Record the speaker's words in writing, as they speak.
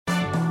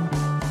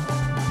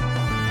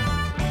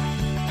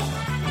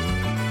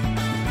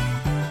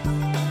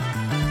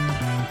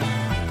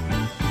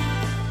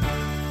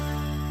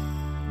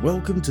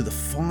Welcome to the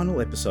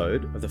final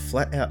episode of the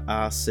Flat Out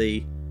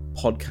RC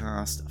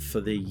podcast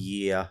for the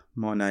year.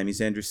 My name is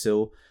Andrew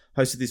Sill,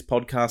 host of this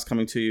podcast,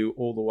 coming to you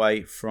all the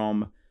way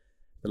from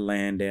the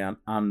land down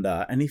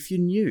under. And if you're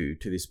new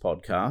to this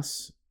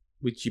podcast,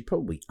 which you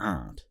probably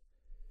aren't,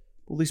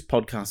 well, this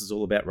podcast is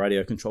all about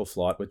radio control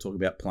flight. We're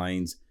talking about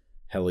planes,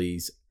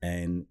 helis,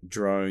 and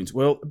drones.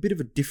 Well, a bit of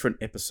a different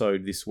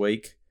episode this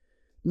week.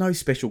 No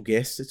special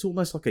guests. It's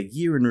almost like a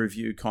year in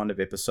review kind of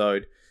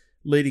episode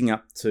leading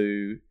up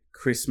to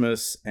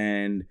Christmas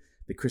and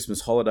the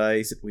Christmas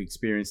holidays that we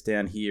experienced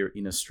down here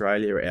in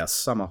Australia, our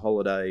summer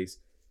holidays,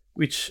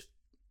 which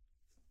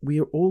we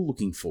are all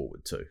looking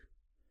forward to.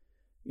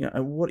 You know,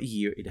 and what a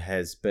year it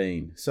has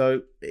been.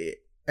 So,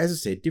 as I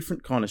said,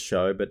 different kind of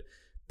show, but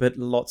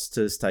lots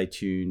to stay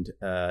tuned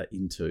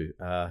into.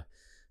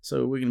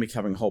 So we're going to be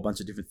covering a whole bunch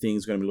of different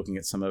things. We're going to be looking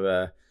at some of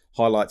our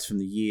highlights from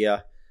the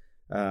year.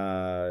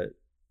 I'll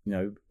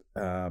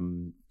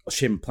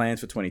share my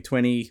plans for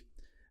 2020.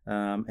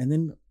 And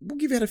then we'll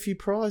give out a few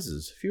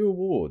prizes, a few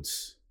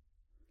awards.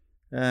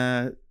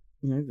 The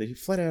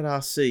Flat Out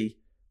RC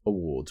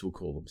Awards, we'll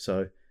call them.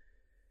 So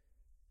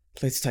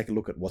let's take a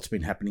look at what's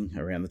been happening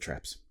around the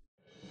traps.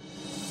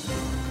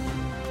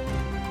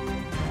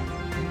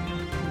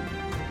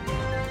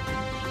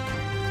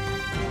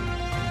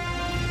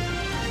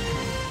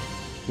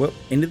 Well,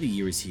 end of the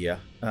year is here.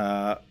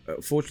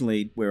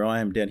 Fortunately, where I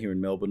am down here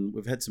in Melbourne,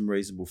 we've had some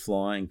reasonable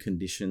flying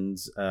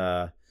conditions.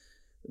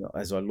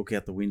 As I look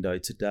out the window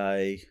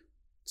today,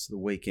 it's the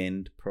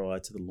weekend prior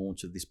to the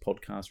launch of this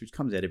podcast, which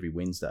comes out every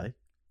Wednesday.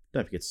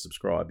 Don't forget to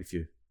subscribe if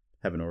you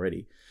haven't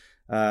already.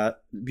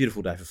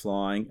 Beautiful day for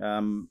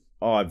flying.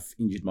 I've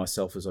injured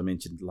myself, as I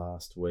mentioned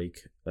last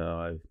week.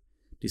 I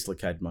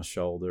dislocated my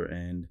shoulder,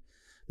 and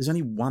there's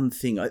only one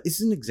thing.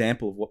 This is an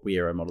example of what we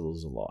aero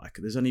modelers are like.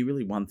 There's only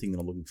really one thing that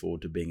I'm looking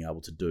forward to being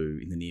able to do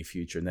in the near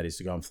future, and that is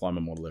to go and fly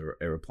my model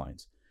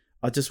aeroplanes.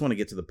 I just want to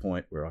get to the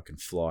point where I can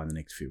fly in the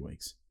next few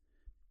weeks.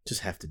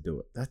 Just have to do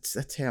it.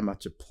 That's how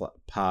much a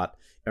part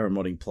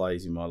aeromodding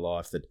plays in my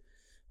life, that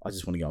I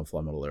just want to go and fly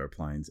model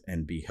aeroplanes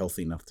and be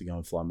healthy enough to go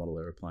and fly model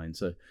aeroplanes.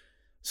 So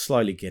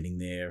slowly getting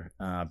there.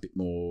 A bit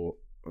more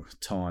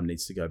time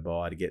needs to go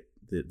by to get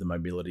the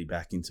mobility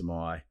back into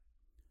my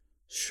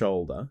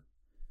shoulder.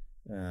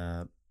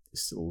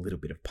 Still a little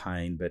bit of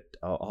pain, but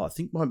I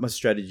think my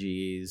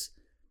strategy is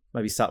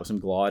maybe start with some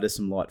gliders,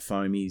 some light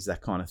foamies,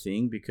 that kind of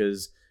thing,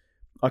 because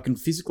I can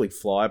physically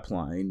fly a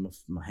plane.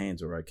 My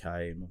hands are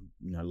okay.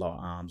 My lower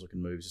arms I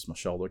can move. It's just my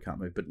shoulder I can't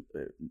move. But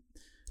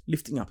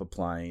lifting up a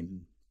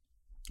plane,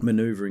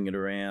 manoeuvring it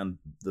around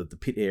the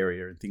pit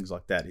area and things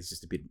like that is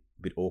just a bit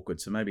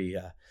awkward. So maybe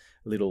a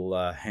little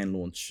hand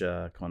launch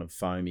kind of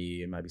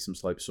foamy, and maybe some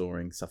slope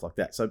soaring, stuff like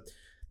that. So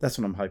that's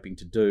what I'm hoping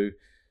to do.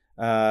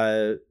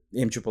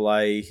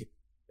 MAAA,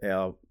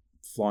 our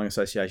flying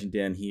association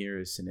down here,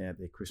 has sent out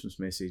their Christmas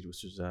message,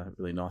 which was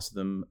really nice of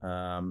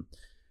them.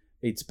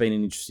 It's been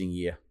an interesting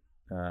year,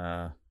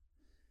 one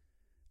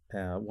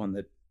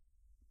that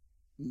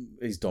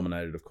is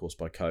dominated, of course,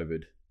 by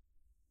COVID.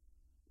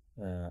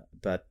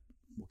 But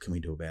what can we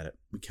do about it?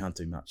 We can't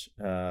do much,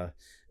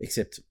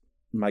 except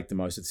make the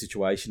most of the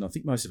situation. I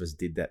think most of us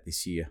did that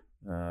this year.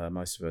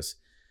 Most of us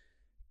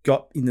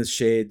got in the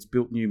sheds,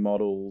 built new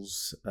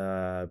models,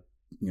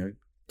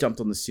 jumped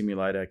on the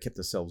simulator, kept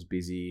ourselves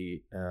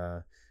busy.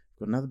 Got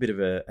another bit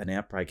of an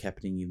outbreak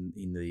happening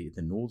in the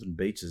northern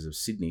beaches of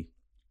Sydney.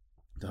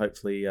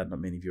 Hopefully not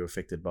many of you are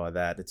affected by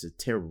that. It's a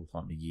terrible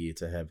time of year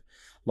to have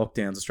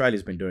lockdowns.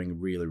 Australia's been doing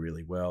really,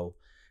 really well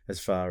as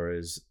far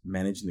as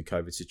managing the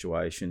COVID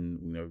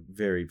situation.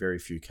 Very, very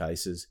few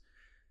cases.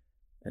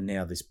 And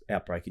now this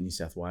outbreak in New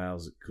South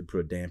Wales could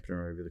put a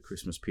dampener over the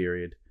Christmas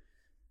period,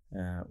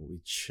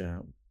 which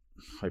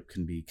hope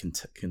can be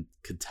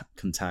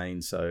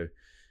contained so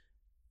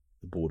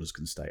the borders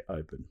can stay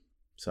open.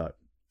 So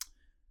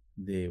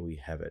there we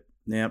have it.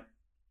 Now,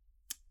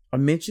 I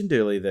mentioned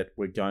earlier that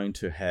we're going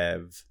to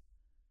have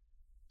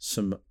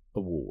some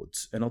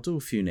awards, and I'll do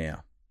a few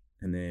now,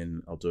 and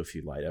then I'll do a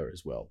few later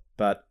as well.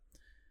 But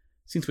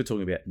since we're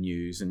talking about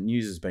news, and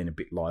news has been a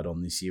bit light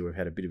on this year, we've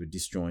had a bit of a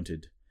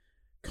disjointed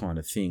kind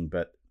of thing,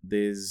 but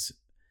there's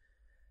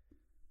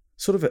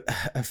sort of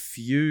a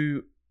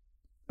few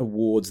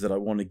awards that I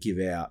want to give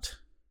out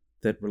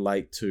that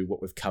relate to what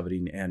we've covered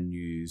in our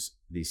news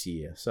this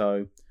year.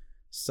 So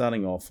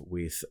starting off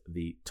with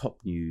the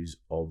top news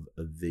of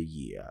the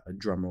year. A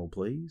drum roll,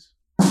 please.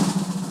 The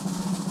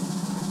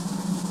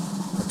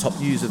top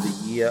news of the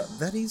year,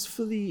 that is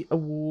for the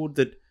award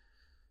that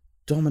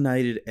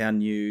dominated our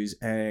news,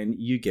 and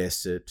you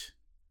guessed it,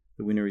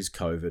 the winner is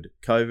COVID.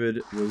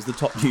 COVID was the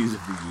top news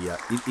of the year.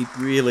 It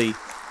really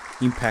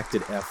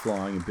impacted our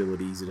flying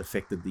abilities. It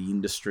affected the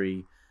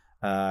industry.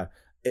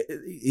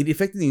 It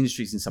affected the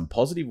industries in some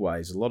positive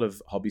ways. A lot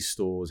of hobby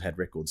stores had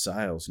record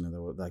sales.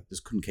 They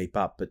just couldn't keep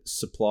up. But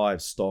supply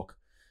of stock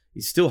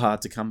is still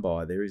hard to come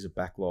by. There is a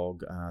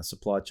backlog.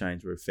 Supply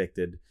chains were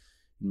affected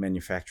in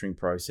manufacturing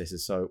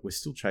processes, so we're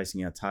still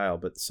chasing our tail.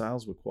 But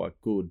sales were quite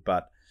good.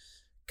 But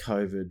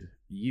COVID,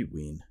 you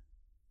win.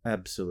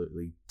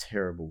 absolutely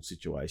terrible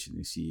situation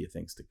this year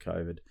thanks to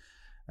COVID.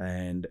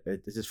 And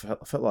it just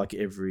felt like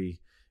every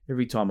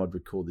time I'd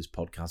record this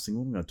podcast, thinking,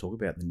 what am I going to talk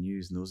about in the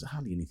news? And there was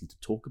hardly anything to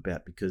talk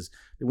about because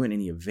there weren't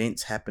any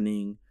events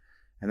happening.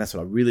 And that's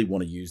what I really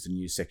want to use the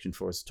news section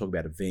for, is to talk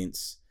about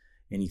events,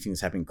 anything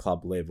that's happening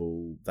club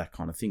level, that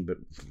kind of thing. But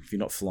if you're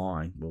not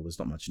flying, well, there's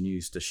not much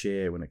news to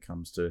share when it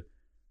comes to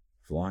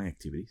flying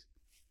activities.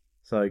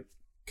 So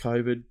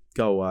COVID,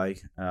 go away,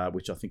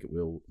 which I think it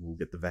will. We'll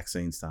get the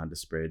vaccine starting to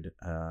spread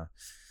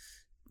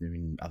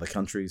in other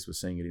countries. We're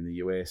seeing it in the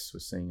US.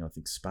 We're seeing, I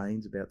think,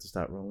 Spain's about to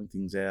start rolling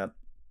things out.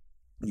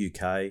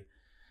 UK.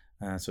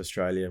 So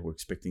Australia, we're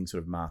expecting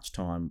sort of March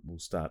time, we'll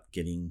start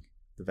getting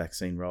the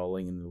vaccine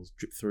rolling and it'll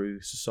drip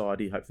through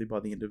society, hopefully by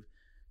the end of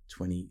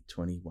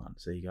 2021.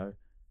 So there you go.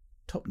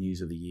 Top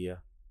news of the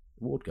year.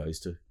 Award goes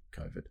to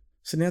COVID.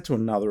 So now to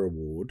another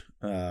award.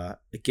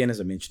 Again, as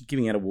I mentioned,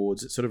 giving out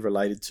awards, it's sort of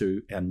related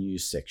to our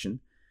news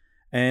section.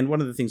 And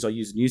one of the things I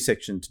use the news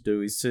section to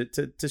do is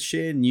to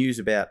share news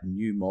about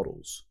new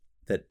models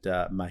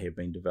that may have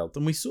been developed.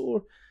 And we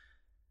saw,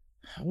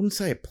 I wouldn't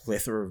say a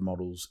plethora of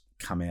models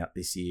come out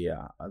this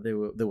year. There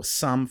were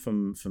some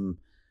from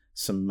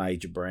some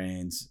major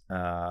brands,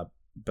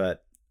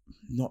 but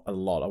not a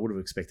lot. I would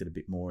have expected a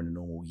bit more in a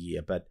normal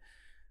year, but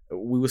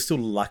we were still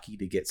lucky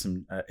to get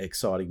some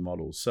exciting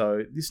models.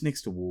 So this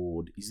next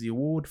award is the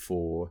award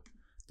for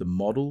the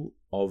Model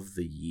of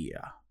the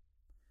Year.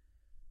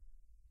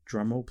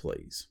 Drum roll,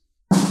 please.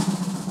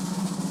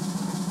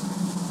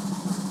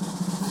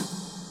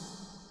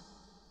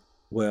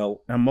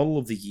 Well, our Model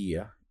of the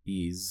Year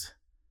is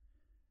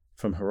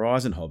from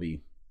Horizon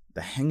Hobby,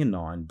 the Hangar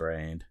 9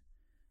 brand,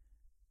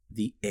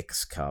 the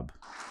X Cub.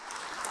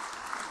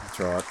 That's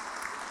right,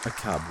 a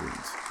Cub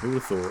wins. Who would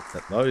have thought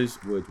that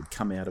those words would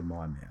come out of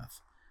my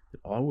mouth,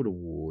 that I would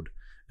award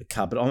a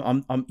Cub? But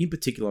I'm in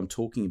particular, I'm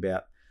talking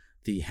about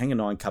the Hangar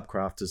 9 Cub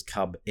Crafters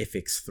Cub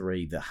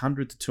FX3, the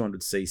 100 to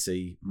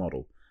 200cc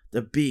model,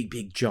 the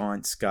big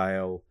giant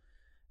scale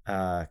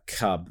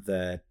Cub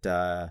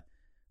that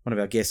one of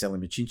our guests,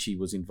 Alan Machinchi,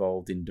 was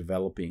involved in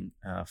developing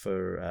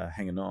for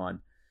Hangar 9.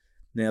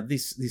 Now,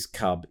 this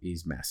Cub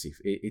is massive.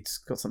 It's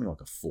got something like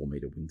a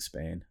 4-meter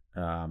wingspan.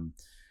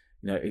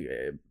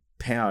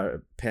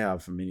 Power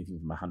from anything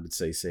from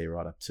 100cc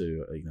right up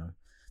to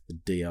the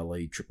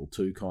DLE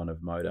 222 kind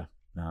of motor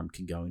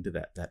can go into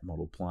that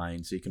model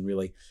plane. So you can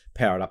really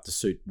power it up to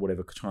suit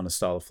whatever kind of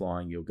style of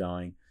flying you're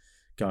going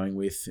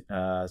with.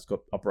 It's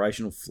got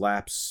operational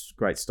flaps,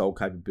 great stall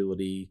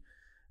capability.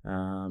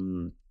 I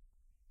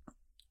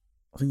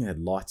think it had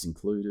lights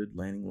included,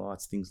 landing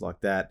lights, things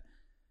like that.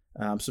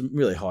 Some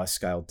really high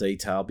scale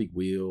detail, big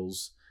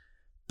wheels,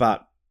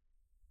 but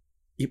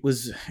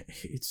it's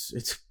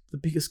the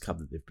biggest Cub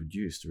that they've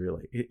produced.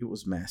 Really, it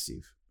was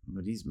massive.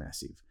 It is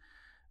massive,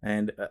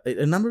 and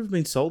a number have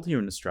been sold here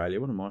in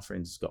Australia. One of my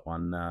friends has got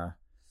one.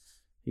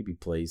 He'd be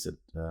pleased that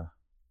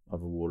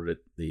I've awarded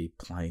it the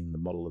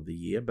Model of the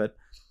Year. But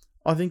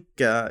I think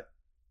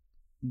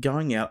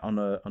going out on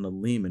a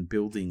limb and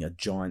building a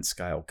giant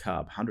scale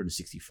Cub,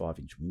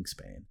 165-inch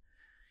wingspan,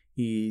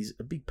 is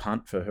a big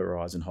punt for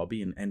Horizon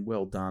Hobby, and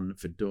well done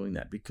for doing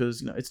that,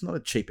 because it's not a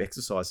cheap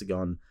exercise to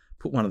go and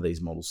put one of these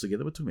models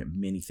together. We're talking about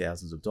many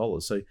thousands of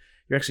dollars, so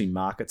your actually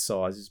market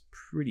size is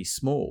pretty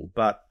small.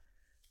 But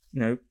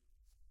we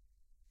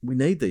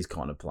need these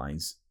kind of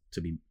planes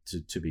to be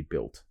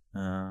built,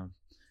 and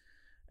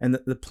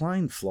the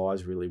plane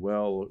flies really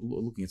well.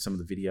 Looking at some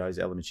of the videos,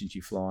 Alan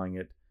Machinchi flying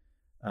it,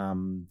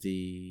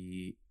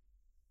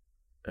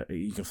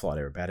 you can fly it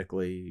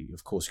aerobatically.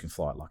 Of course, you can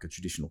fly it like a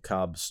traditional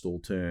Cub, stall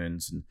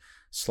turns and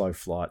slow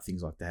flight,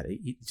 things like that.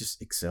 It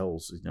just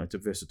excels. It's a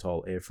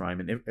versatile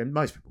airframe, and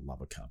most people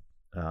love a Cub.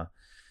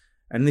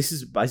 And this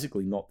is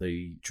basically not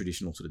the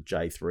traditional sort of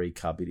J3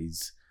 Cub. It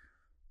is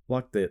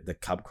like the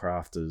Cub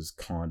Crafters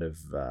kind of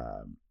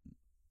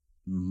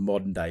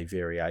modern day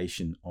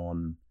variation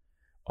on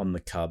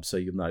the Cub. So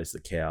you'll notice the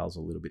cowls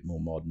are a little bit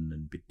more modern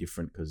and a bit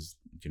different because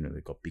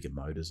they've got bigger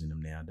motors in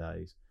them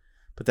nowadays.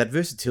 But that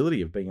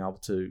versatility of being able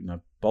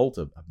to bolt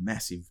a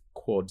massive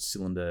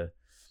quad-cylinder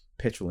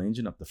petrol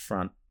engine up the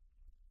front,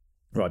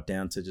 right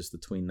down to just the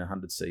twin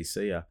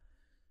 100cc,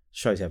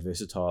 shows how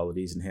versatile it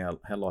is and how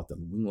light the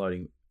wing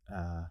loading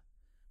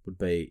would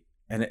be.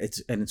 And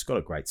it's got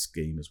a great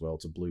scheme as well.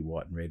 It's a blue,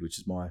 white, and red, which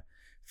is my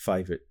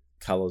favourite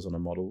colours on a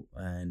model,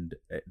 and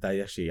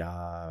they actually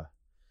are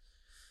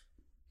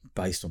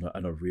based on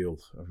a real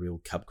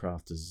Cub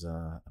Crafters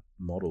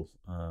model.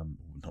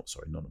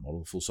 Not a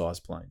model, full size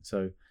plane.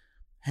 So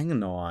Hangar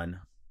 9,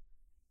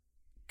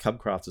 Cub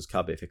Crafters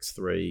Cub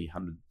FX3,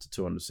 100 to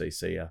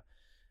 200cc.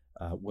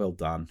 Well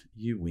done.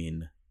 You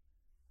win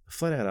the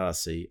Flat Out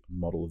RC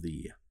Model of the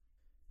Year.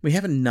 We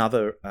have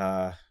another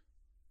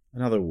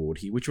award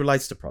here, which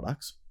relates to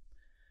products.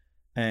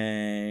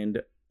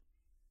 And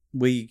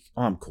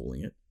I'm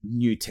calling it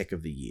New Tech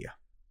of the Year.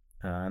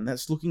 And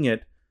that's looking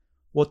at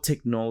what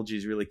technology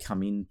has really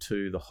come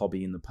into the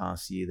hobby in the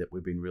past year that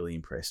we've been really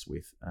impressed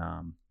with.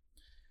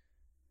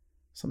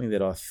 Something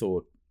that I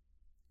thought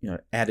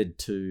added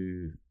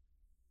to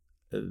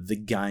the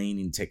gain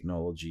in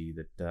technology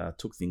that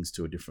took things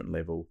to a different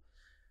level.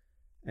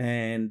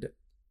 And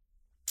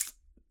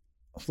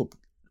look,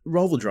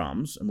 roll the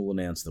drums and we'll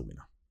announce the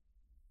winner.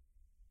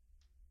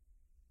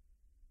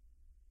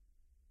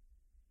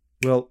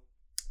 Well,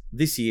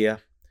 this year,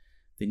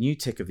 the New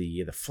Tech of the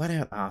Year, the Flat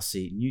Out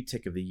RC New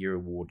Tech of the Year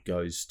award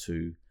goes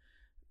to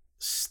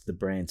the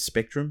brand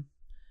Spektrum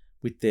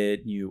with their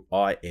new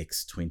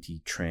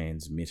iX20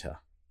 transmitter.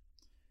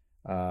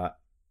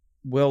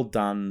 Well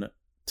done,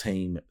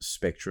 Team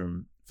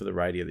Spektrum, for the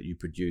radio that you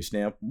produce.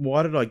 Now,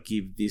 why did I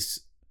give this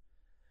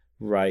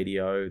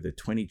radio, the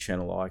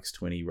 20-channel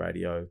iX20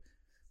 radio,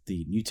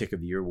 the New Tech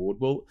of the Year award?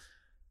 Well,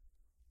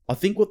 I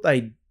think what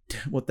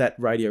that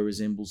radio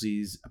resembles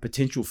is a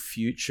potential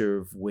future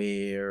of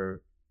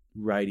where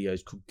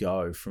radios could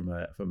go from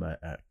a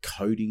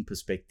coding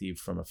perspective,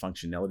 from a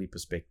functionality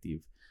perspective,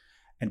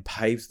 and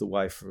paves the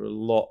way for a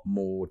lot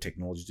more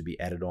technology to be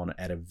added on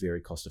at a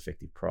very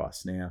cost-effective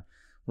price. Now,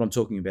 what I'm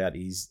talking about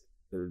is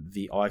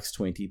the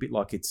iX20, a bit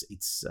like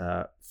its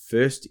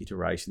first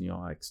iteration, the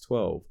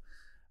iX12,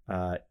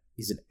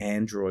 is an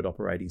Android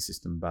operating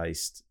system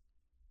based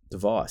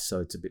device.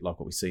 So it's a bit like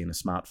what we see in a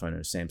smartphone or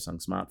a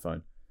Samsung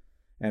smartphone.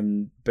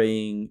 And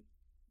being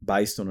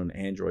based on an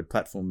Android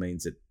platform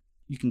means that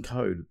you can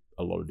code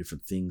a lot of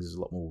different things. There's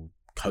a lot more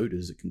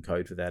coders that can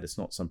code for that. It's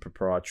not some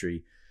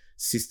proprietary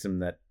system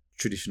that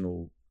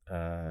traditional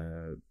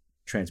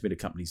transmitter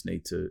companies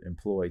need to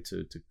employ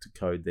to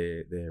code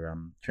their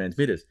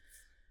transmitters.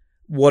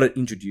 What it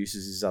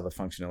introduces is other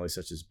functionality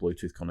such as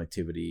Bluetooth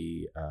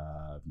connectivity,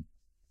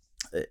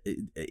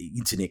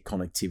 internet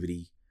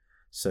connectivity,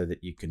 so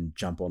that you can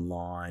jump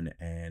online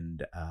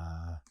and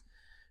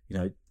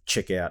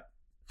check out,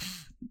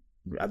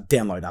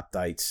 download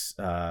updates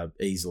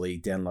easily,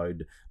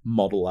 download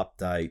model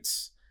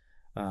updates,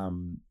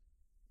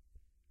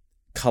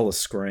 color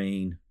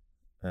screen.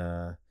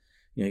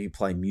 You can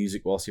play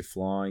music whilst you're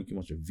flying. You can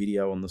watch a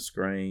video on the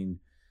screen.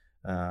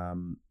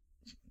 The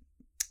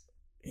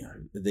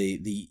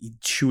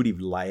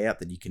intuitive layout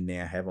that you can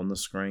now have on the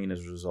screen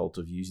as a result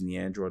of using the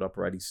Android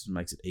operating system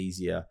makes it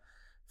easier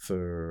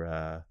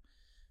for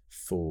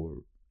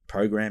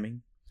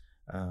programming.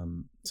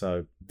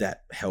 So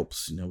that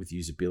helps, with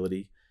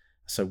usability.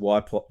 So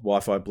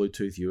Wi-Fi,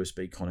 Bluetooth,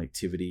 USB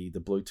connectivity. The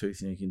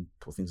Bluetooth, you can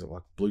put things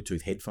like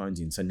Bluetooth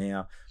headphones in. So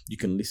now you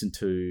can listen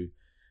to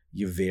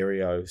your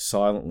Vario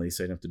silently,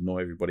 so you don't have to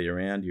annoy everybody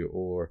around you,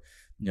 or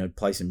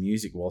play some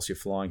music whilst you're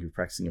flying, if you're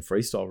practicing a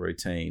freestyle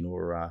routine,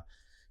 or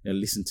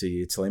listen to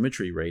your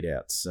telemetry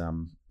readouts,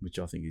 which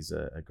I think is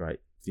a great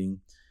thing.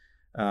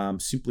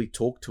 Simply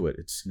talk to it.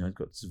 It's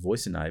it's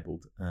voice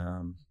enabled.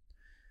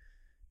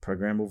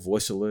 Programmable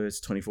voice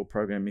alerts, 24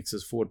 program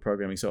mixes, forward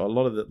programming. So a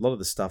lot of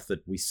the stuff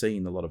that we see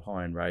in a lot of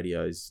high-end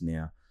radios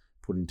now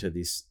put into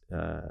this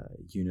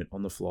unit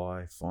on the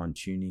fly, fine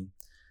tuning,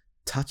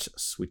 touch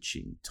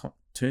switching,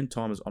 turn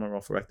timers on or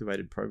off, or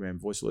activated program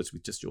voice alerts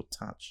with just your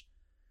touch,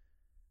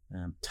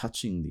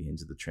 touching the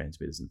ends of the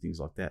transmitters and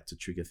things like that to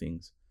trigger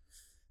things.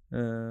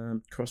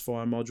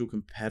 Crossfire module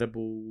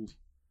compatible,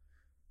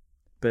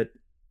 but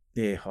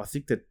yeah, I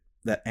think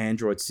that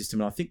Android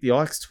system, and I think the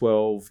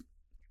iX12.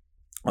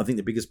 I think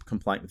the biggest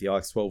complaint with the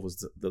iX12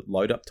 was the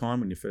load up time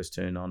when you first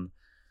turn on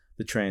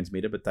the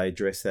transmitter, but they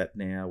address that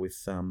now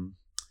with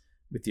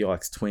the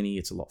iX20.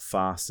 It's a lot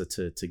faster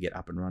to get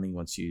up and running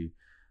once you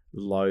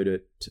load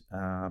it.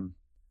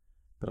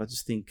 But I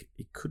just think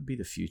it could be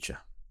the future.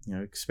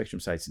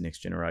 Spektrum say it's the next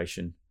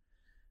generation,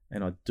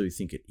 and I do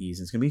think it is.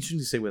 And it's going to be interesting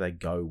to see where they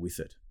go with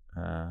it,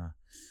 where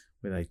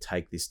they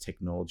take this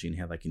technology and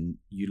how they can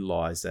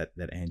utilize that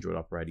Android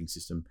operating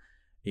system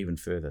even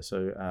further.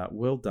 So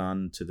well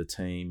done to the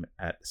team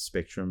at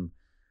Spektrum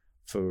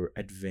for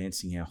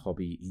advancing our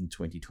hobby in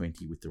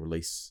 2020 with the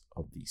release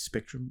of the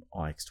Spektrum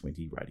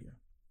iX20 radio.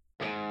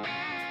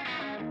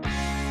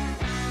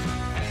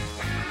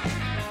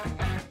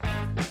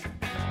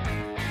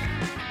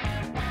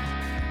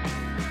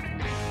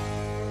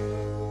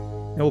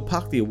 Now we'll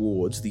park the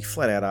awards, the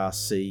Flat Out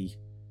RC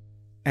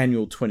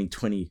annual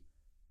 2020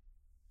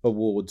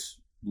 awards,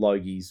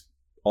 Logies,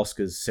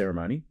 Oscars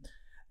ceremony,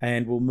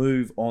 and we'll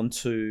move on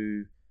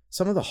to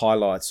some of the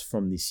highlights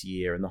from this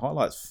year. And the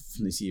highlights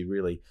from this year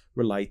really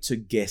relate to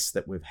guests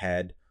that we've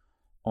had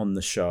on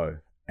the show.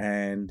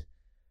 And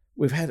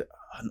we've had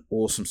an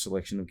awesome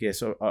selection of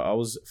guests. I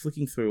was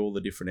flicking through all the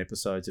different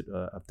episodes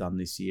that I've done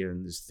this year,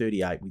 and there's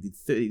 38. We did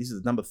 30. This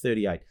is the number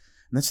 38, and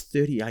that's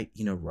 38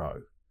 in a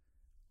row.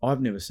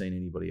 I've never seen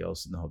anybody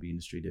else in the hobby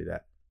industry do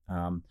that.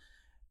 And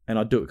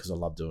I do it because I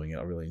love doing it.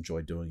 I really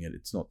enjoy doing it.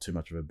 It's not too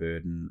much of a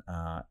burden.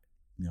 I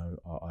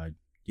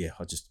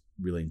just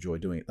really enjoy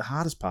doing it. The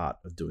hardest part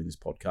of doing this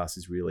podcast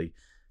is really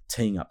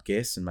teeing up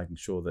guests and making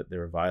sure that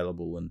they're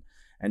available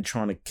and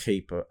trying to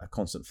keep a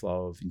constant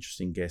flow of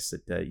interesting guests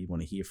that you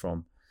want to hear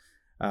from.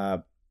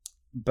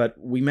 But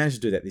we managed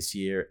to do that this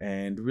year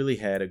and really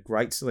had a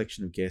great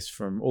selection of guests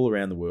from all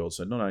around the world.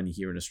 So not only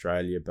here in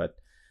Australia, but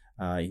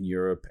in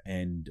Europe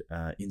and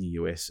in the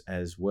US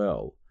as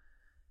well.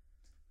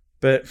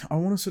 But I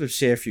want to sort of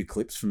share a few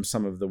clips from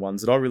some of the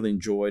ones that I really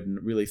enjoyed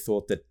and really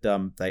thought that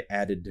they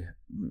added,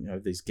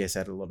 these guests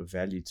added a lot of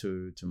value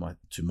to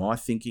my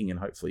thinking and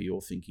hopefully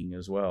your thinking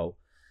as well.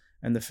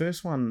 And the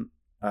first one,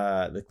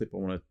 the clip I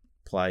want to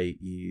play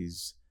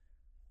is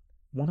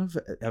one of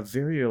a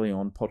very early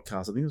on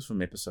podcast. I think it was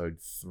from episode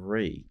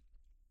 3,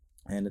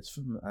 and it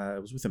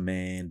was with a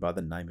man by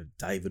the name of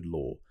David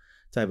Law.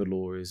 David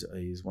Law is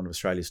one of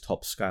Australia's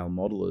top scale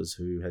modelers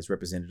who has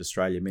represented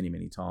Australia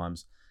many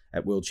times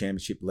at World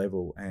Championship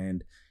level,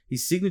 and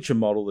his signature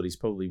model that he's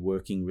probably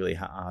working really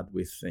hard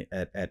with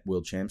at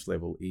World Champs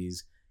level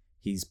is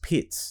his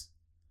Pitts,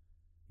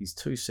 his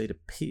 2-seater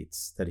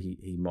Pitts that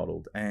he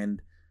modelled,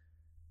 and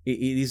it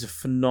is a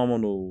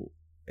phenomenal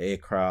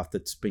aircraft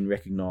that's been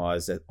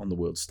recognised on the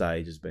world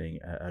stage as being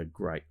a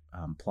great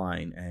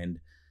plane. And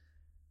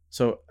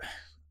so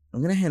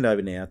I'm going to hand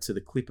over now to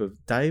the clip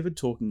of David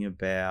talking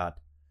about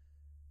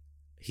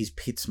his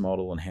Pitts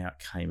model and how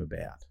it came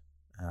about,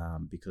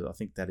 because I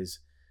think that is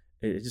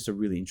it's just a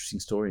really interesting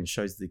story and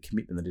shows the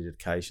commitment and the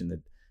dedication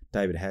that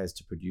David has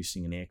to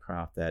producing an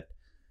aircraft that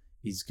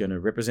is going to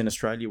represent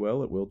Australia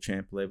well at world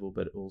champ level,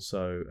 but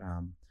also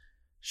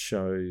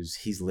shows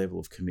his level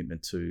of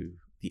commitment to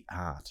the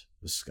art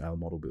of scale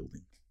model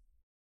building.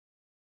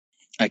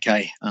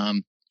 Okay.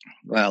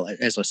 Well,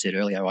 as I said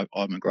earlier,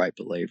 I'm a great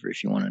believer.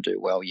 If you want to do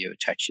well, you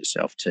attach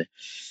yourself to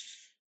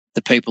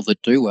the people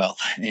that do well.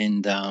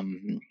 And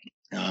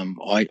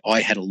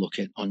I had a look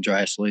at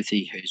Andreas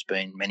Luthi, who's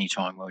been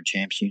many-time world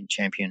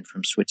champion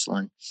from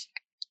Switzerland.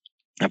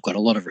 I've got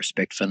a lot of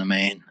respect for the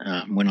man.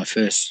 When I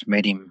first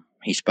met him,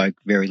 he spoke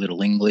very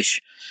little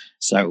English.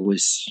 So it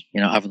was,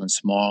 other than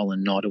smile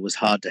and nod, it was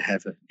hard to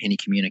have any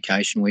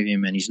communication with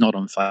him. And he's not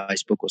on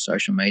Facebook or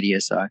social media.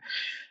 So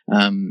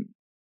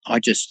I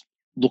just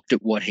looked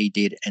at what he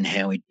did and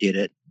how he did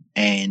it.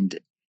 And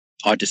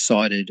I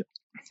decided,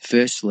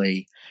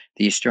 firstly,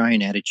 the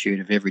Australian attitude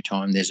of every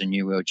time there's a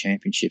new World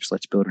Championships,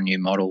 let's build a new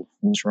model,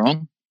 was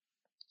wrong.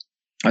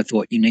 I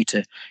thought you need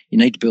to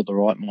build the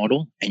right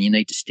model and you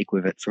need to stick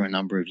with it for a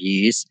number of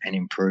years and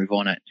improve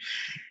on it.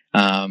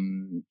 I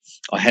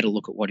had a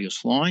look at what he was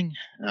flying,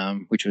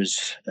 which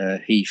was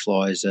he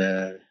flies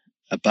a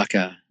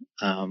Bucker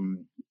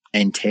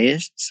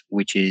Antares,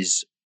 which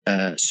is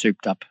a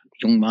souped up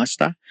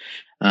Jungmaster.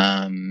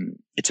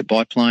 It's a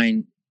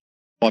biplane.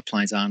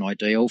 Biplanes aren't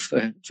ideal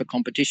for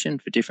competition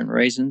for different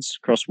reasons,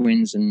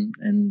 crosswinds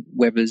and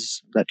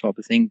Webers, that type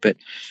of thing. But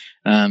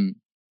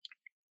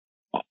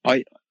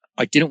I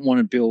didn't want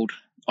to build.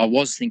 I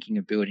was thinking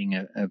of building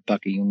a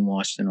Bucker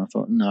Jungmeister, and I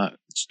thought, no,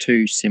 it's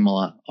too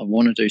similar. I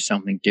want to do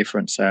something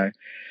different. So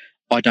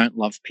I don't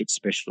love Pitts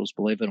specials,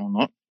 believe it or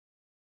not.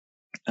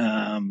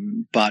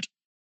 But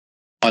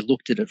I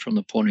looked at it from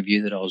the point of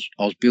view that I was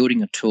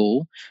building a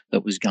tool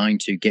that was going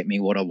to get me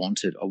what I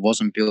wanted. I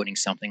wasn't building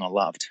something I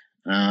loved.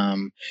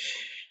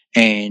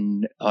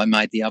 And I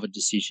made the other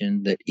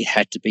decision that it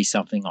had to be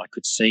something I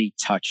could see,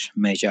 touch,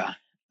 measure,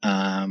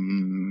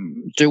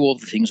 do all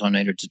the things I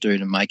needed to do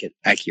to make it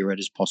accurate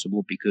as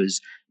possible,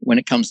 because when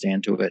it comes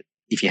down to it,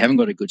 if you haven't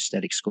got a good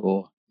static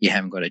score, you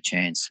haven't got a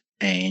chance.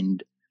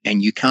 And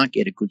you can't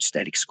get a good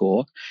static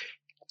score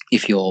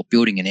if you're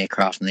building an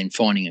aircraft and then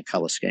finding a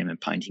colour scheme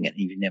and painting it and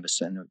you've never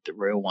seen the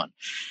real one.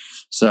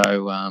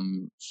 So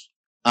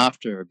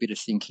after a bit of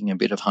thinking, a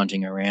bit of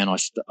hunting around, I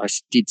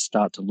did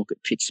start to look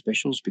at Pitts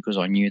specials because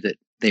I knew that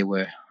there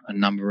were a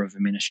number of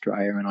them in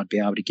Australia and I'd be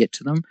able to get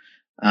to them.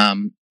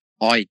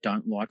 I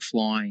don't like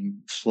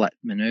flying flat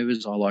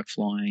manoeuvres. I like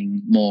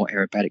flying more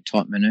aerobatic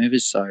type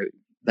manoeuvres, so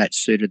that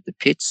suited the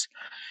Pitts.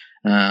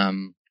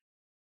 And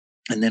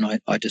then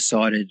I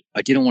decided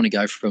I didn't want to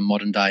go for a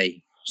modern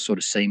day sort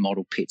of C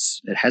model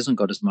Pitts. It hasn't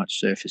got as much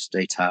surface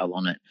detail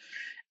on it,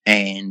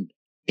 and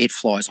it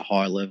flies a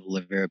higher level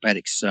of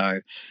aerobatics.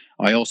 So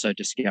I also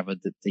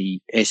discovered that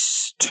the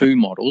S2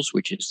 models,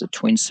 which is the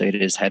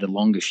twin-seaters, had a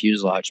longer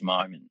fuselage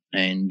moment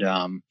and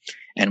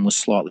was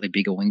slightly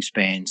bigger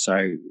wingspan.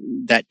 So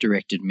that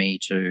directed me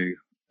to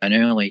an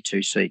early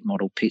 2-seat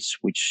model Pitts,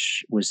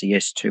 which was the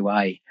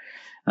S2A.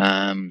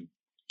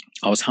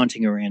 I was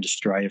hunting around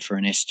Australia for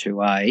an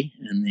S2A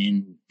and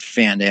then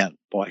found out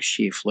by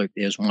sheer fluke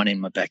there's one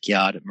in my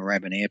backyard at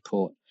Moorabbin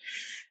Airport.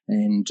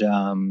 And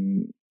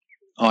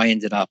I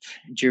ended up,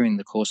 during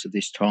the course of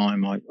this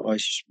time, I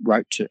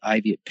wrote to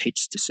Aviat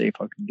Pitts to see if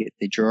I could get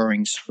their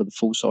drawings for the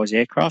full-size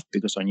aircraft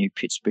because I knew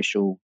Pitts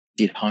Special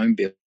did home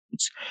builds.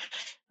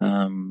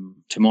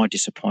 To my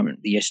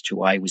disappointment, the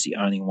S2A was the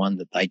only one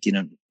that they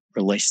didn't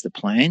release the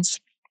plans.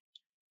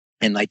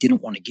 And they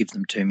didn't want to give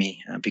them to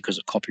me because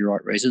of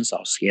copyright reasons. I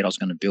was scared I was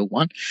going to build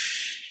one.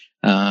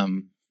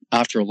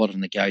 After a lot of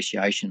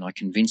negotiation, I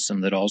convinced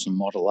them that I was a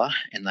modeler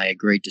and they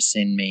agreed to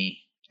send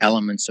me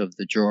elements of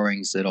the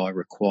drawings that I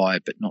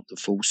required, but not the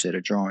full set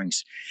of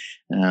drawings.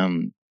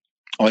 I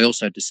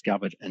also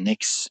discovered an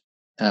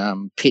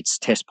ex-Pitts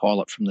test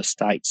pilot from the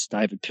States,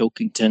 David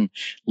Pilkington,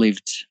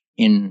 lived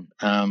in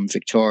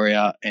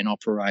Victoria and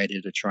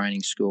operated a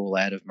training school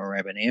out of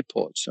Moorabbin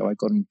Airport. So I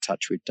got in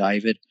touch with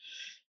David.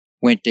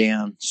 went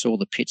down, saw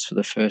the pits for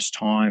the first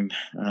time,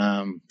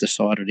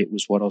 decided it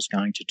was what I was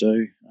going to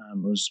do. It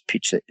was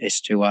pitch at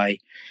S2A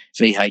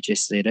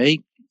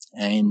VHSZE.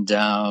 And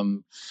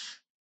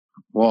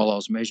while I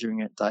was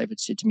measuring it, David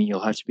said to me, "You'll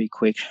have to be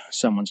quick.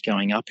 Someone's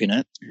going up in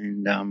it."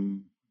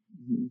 And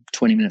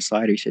 20 minutes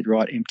later, he said,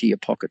 "Right, empty your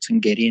pockets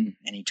and get in."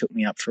 And he took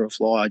me up for a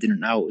fly. I didn't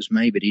know it was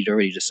me, but he'd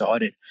already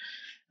decided.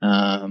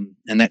 And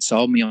that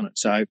sold me on it.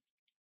 So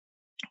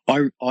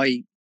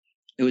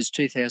it was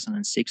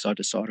 2006, I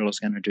decided I was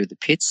going to do the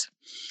pits.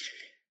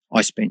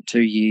 I spent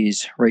 2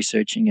 years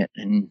researching it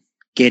and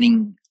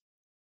getting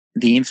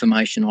the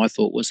information I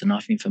thought was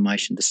enough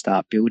information to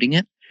start building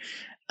it.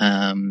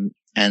 And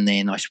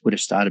then I would have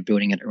started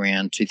building it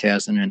around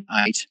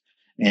 2008.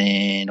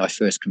 And I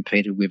first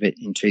competed with it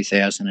in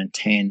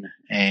 2010.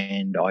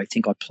 And I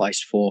think I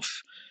placed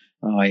fourth.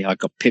 I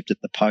got pipped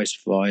at the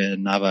post by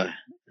another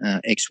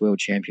ex-world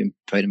champion,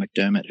 Peter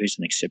McDermott, who's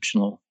an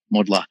exceptional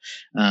modeler.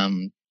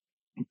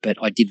 But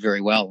I did very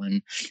well,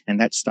 and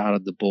that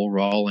started the ball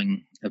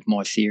rolling of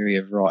my theory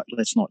of, right,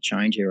 let's not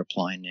change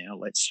aeroplane now,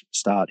 let's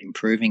start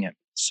improving it.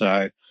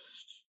 So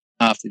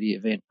after the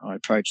event, I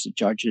approached the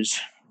judges,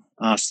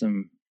 asked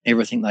them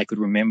everything they could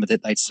remember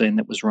that they'd seen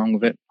that was wrong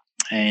with it,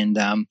 and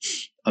I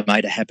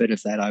made a habit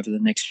of that over the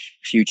next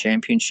few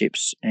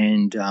championships.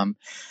 And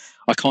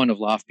I kind of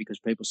laugh because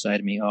people say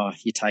to me, "Oh,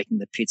 you're taking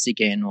the pits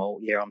again," or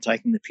 "Yeah, I'm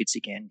taking the pits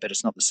again," but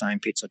it's not the same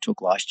pits I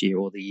took last year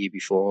or the year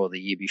before or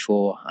the year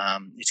before.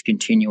 It's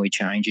continually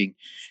changing.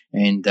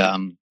 And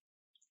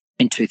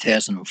in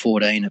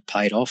 2014, it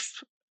paid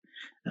off.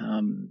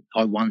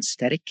 I won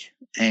static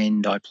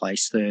and I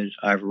placed third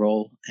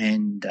overall,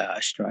 and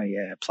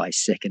Australia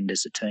placed second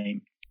as a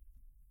team.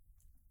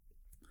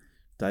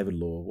 David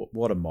Law,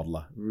 what a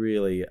modeler.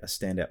 Really a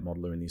standout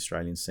modeler in the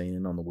Australian scene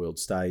and on the world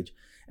stage,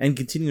 and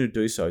continuing to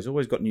do so. He's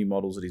always got new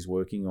models that he's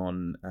working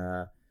on,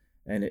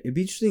 and it'd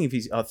be interesting if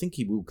I think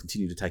he will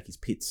continue to take his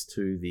pits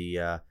to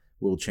the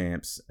world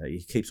champs.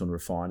 He keeps on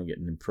refining it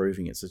and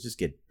improving it, so just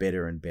get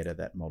better and better,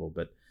 that model.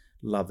 But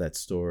love that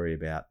story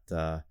about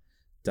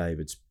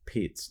David's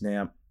pits.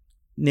 Now,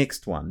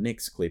 next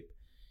clip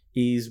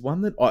is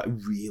one that I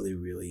really,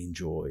 really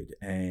enjoyed,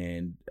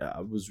 and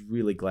I was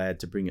really glad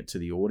to bring it to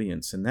the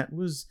audience. And that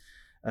was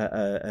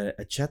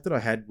a chat that I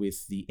had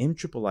with the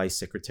MAAA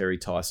secretary,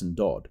 Tyson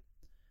Dodd.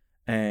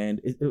 And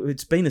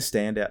it's been a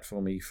standout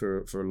for me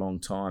for a long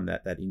time,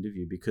 that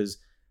interview, because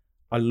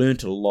I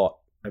learnt a lot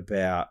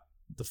about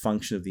the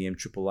function of the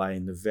MAAA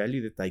and the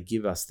value that they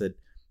give us that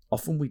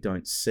often we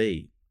don't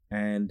see.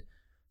 And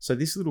so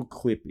this little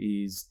clip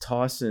is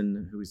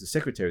Tyson, who is the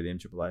secretary of the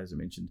MAAA, as I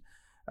mentioned.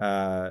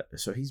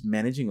 So he's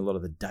managing a lot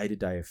of the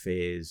day-to-day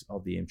affairs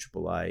of the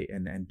MAAA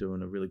and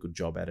doing a really good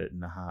job at it,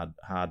 and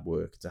hard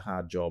work. It's a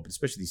hard job,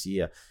 especially this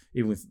year.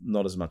 Even with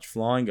not as much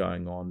flying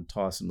going on,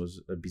 Tyson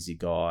was a busy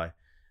guy,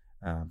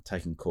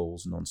 taking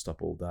calls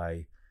non-stop all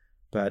day.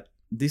 But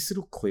this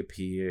little clip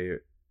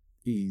here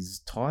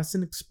is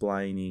Tyson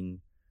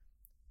explaining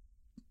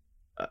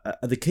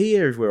the key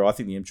areas where I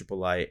think the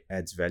MAAA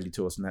adds value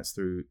to us, and that's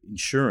through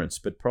insurance.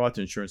 But prior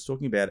to insurance,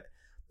 talking about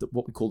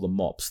what we call the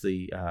MOPS,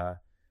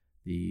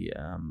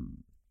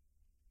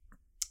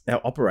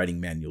 our operating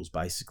manuals,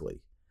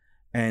 basically.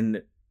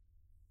 And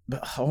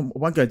but I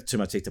won't go into too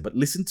much detail, but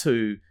listen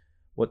to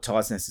what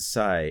Tyson has to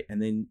say,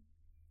 and then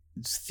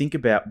just think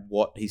about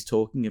what he's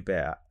talking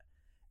about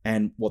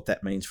and what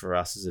that means for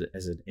us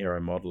as an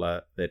aero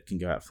modeler that can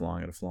go out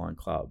flying at a flying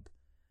club.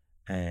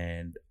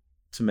 And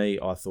to me,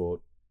 I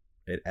thought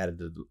it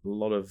added a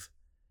lot of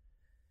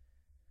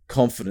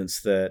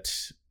confidence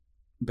that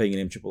being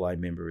an MAAA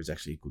member is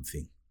actually a good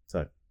thing.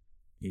 So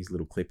here's a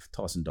little clip,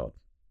 Tyson Dodd.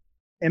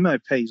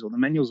 MOPs, or the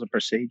manuals of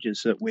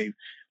procedures that we've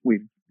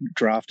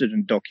drafted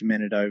and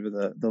documented over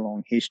the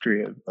long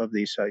history of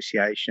the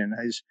association,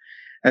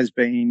 has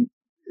been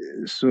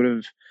sort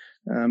of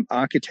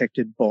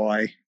architected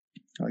by,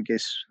 I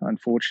guess,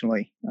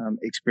 unfortunately,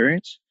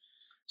 experience.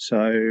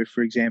 So,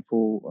 for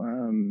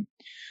example,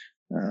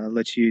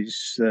 let's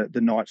use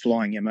the night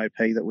flying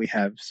MOP that we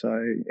have.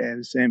 So,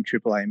 as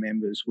MAAA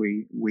members,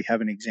 we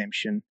have an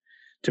exemption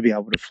to be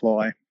able to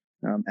fly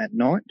at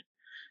night.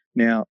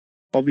 Now,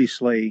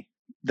 obviously,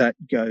 that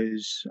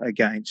goes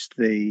against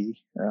the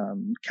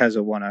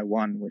CASA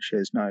 101, which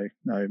says no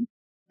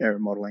aero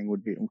modelling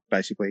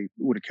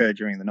would occur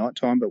during the night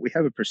time, but we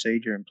have a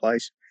procedure in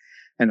place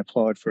and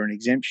applied for an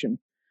exemption.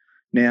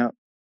 Now,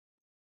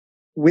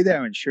 with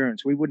our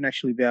insurance, we wouldn't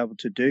actually be able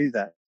to do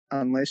that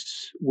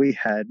unless we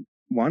had,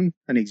 one,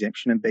 an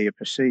exemption, and B, a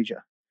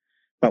procedure.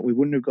 But we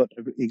wouldn't have got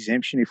an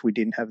exemption if we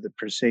didn't have the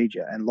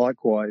procedure. And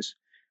likewise,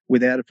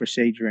 without a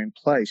procedure in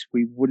place,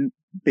 we wouldn't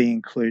be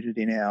included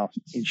in our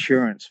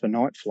insurance for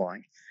night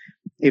flying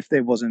if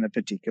there wasn't a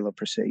particular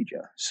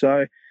procedure.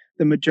 So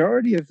the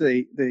majority of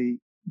the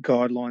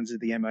guidelines that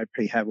the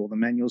MOP have, or the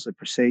manuals of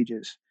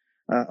procedures,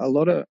 a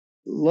lot of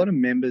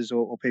members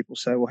or people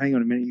say, well, hang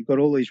on a minute, you've got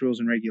all these rules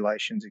and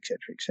regulations, et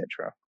cetera, et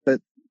cetera.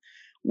 But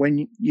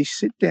when you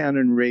sit down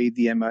and read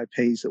the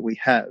MOPs that we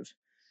have,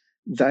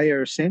 they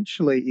are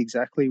essentially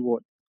exactly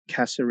what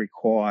CASA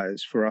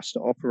requires for us to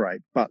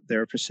operate, but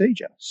they're a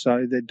procedure.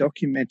 So they're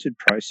documented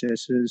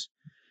processes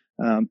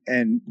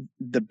and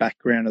the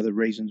background of the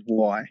reasons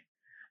why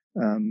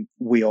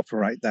we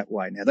operate that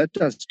way. Now that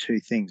does two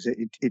things.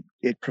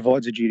 It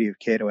provides a duty of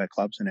care to our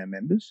clubs and our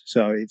members.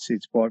 So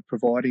it's by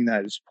providing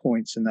those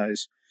points and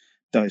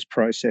those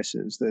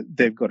processes that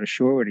they've got a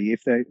surety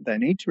if they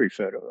need to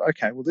refer to it.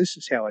 Okay, well, this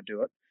is how I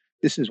do it.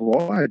 This is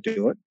why I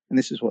do it, and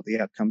this is what the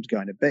outcome's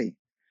going to be.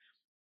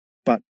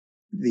 But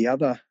the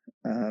other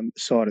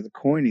side of the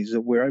coin is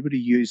that we're able to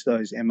use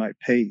those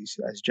MOPs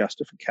as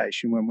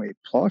justification when we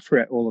apply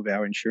for all of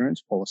our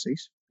insurance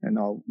policies. And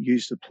I'll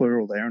use the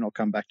plural there, and I'll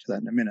come back to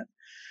that in a minute.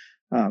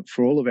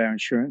 For all of our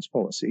insurance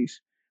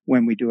policies,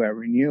 when we do our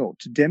renewal,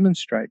 to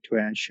demonstrate to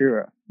our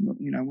insurer,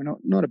 we're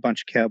not a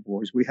bunch of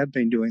cowboys. We have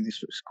been doing this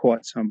for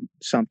quite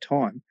some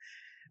time,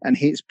 and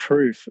here's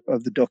proof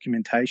of the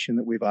documentation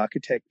that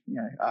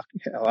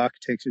our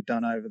architects have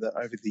done over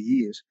the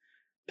years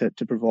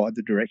to provide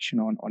the direction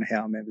on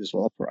how members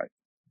will operate.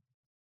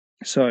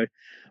 So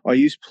I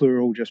used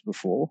plural just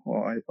before.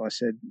 I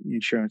said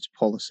insurance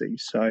policy.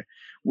 So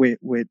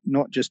we're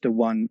not just a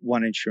one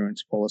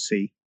insurance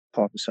policy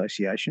type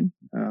association.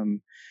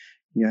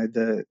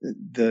 The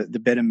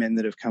better men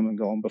that have come and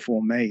gone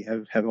before me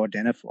have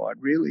identified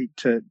really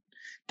to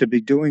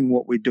be doing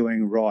what we're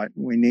doing right.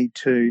 We need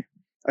to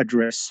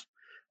address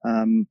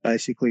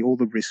basically all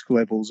the risk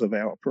levels of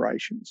our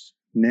operations.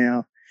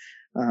 Now,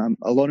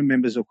 a lot of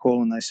members will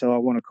call and they say, I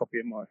want a copy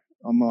of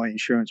my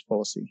insurance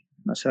policy.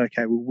 And I say,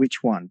 okay, well,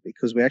 which one?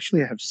 Because we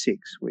actually have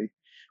 6.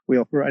 We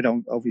operate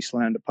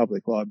obviously under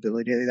public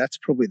liability. That's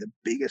probably the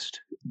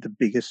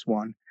biggest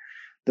one,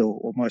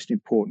 or most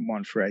important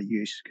one for our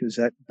use, because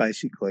that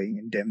basically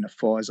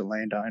indemnifies a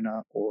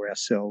landowner or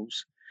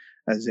ourselves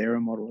as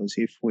error modelers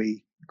if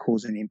we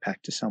cause an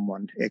impact to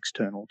someone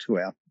external to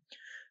our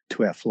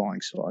flying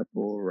site.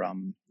 Or,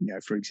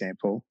 for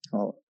example,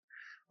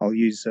 I'll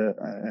use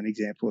an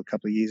example a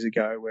couple of years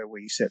ago where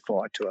we set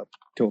fire to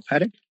a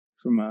paddock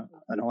from an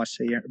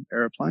IC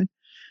aeroplane.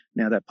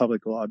 Now that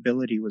public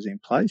liability was in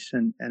place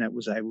and it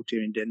was able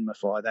to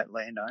indemnify that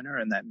landowner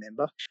and that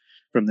member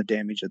from the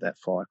damage that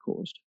fire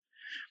caused.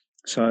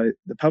 So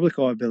the public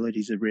liability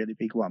is a really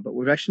big one, but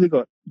we've actually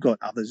got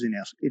others in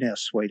our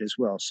suite as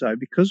well. So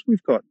because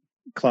we've got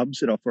clubs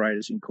that operate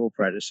as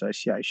incorporated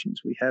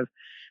associations, we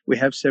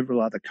have several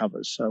other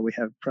covers. So we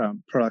have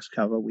products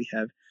cover, we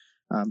have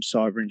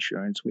cyber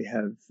insurance, we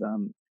have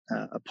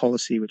a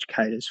policy which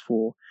caters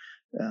for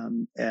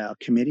our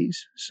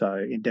committees, so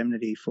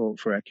indemnity for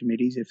our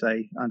committees if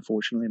they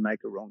unfortunately make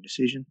a wrong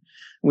decision.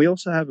 We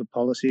also have a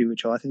policy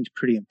which I think is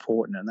pretty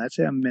important, and that's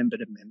our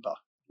member-to-member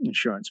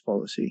insurance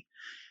policy.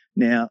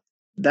 Now,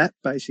 that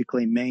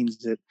basically means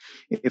that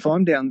if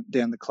I'm down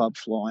the club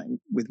flying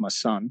with my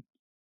son,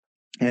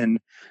 and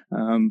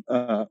one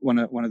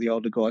of the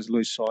older guys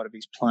lose sight of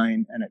his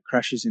plane and it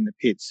crashes in the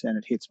pits and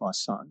it hits my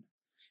son,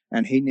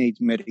 and he needs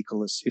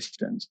medical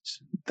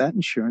assistance, that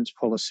insurance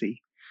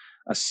policy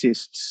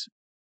assists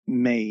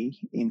me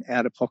in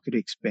out-of-pocket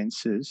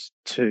expenses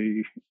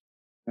to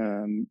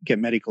get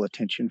medical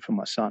attention for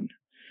my son.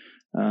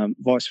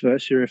 Vice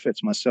versa, if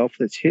it's myself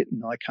that's hit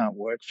and I can't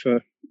work for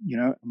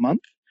a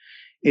month,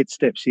 it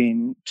steps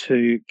in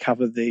to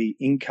cover the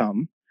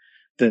income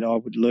that I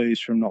would lose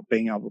from not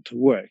being able to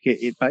work.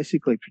 It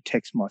basically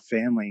protects my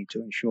family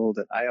to ensure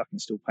that I can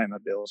still pay my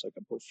bills, I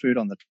can put food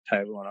on the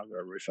table, and I've got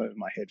a roof over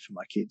my head for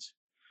my kids.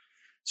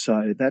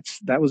 So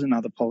that was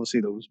another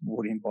policy that was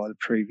brought in by the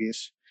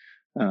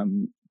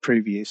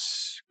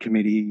previous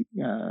committee,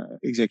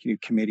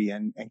 executive committee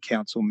and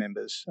council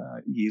members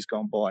years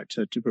gone by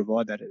to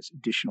provide that as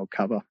additional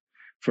cover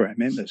for our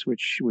members,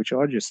 which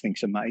I just think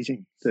is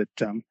amazing that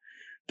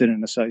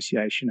an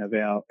association of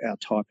our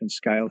type and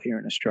scale here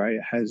in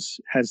Australia has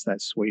that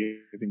suite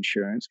of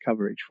insurance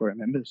coverage for our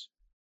members.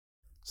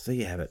 So there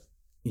you have it,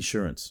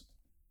 insurance.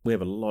 We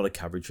have a lot of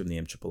coverage from the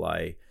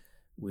MAAA,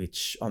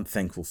 which I'm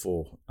thankful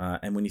for.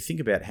 And when you think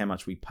about how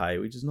much we pay,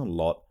 which is not a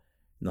lot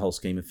in the whole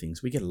scheme of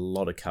things, we get a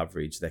lot of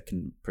coverage that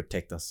can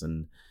protect us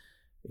and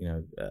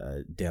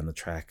down the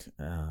track.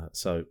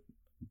 So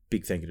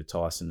big thank you to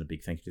Tyson, and a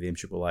big thank you to the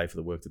MAAA for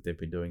the work that they've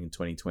been doing in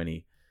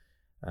 2020.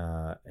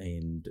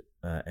 And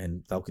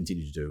they'll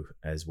continue to do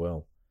as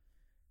well.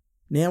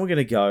 Now we're going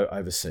to go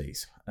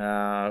overseas. We've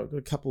got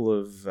a couple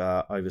of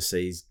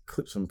overseas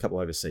clips from a couple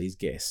of overseas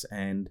guests,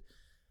 and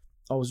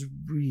I was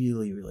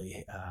really,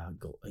 really,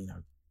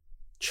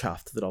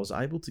 chuffed that I was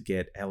able to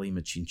get Ali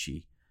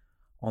Machinchi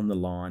on the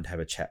line to have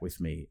a chat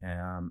with me.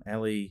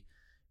 Ali,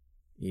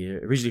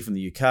 originally from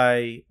the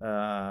UK,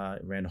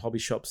 ran hobby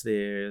shops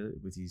there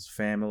with his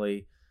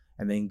family,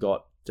 and then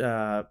got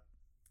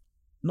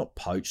not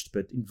poached,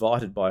 but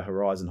invited by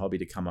Horizon Hobby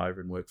to come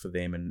over and work for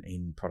them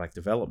in product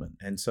development.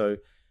 And so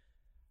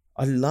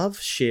I love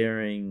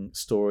sharing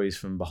stories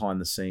from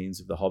behind the scenes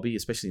of the hobby,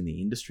 especially in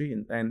the industry.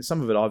 And some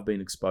of it I've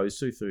been exposed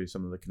to through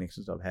some of the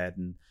connections I've had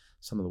and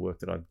some of the work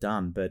that I've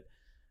done. But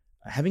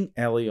having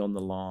Ali on the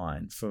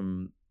line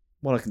from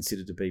what I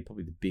consider to be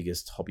probably the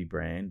biggest hobby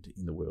brand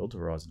in the world,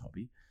 Horizon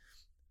Hobby,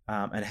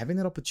 and having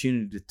that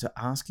opportunity to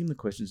ask him the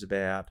questions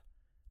about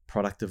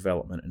product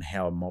development and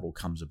how a model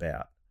comes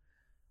about.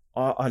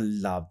 I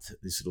loved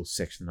this little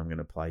section I'm going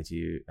to play to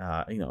you.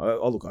 I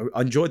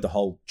enjoyed the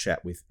whole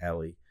chat with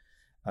Ali,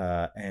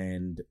 but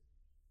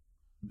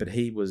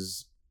he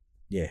was,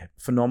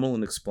 phenomenal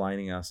in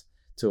explaining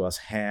to us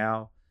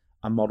how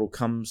a model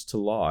comes to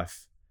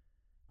life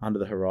under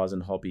the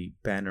Horizon Hobby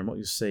banner. And what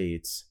you'll see,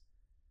 it's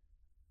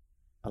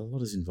a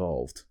lot is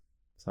involved.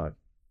 So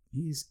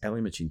here's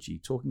Ali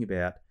Machinchi talking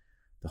about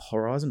the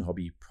Horizon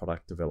Hobby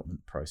product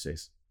development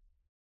process.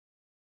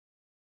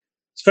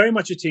 It's very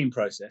much a team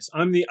process.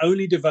 I'm the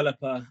only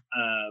developer.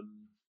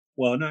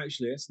 Well, no,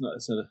 actually, it's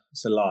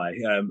a lie.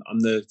 I'm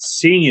the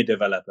senior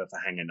developer for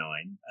Hangar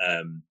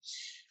 9.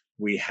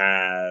 We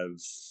have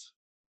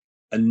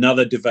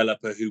another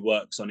developer who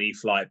works on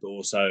eFlight, but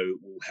also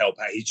will help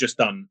out. He's just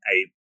done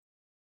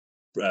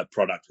a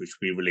product which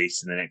will be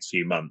released in the next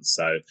few months.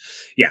 So,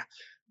 yeah,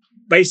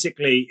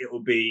 basically, it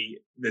will be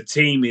the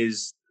team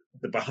is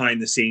the behind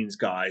the scenes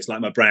guys,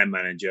 like my brand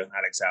manager,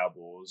 Alex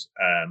Albors,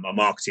 my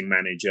marketing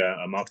manager,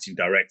 our marketing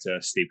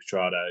director, Steve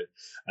Petrado.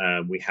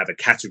 We have a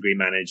category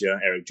manager,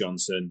 Eric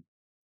Johnson.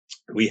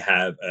 We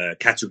have a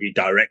category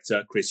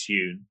director, Chris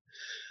Hune.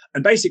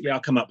 And basically, I'll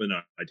come up with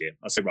an idea.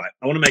 I'll say, right,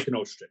 I want to make an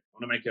ultra strip.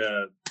 I want to make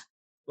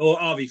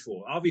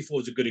RV4.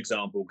 RV4 is a good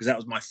example because that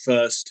was my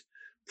first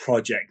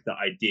project that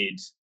I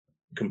did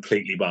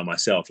completely by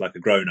myself, like a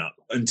grown-up.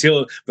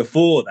 Until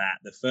before that,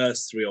 the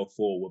first 3 or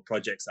 4 were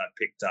projects I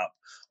picked up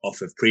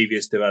off of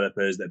previous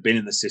developers that had been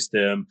in the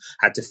system,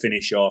 had to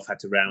finish off, had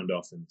to round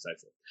off, and so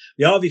forth.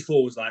 The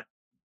RV4 was like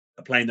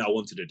a plane that I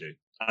wanted to do.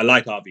 I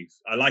like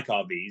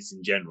RVs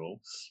in general.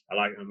 I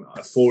like them.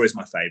 4 is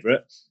my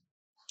favorite.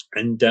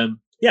 And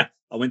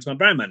I went to my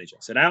brand manager.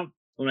 I said, Al,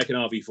 I'll make an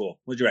RV4.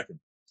 What do you reckon?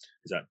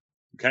 He's like,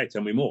 okay,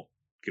 tell me more.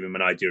 Give him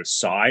an idea of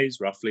size,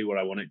 roughly what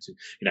I want it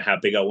to, how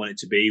big I want it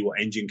to be, what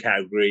engine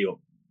category or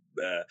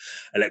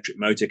electric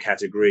motor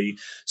category.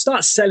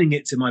 Start selling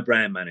it to my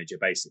brand manager,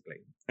 basically.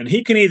 And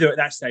he can either at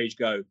that stage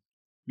go,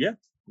 yeah,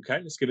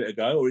 okay, let's give it a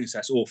go, or he says,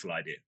 that's an awful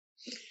idea.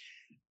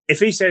 If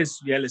he says,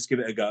 yeah, let's give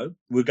it a go,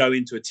 we'll go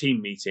into a team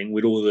meeting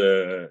with all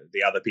the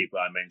other people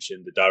I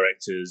mentioned, the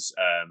directors,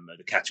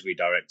 the category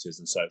directors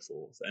and so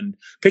forth, and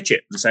pitch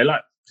it and say,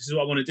 like, this is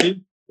what I want to do.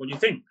 What do you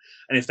think?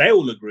 And if they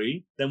all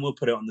agree, then we'll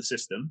put it on the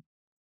system.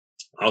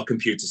 Our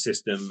computer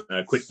system,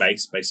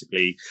 QuickBase,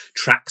 basically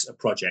tracks a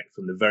project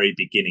from the very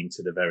beginning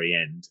to the very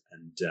end.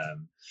 And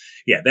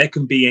there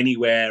can be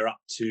anywhere up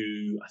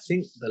to, I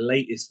think the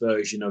latest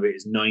version of it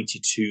is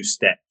 92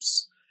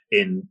 steps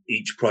in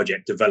each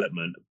project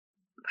development.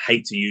 I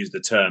hate to use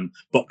the term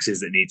boxes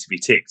that need to be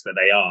ticked, but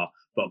they are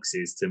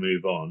boxes to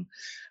move on.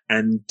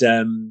 And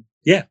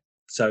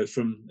so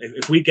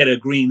if we get a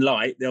green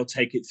light, they'll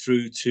take it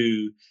through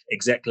to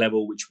exec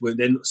level, which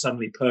then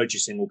suddenly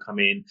purchasing will come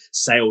in,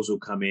 sales will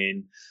come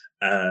in,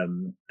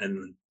 and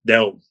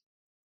they'll.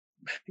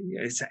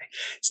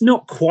 It's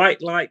not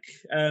quite like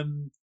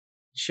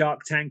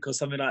Shark Tank or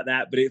something like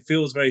that, but it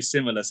feels very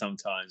similar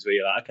sometimes. Where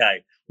you're like,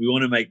 okay, we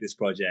want to make this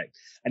project,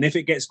 and if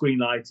it gets green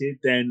lighted,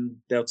 then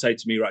they'll say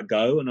to me, right,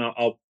 go, and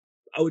I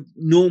would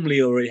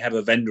normally already have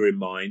a vendor in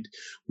mind.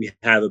 We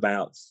have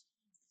about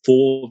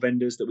 4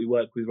 vendors that we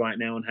work with right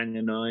now on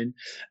Hangar 9.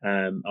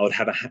 I would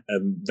have a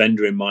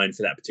vendor in mind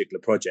for that particular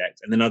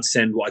project, and then I'd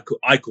send what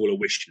I call a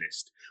wish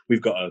list.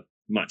 We've got a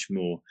much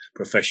more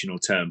professional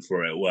term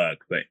for it at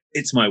work, but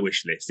it's my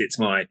wish list. It's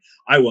I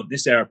want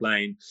this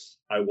airplane.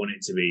 I want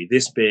it to be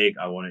this big.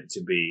 I want it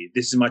to be,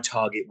 this is my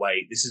target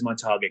weight. This is my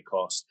target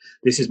cost.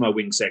 This is my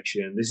wing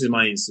section. This is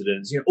my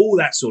incidence, all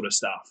that sort of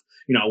stuff.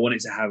 I want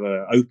it to have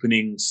an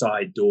opening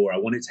side door. I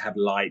want it to have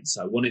lights.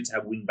 I want it to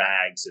have wing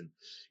bags. And,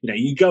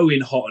 you go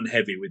in hot and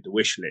heavy with the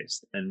wish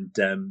list. And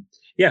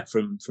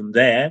from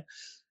there,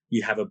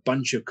 you have a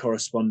bunch of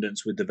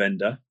correspondence with the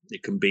vendor.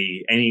 It can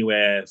be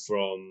anywhere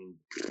from,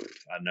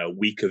 a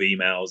week of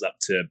emails up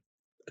to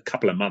a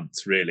couple of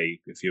months,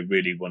 really, if you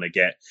really want to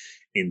get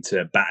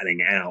into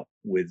battling it out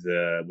with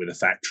a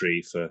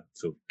factory for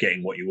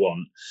getting what you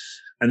want.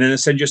 And then they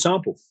send you a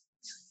sample.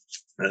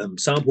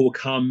 Sample will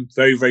come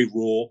very, very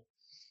raw,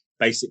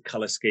 basic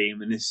color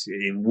scheme, and this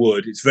in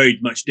wood. It's very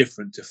much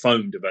different to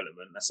foam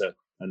development. That's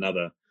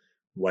another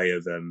way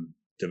of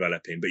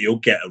developing. But you'll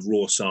get a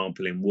raw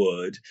sample in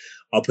wood.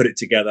 I'll put it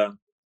together,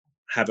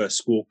 have a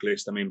squawk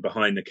list. I mean,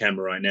 behind the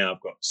camera right now,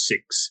 I've got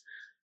 6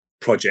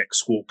 project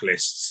squawk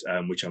lists,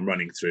 which I'm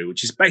running through,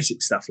 which is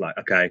basic stuff like,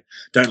 okay,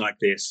 don't like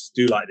this,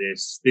 do like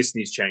this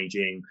needs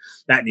changing,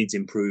 that needs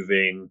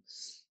improving,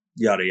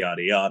 yada,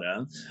 yada,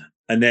 yada.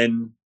 And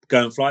then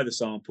go and fly the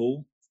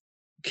sample,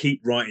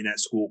 keep writing that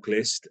squawk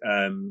list.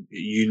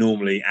 You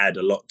normally add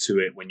a lot to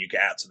it when you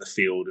get out to the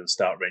field and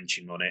start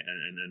wrenching on it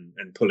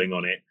and pulling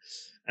on it.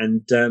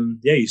 And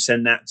you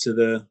send that to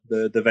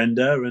the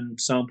vendor, and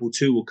sample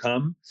 2 will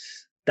come.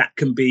 That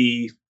can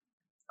be,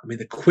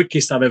 the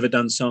quickest I've ever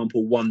done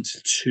sample 1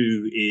 to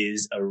 2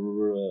 is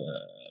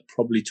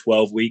probably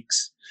 12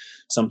 weeks.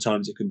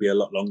 Sometimes it can be a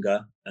lot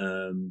longer.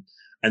 And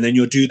then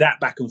you'll do that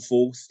back and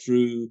forth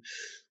through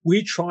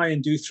we try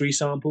and do 3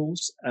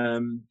 samples.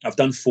 I've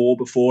done 4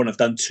 before, and I've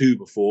done 2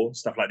 before.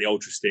 Stuff like the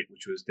Ultra Stick,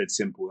 which was dead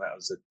simple. That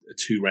was a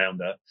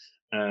 2-rounder.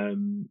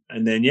 And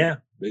then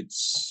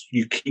it's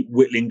you keep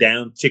whittling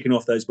down, ticking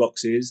off those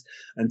boxes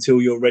until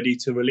you're ready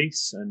to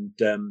release. And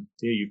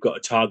you've got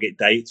a target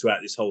date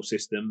throughout this whole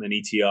system, an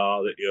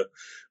ETR that you're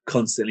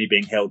constantly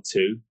being held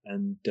to.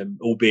 And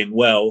all being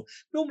well,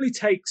 normally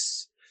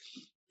takes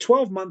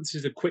 12 months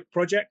is a quick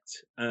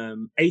project.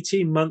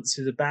 18 months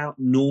is about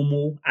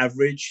normal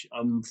average.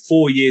 I'm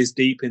 4 years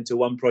deep into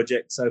one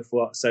project so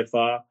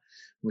far,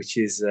 which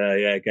is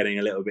getting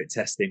a little bit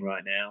testing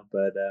right now.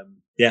 But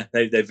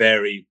they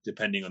vary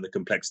depending on the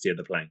complexity of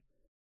the plane.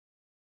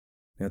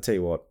 Now, I'll tell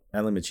you what,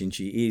 Ali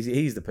Machinchi,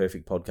 he's the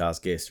perfect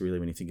podcast guest, really,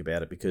 when you think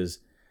about it, because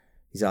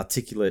he's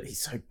articulate,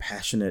 he's so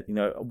passionate. You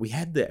know, we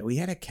had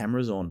our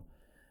cameras on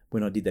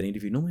when I did that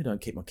interview. Normally I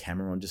don't keep my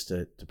camera on just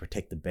to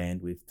protect the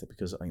bandwidth,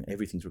 because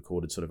everything's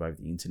recorded sort of over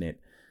the internet.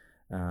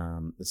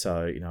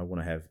 So, you know, I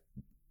want to have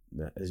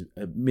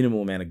a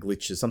minimal amount of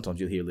glitches. Sometimes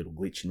you'll hear a little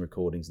glitch in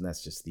recordings, and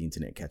that's just the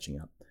internet catching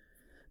up.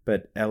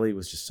 But Ali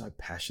was just so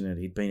passionate.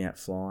 He'd been out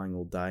flying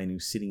all day, and he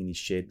was sitting in his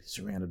shed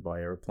surrounded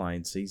by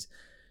aeroplanes. He's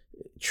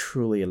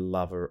truly a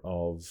lover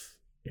of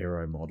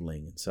aero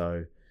modelling. And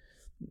so,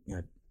 you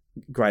know,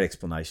 great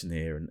explanation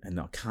there. And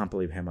I can't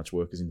believe how much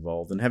work is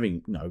involved. And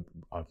having, you know,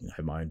 I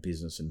have my own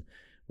business and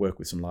work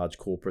with some large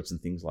corporates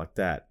and things like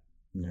that,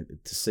 you know,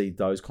 to see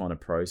those kind of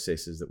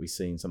processes that we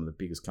see in some of the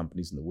biggest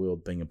companies in the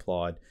world being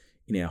applied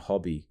in our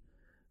hobby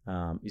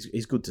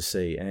is good to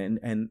see.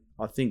 And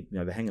I think, you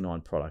know, the Hangar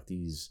 9 product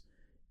is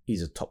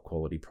a top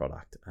quality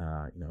product.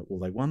 You know, well,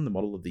 they won the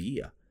Model of the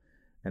Year,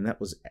 and that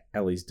was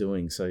Ali's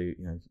doing. So, you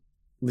know,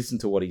 listen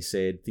to what he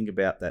said. Think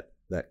about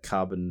that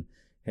cub and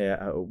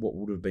how what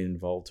would have been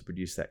involved to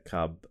produce that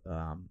cub.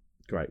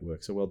 Great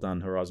work. So well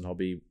done, Horizon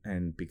Hobby,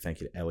 and big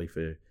thank you to Ali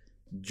for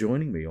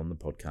joining me on the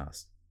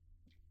podcast.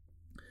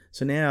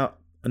 So now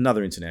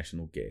another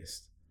international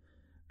guest.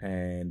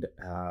 And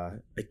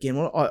again,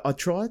 well, I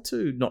try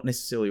to not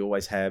necessarily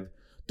always have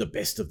the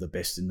best of the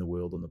best in the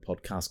world on the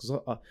podcast,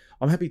 because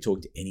I'm happy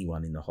talking to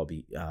anyone in the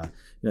hobby. You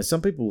know,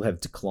 some people have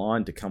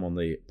declined to come on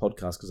the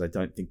podcast because they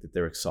don't think that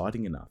they're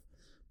exciting enough.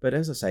 But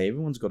as I say,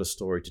 everyone's got a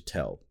story to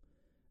tell,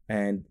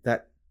 and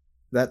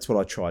that's what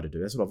I try to do.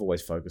 That's what I've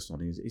always focused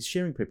on is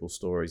sharing people's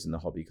stories in the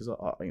hobby, because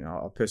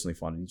I personally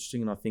find it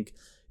interesting, and I think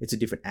it's a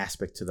different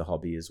aspect to the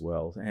hobby as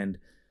well. And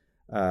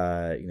you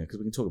know, because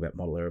we can talk about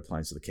model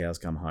airplanes till the cows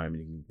come home, and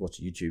you can watch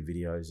YouTube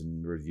videos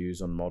and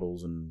reviews on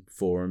models and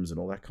forums and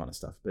all that kind of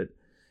stuff. But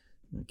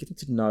you know, getting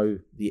to know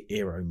the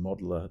aero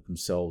modeler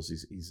themselves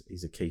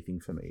is a key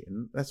thing for me,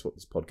 and that's what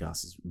this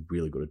podcast is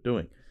really good at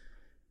doing.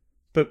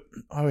 But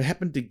I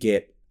happened to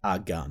get a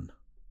gun.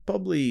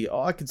 Probably,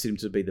 I consider him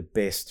to be the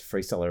best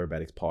freestyle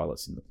aerobatics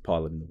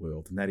pilot in the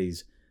world, and that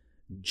is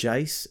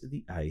Jace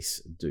the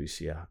Ace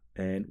Ducia.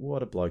 And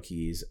what a bloke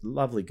he is!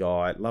 Lovely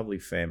guy, lovely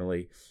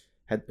family.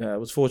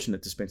 Was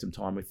fortunate to spend some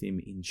time with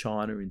him in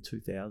China in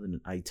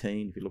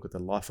 2018. If you look at the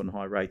Life on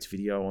High Rates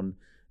video on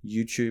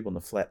YouTube on the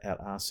Flat Out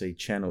RC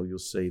channel, you'll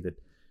see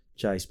that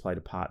Jace played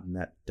a part in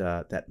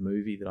that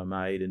movie that I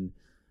made. And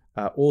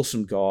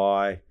awesome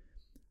guy.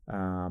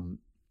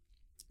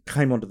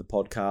 Came onto the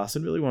podcast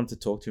and really wanted to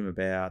talk to him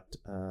about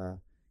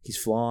his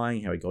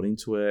flying, how he got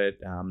into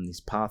it,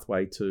 his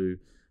pathway to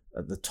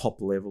the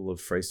top level of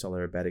freestyle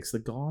aerobatics. The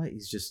guy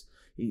is just,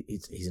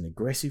 he's an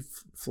aggressive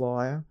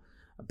flyer,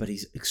 but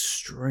he's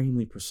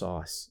extremely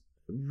precise,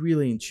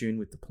 really in tune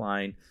with the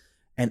plane,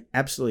 and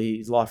absolutely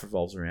his life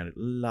revolves around it.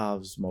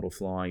 Loves model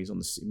flying. He's on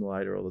the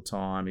simulator all the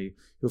time.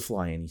 He'll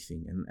fly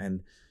anything,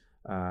 and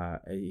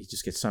he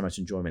just gets so much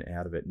enjoyment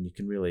out of it. And you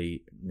can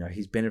really, you know,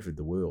 he's benefited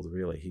the world,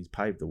 really. He's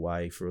paved the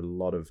way for a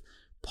lot of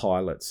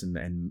pilots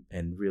and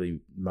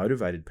really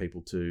motivated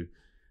people to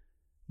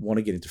want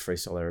to get into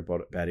freestyle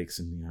aerobatics.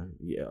 And,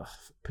 you know,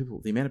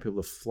 the amount of people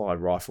that fly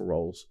rifle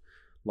rolls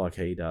like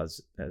he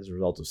does as a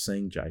result of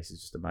seeing Jace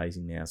is just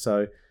amazing now.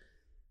 So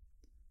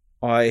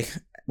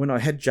when I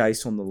had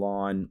Jace on the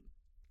line,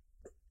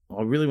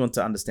 I really want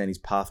to understand his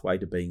pathway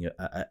to being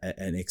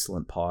an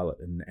excellent pilot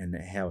and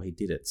how he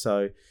did it.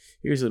 So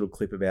here's a little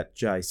clip about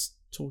Jace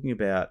talking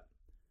about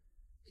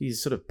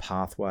his sort of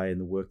pathway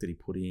and the work that he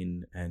put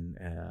in, and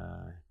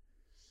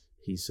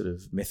his sort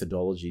of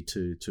methodology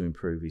to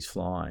improve his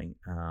flying,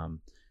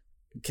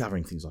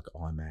 covering things like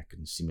IMAC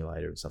and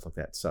simulator and stuff like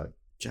that. So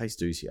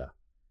Jace Ducia,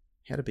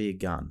 how to be a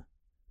gun.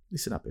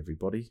 Listen up,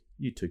 everybody.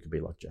 You too could be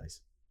like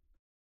Jace.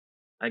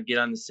 I'd get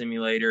on the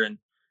simulator, and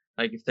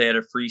like if they had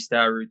a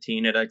freestyle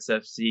routine at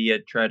XFC,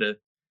 I'd try to,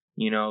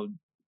 you know,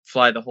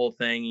 fly the whole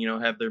thing, you know,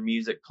 have their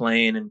music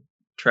playing and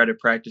try to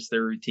practice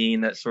their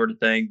routine, that sort of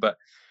thing. But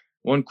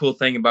one cool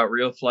thing about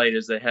Real Flight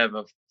is they have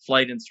a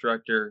flight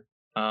instructor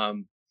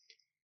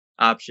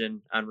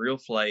option on Real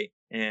Flight,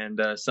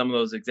 and some of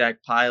those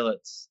exact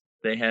pilots,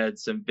 they had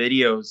some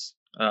videos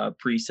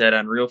preset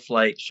on Real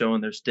Flight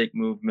showing their stick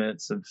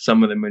movements of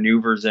some of the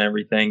maneuvers and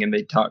everything, and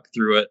they talk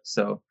through it.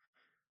 So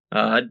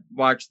I'd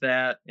watch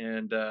that,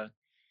 and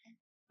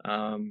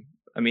I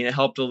mean, it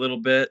helped a little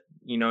bit.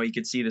 you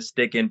could see the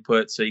stick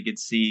input, so you could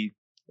see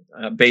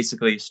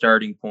basically a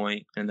starting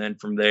point, and then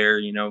from there,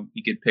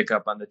 you could pick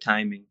up on the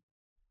timing.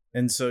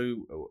 And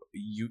so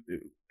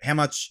how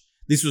much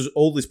this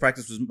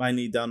practice was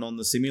mainly done on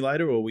the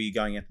simulator, or were you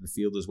going out to the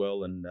field as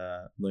well and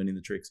learning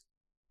the tricks?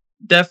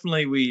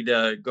 Definitely, we'd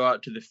go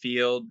out to the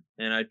field,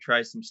 and I'd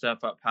try some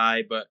stuff up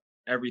high, but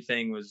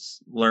everything was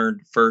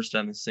learned first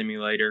on the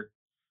simulator.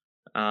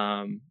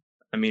 When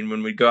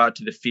we go out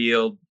to the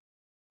field,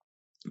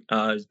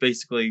 it's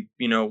basically,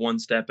 one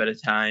step at a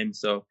time.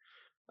 So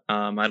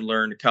I'd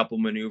learn a couple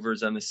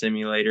maneuvers on the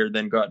simulator,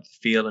 then go out to the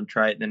field and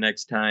try it the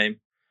next time.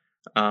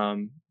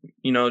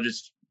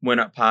 Just went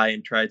up high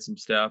and tried some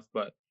stuff,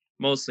 but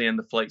mostly on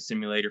the flight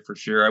simulator for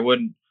sure. I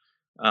wouldn't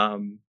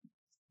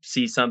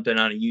see something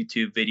on a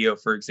YouTube video,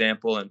 for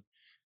example,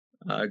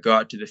 and go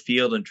out to the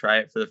field and try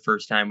it for the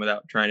first time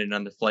without trying it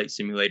on the flight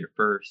simulator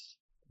first.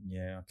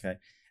 Yeah, okay.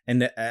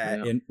 And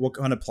and what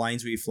kind of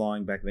planes were you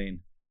flying back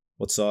then?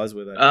 What size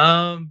were they?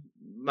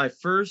 My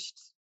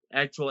first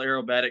actual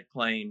aerobatic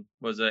plane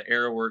was a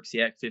AeroWorks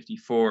Yak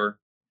 54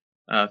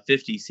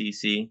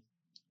 50cc,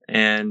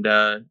 and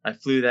I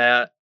flew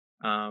that.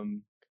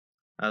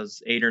 I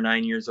was 8 or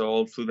 9 years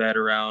old, flew that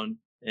around,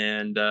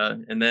 and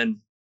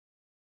then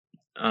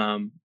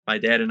my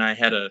dad and I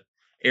had a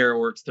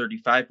AeroWorks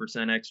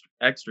 35%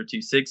 extra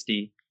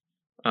 260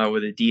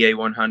 with a DA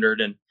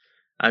 100, and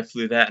I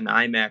flew that in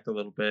IMAC a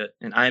little bit,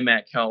 and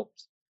IMAC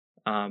helped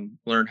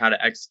learn how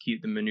to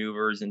execute the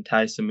maneuvers and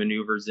tie some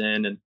maneuvers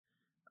in, and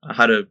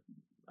how to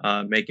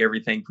make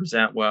everything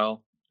present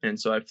well. And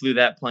so I flew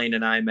that plane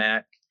in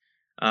IMAC.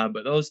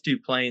 But those two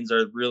planes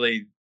are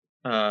really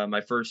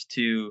my first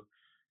two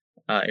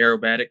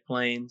aerobatic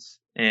planes.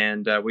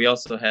 And we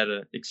also had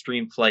an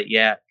Extreme Flight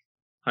Yak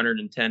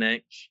 110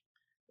 inch.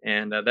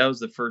 And that was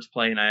the first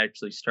plane I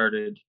actually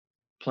started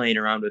playing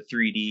around with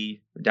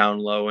 3D down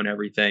low and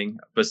everything,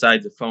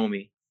 besides the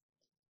foamy.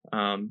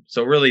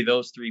 So really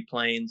those three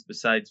planes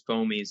besides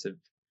foamies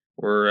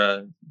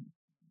were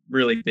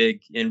really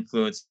big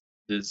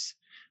influences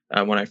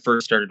when I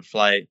first started to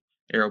fly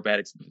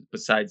aerobatics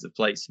besides the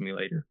flight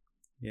simulator.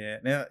 Yeah.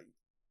 Now,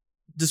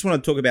 just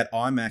want to talk about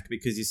IMAC,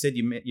 because you said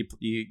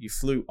you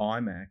flew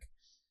IMAC.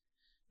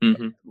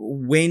 Mm-hmm.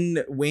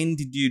 When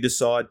did you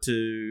decide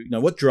to,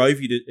 what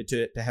drove you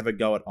to have a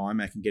go at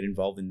IMAC and get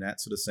involved in that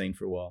sort of scene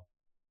for a while?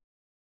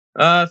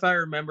 If I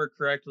remember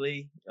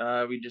correctly,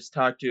 we just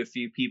talked to a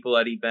few people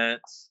at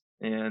events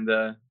and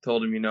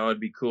told them, it'd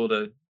be cool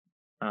to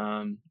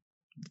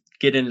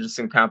get into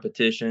some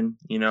competition,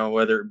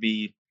 whether it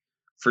be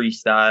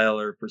freestyle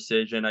or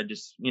precision. I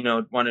just,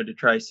 wanted to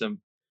try some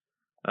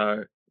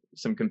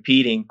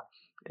competing,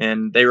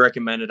 and they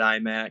recommended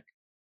IMAC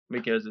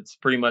because it's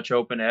pretty much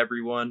open to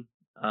everyone.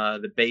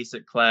 The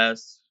basic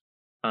class,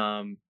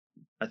 I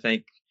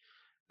think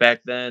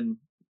back then,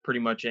 pretty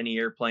much any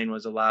airplane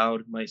was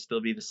allowed. Might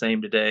still be the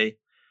same today.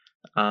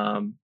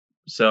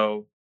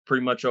 So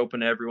pretty much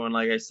open to everyone,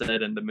 like I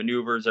said, and the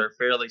maneuvers are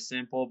fairly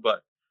simple,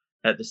 but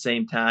at the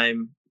same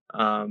time,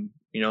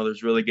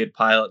 there's really good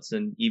pilots,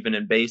 and even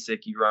in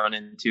basic, you run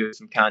into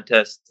some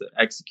contests to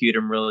execute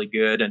them really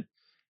good,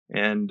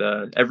 and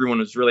everyone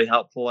was really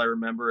helpful. I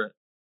remember at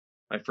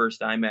my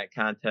first IMAC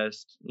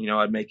contest,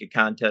 I'd make a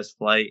contest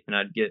flight and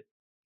I'd get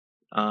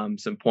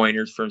some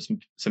pointers from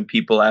some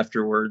people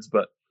afterwards.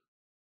 But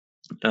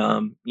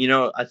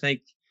I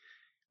think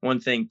one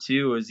thing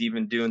too is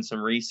even doing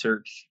some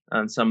research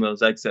on some of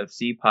those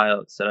XFC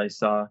pilots that I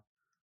saw.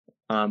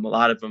 A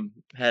lot of them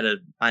had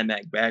an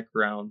IMAC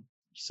background,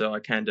 so I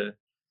kind of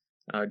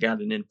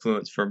got an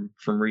influence from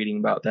reading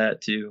about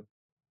that too.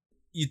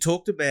 You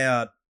talked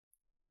about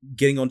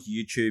getting onto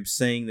YouTube,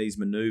 seeing these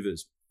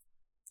maneuvers,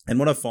 and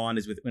what I find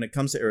is when it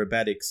comes to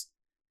aerobatics,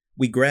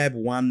 we grab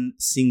one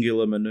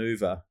singular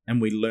maneuver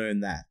and we learn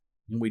that,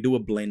 and we do a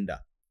blender.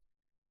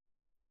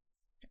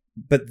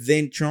 But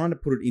then trying to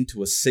put it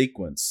into a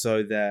sequence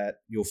so that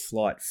your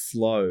flight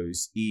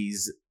flows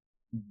is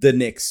the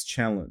next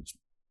challenge.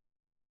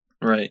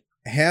 Right.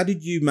 How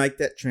did you make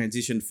that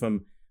transition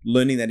from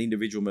learning that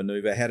individual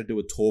maneuver, how to do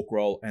a torque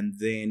roll, and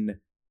then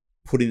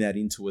putting that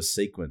into a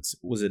sequence?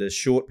 Was it a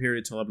short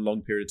period of time, a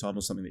long period of time,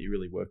 or something that you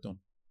really worked on?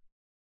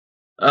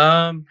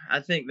 I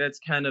think that's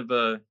kind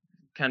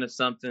of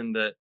something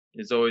that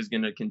is always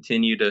going to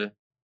continue to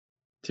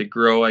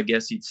grow, I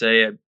guess you'd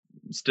say. I'm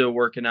still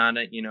working on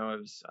it.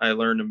 I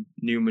learned a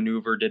new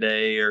maneuver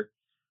today, or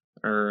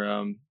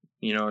a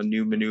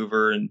new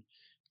maneuver and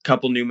a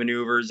couple new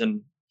maneuvers,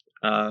 and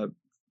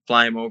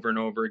fly them over and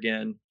over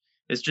again.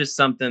 It's just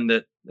something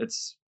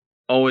that's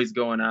always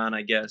going on,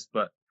 I guess.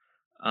 But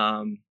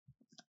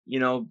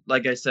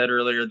like I said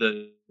earlier,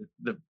 the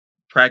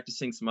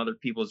practicing some other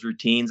people's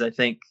routines, I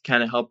think,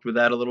 kind of helped with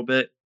that a little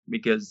bit,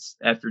 because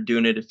after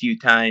doing it a few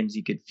times,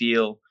 you could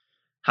feel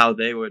how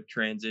they would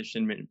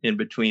transition in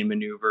between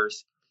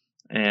maneuvers.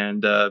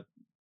 And,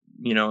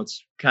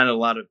 it's kind of a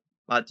lot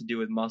to do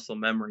with muscle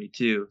memory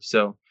too.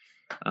 So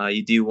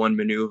you do one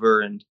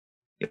maneuver and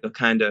it'll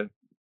kind of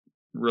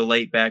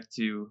relate back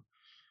to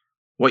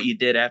what you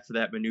did after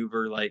that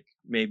maneuver, like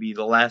maybe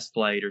the last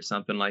flight or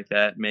something like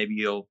that. Maybe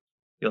you'll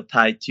you'll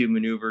tie two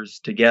maneuvers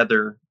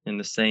together in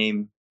the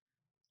same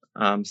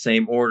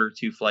order,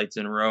 two flights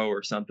in a row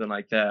or something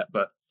like that.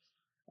 But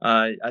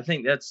I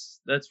think that's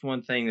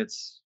one thing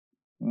that's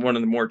one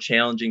of the more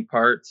challenging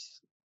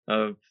parts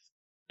of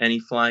any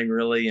flying,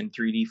 really, in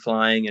 3D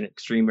flying and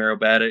extreme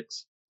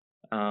aerobatics.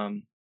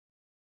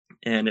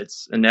 And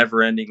it's a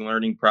never-ending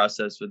learning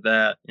process with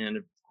that. And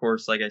of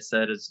course, like I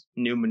said, as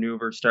new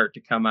maneuvers start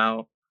to come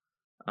out,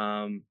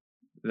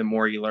 the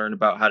more you learn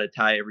about how to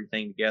tie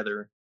everything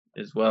together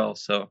as well.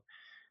 So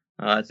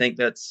I think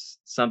that's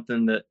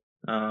something that,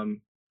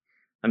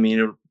 I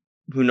mean,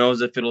 who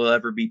knows if it'll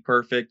ever be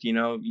perfect. You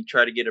know, you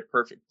try to get a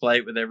perfect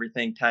flight with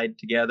everything tied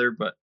together,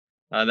 but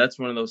that's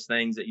one of those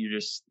things that you're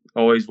just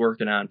always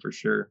working on for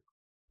sure.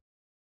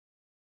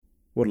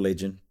 What a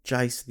legend.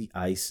 Jace the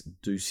Ace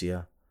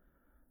Ducia.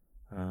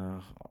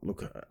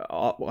 Look,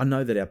 I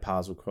know that our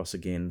paths will cross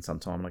again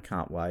sometime, and I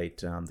can't wait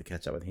to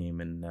catch up with him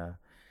and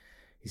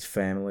his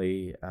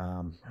family.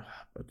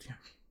 But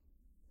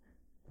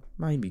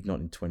maybe not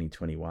in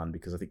 2021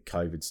 because I think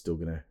COVID's still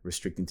going to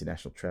restrict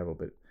international travel.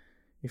 But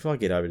if I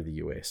get over to the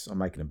US, I'm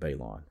making a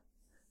beeline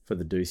for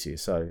the Ducia.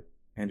 So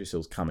Andrew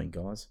Seale's coming,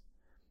 guys.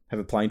 Have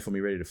a plane for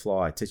me ready to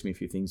fly. Teach me a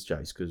few things,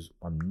 Jace, because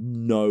I'm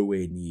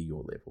nowhere near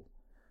your level.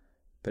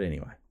 But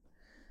anyway,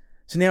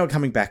 so now we're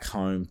coming back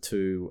home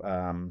to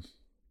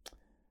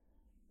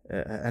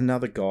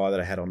another guy that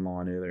I had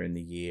online earlier in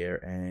the year,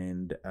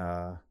 and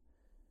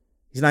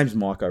his name's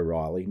Mike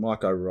O'Reilly.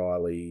 Mike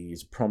O'Reilly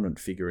is a prominent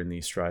figure in the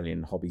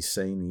Australian hobby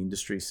scene, the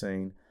industry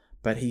scene,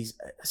 but he's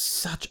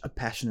such a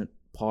passionate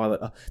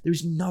pilot. There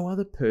is no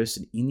other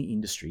person in the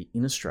industry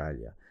in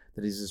Australia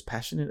that is as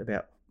passionate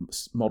about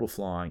model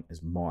flying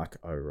as Mike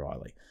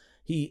O'Reilly.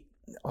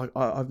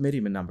 I've met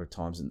him a number of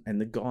times,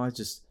 and the guy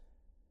just...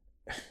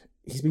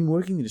 He's been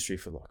working in the industry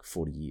for like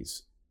 40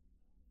 years.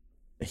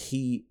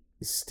 He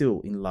is still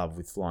in love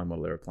with flying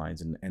model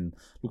aeroplanes and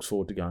looks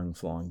forward to going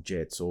flying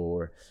jets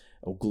or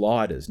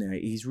gliders. Now,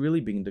 he's really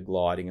big into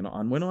gliding.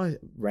 And when I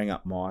rang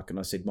up Mike and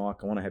I said,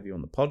 Mike, I want to have you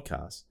on the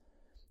podcast,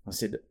 I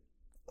said,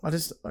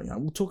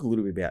 we'll talk a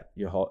little bit about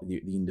the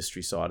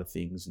industry side of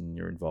things and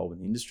your involvement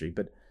in the industry,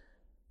 but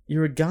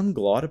you're a gun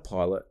glider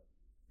pilot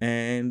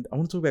and I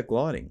want to talk about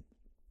gliding.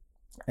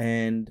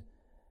 And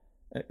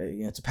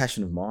it's a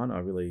passion of mine. I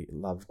really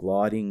love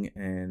gliding,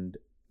 and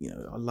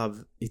I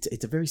love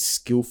it's a very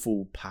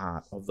skillful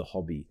part of the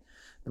hobby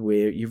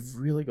where you've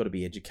really got to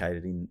be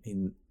educated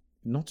in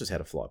not just how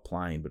to fly a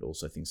plane, but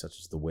also things such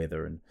as the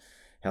weather and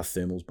how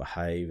thermals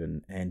behave,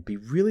 and be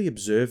really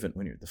observant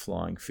when you're at the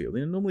flying field.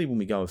 And normally when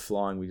we go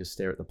flying, we just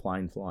stare at the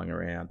plane flying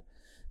around,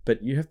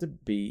 but you have to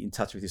be in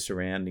touch with your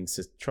surroundings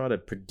to try to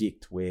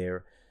predict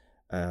where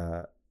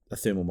a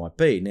thermal might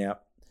be. Now,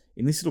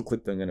 in this little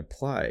clip that I'm going to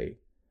play,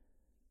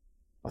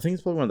 I think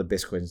it's probably one of the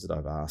best questions that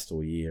I've asked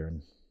all year,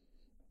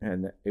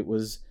 and it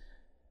was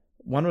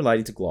one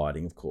relating to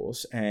gliding, of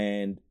course,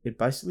 and it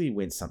basically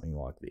went something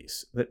like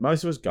this: that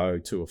most of us go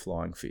to a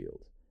flying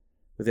field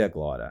with our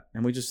glider,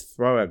 and we just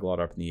throw our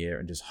glider up in the air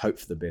and just hope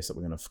for the best that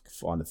we're going to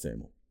find a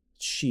thermal.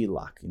 Sheer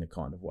luck in a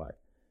kind of way.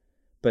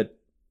 But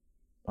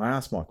I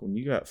asked Mike, when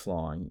you go out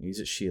flying, is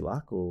it sheer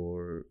luck,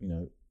 or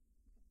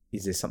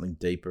is there something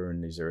deeper,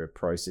 and is there a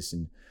process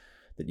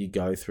that you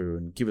go through,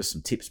 and give us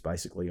some tips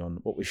basically on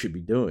what we should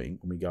be doing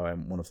when we go out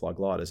and want to fly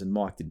gliders? And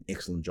Mike did an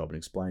excellent job in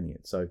explaining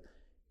it. So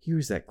here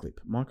is that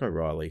clip. Mike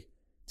O'Reilly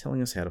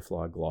telling us how to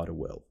fly a glider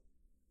well.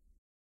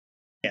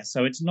 Yeah,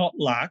 so it's not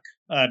luck.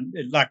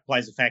 Luck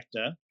plays a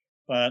factor,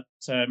 but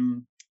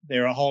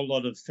there are a whole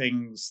lot of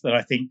things that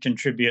I think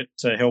contribute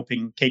to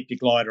helping keep your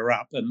glider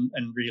up, and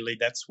really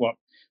that's what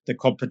the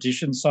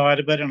competition side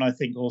of it, and I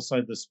think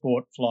also the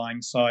sport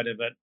flying side of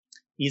it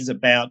is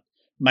about,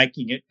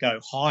 making it go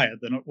higher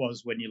than it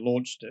was when you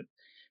launched it,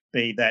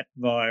 be that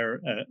via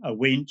a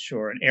winch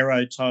or an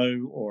aero tow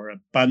or a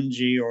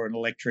bungee or an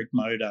electric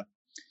motor.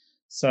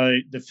 So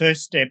the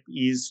first step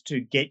is to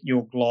get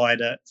your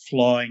glider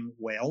flying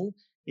well.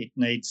 It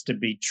needs to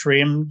be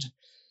trimmed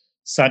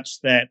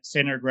such that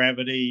centre of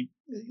gravity,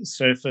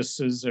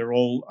 surfaces are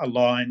all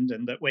aligned,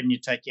 and that when you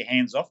take your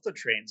hands off the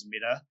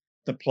transmitter,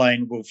 the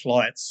plane will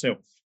fly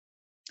itself.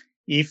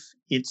 If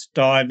it's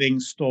diving,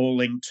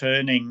 stalling,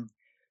 turning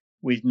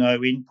with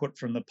no input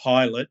from the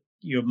pilot,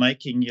 you're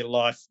making your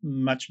life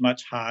much,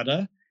 much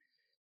harder,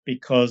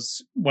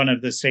 because one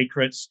of the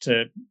secrets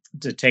to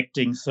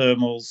detecting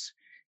thermals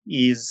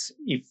is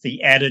if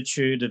the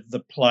attitude of the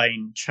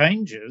plane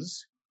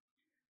changes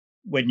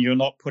when you're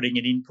not putting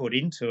an input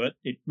into it,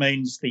 it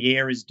means the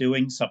air is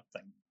doing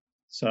something.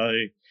 So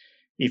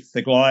if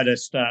the glider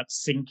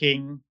starts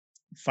sinking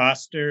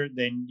faster,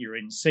 then you're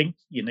in sync.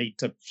 You need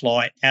to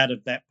fly out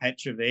of that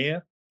patch of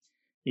air.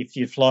 If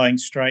you're flying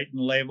straight and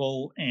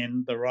level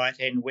and the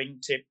right-hand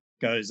wingtip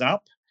goes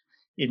up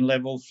in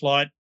level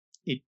flight,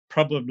 it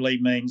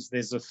probably means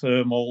there's a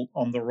thermal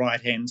on the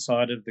right-hand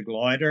side of the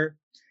glider.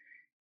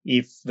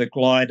 If the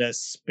glider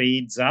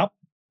speeds up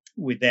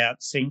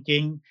without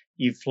sinking,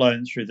 you've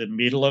flown through the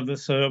middle of the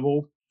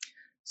thermal.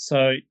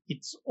 So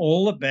it's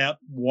all about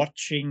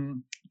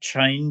watching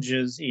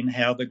changes in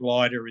how the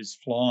glider is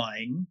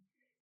flying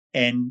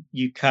and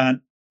you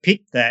can't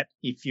pick that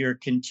if you're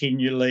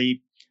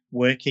continually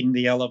working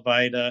the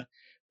elevator,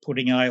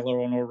 putting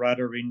aileron or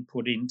rudder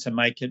input in to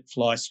make it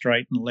fly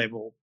straight and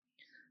level.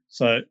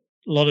 So a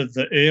lot of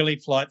the early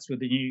flights with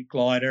the new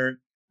glider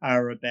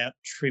are about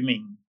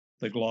trimming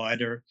the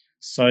glider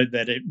so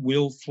that it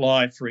will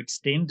fly for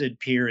extended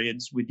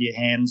periods with your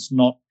hands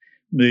not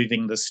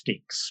moving the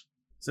sticks.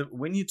 So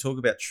when you talk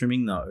about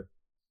trimming, though,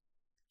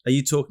 are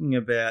you talking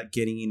about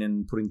getting in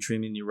and putting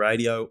trim in your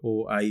radio,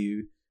 or are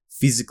you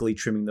physically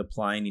trimming the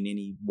plane in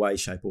any way,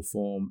 shape, or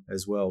form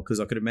as well? Because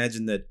I could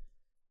imagine that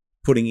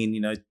putting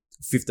in,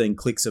 15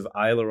 clicks of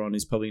aileron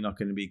is probably not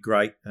going to be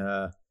great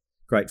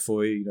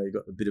for you. You've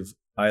got a bit of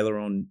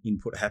aileron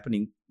input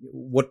happening.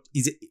 What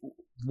is it?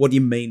 What do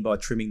you mean by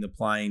trimming the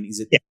plane? Is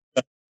it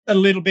a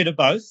little bit of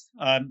both?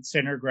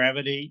 Center of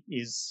gravity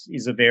is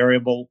a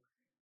variable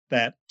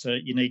that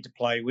you need to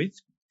play with.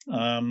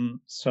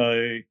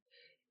 It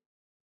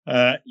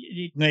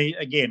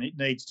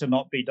needs to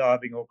not be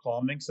diving or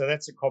climbing. So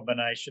that's a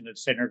combination of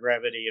center of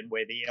gravity and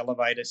where the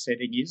elevator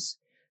setting is.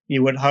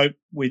 You would hope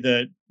with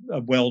a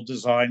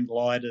well-designed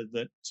glider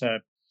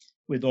that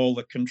with all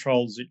the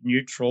controls at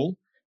neutral,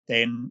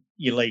 then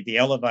you leave the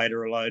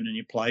elevator alone and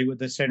you play with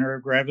the center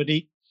of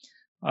gravity.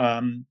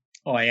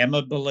 I am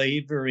a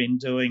believer in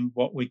doing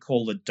what we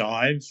call the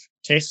dive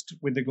test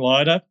with the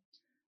glider.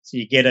 So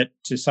you get it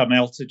to some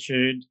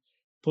altitude,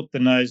 put the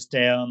nose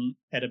down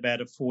at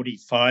about a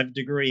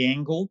 45-degree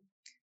angle,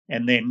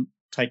 and then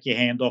take your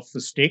hand off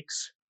the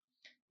sticks.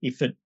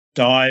 If it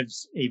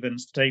dives even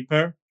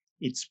steeper,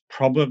 it's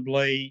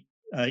probably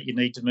you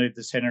need to move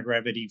the center of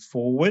gravity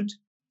forward.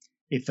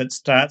 If it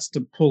starts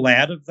to pull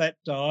out of that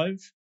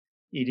dive,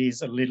 it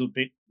is a little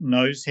bit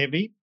nose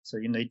heavy, so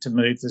you need to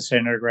move the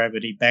center of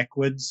gravity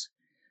backwards.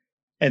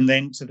 And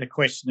then to the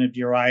question of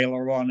your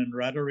aileron and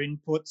rudder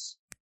inputs,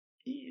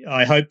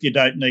 I hope you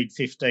don't need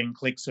 15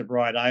 clicks of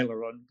right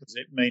aileron because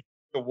it means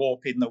a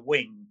warp in the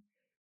wing.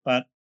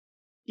 But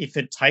if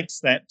it takes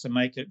that to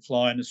make it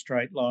fly in a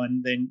straight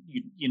line, then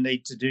you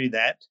need to do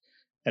that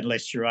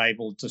unless you're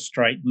able to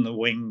straighten the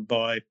wing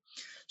by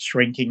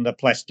shrinking the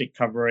plastic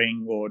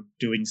covering or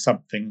doing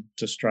something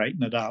to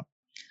straighten it up.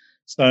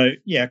 So,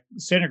 yeah,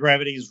 center of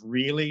gravity is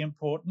really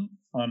important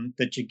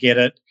that you get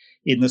it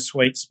in the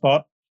sweet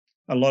spot.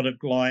 A lot of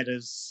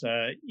gliders,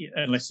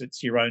 unless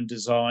it's your own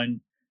design,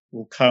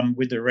 will come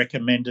with a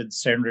recommended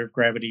center of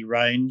gravity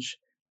range.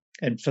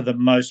 And for the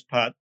most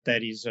part,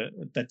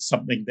 that's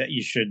something that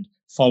you should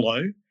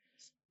follow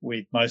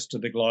with most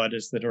of the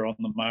gliders that are on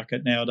the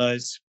market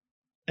nowadays.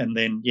 And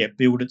then,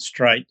 build it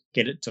straight,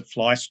 get it to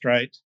fly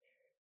straight,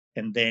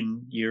 and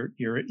then you're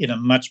in a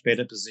much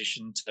better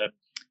position to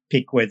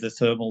pick where the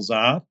thermals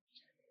are.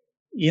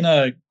 In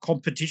a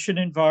competition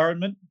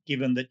environment,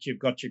 given that you've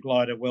got your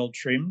glider well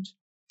trimmed,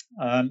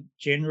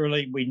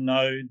 generally we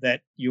know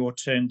that your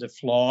turn to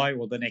fly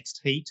or the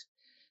next heat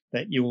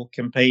that you will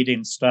compete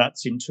in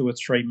starts in 2 or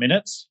 3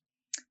 minutes.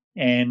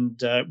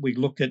 And we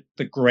look at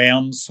the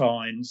ground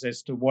signs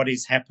as to what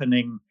is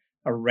happening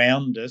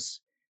around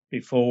us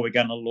before we're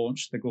going to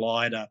launch the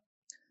glider.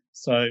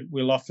 So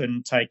we'll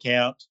often take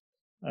out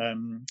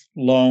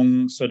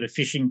long sort of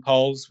fishing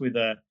poles with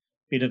a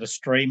bit of a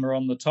streamer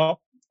on the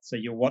top. So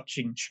you're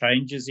watching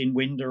changes in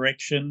wind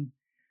direction,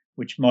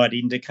 which might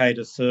indicate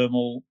a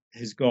thermal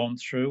has gone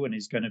through and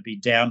is going to be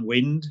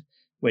downwind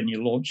when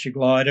you launch your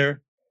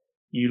glider.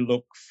 You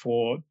look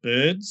for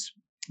birds.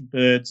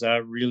 Birds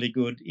are really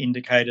good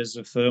indicators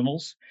of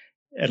thermals,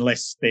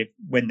 unless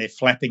when they're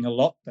flapping a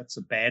lot, that's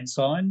a bad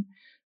sign,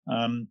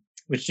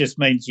 which just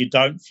means you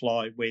don't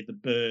fly where the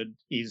bird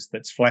is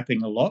that's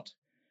flapping a lot.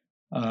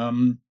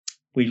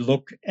 We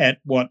look at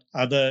what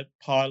other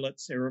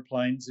pilots'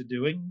 aeroplanes are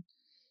doing.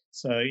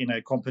 So,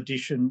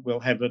 competition will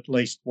have at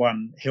least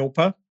one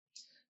helper.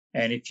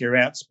 And if you're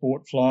out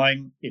sport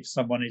flying, if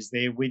someone is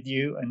there with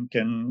you and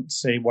can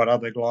see what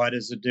other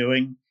gliders are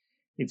doing,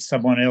 if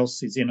someone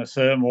else is in a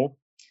thermal,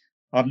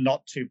 I'm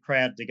not too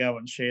proud to go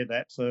and share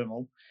that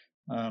thermal.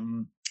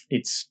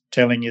 It's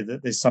telling you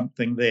that there's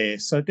something there.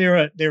 So there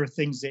are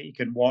things that you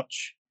can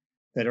watch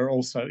that are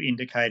also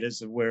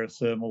indicators of where a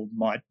thermal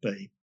might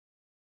be.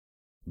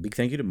 Big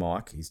thank you to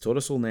Mike. He's taught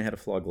us all now how to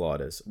fly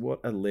gliders. What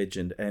a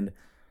legend. And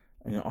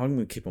I'm going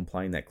to keep on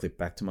playing that clip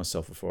back to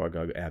myself before I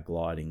go out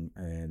gliding,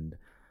 and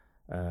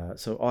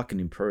so I can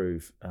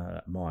improve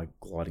my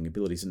gliding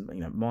abilities.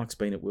 And Mike's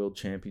been at World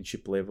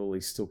Championship level.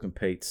 He still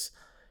competes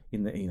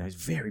in the he's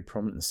very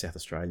prominent in the South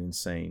Australian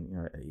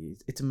scene.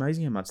 It's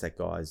amazing how much that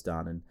guy has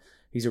done, and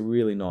he's a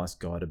really nice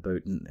guy to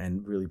boot,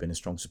 and really been a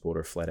strong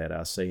supporter of Flat Out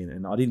RC.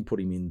 And I didn't put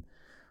him in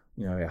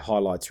our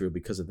highlights reel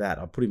because of that.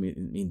 I put him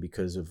in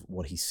because of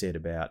what he said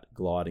about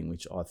gliding,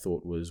 which I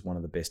thought was one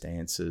of the best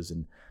answers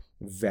and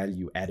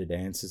value-added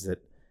answers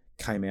that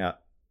came out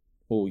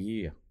all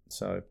year.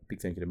 So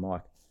big thank you to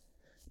Mike.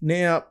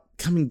 Now,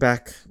 coming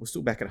back, we're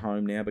still back at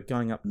home now, but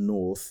going up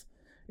north,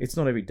 it's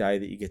not every day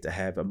that you get to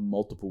have a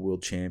multiple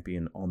world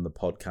champion on the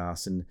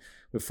podcast, and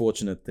we're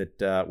fortunate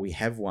that we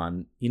have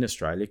one in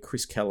Australia.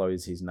 Chris Callow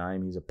is his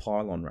name. He's a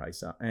pylon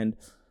racer, and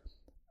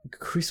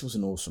Chris was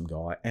an awesome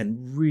guy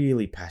and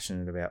really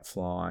passionate about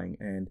flying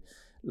and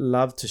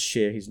loved to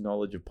share his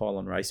knowledge of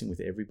pylon racing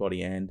with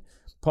everybody. And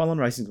pylon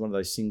racing is one of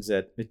those things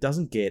that it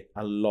doesn't get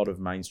a lot of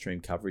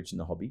mainstream coverage in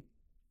the hobby.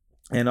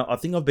 And I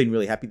think I've been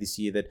really happy this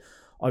year that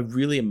I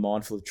really am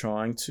mindful of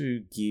trying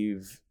to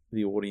give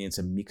the audience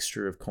a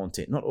mixture of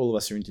content. Not all of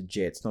us are into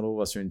jets, not all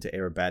of us are into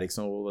aerobatics,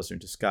 not all of us are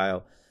into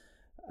scale,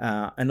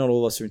 and not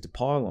all of us are into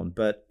pylon.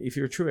 But if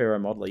you're a true aero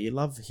modeler, you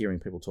love hearing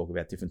people talk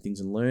about different things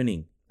and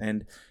learning.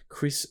 And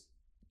Chris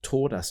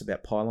taught us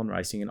about pylon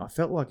racing, and I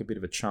felt like a bit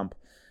of a chump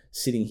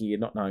sitting here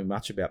not knowing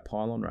much about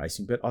pylon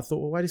racing. But I thought,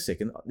 well, wait a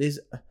second, there's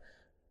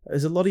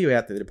a lot of you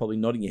out there that are probably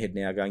nodding your head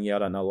now going, yeah, I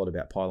don't know a lot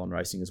about pylon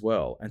racing as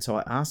well. And so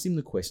I asked him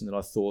the question that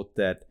I thought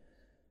that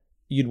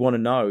you'd want to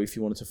know if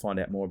you wanted to find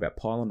out more about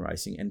pylon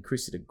racing. And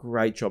Chris did a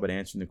great job at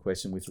answering the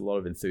question with a lot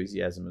of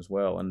enthusiasm as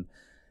well. And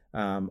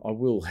I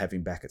will have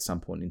him back at some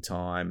point in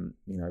time,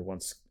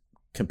 once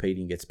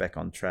competing gets back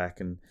on track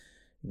and,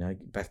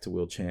 back to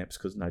world champs,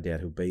 because no doubt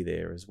he'll be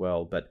there as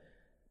well. But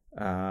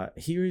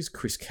here is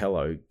Chris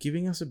Kello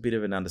giving us a bit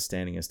of an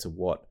understanding as to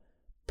what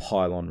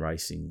pylon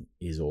racing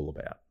is all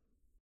about.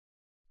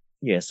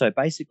 Yeah, so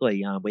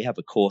basically we have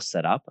a course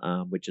set up,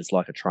 which is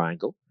like a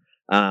triangle.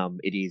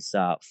 It is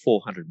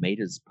 400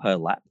 meters per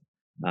lap.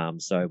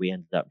 So we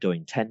ended up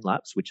doing 10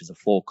 laps, which is a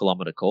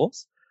 4-kilometer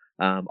course.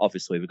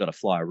 Obviously, we've got to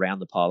fly around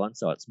the pylon,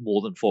 so it's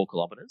more than 4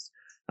 kilometers.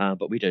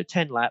 But we do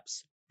 10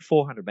 laps,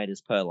 400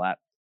 meters per lap.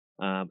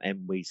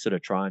 And we sort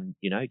of try and,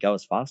 go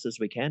as fast as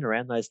we can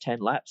around those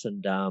 10 laps.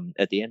 And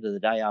at the end of the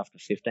day, after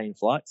 15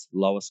 flights,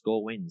 lowest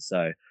score wins.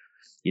 So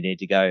you need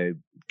to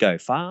go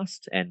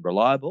fast and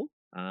reliable,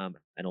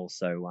 and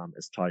also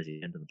as tight as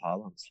the end of the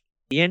pylons.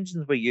 The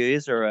engines we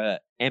use are a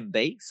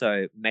MB,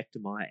 so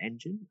Mechtemeyer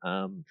engine.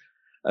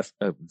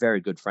 A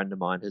very good friend of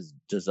mine has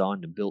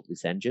designed and built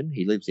this engine.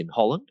 He lives in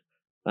Holland,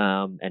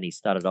 and he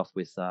started off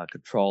with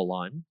control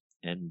line,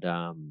 and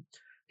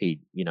he,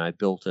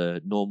 built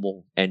a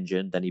normal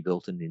engine. Then he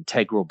built an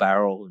integral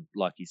barrel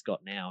like he's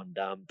got now. And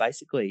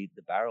basically,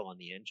 the barrel on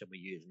the engine we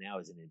use now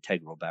is an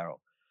integral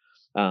barrel.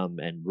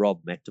 And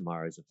Rob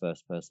Mechtemeyer is the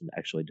first person to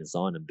actually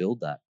design and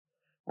build that.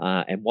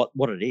 And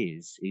what it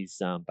is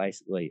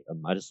basically a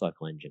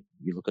motorcycle engine.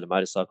 You look at a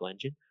motorcycle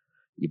engine,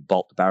 you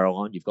bolt the barrel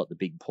on, you've got the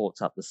big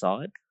ports up the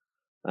side.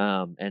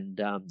 So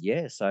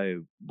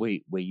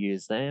we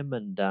use them,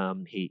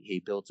 and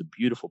he builds a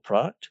beautiful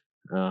product.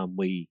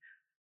 We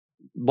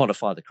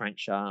modify the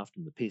crankshaft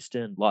and the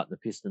piston, lighten the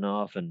piston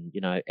off, and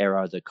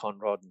aero the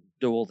conrod and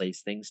do all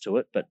these things to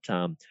it. But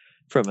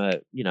from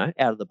a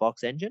out of the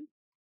box engine,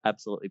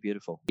 absolutely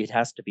beautiful. It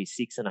has to be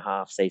 6.5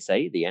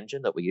 cc, the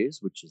engine that we use,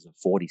 which is a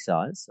 40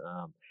 size,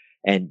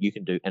 and you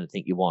can do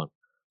anything you want.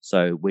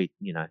 So we,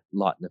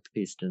 lighten the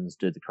pistons,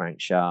 do the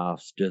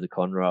crankshafts, do the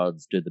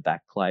conrods, do the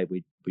back plate.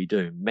 We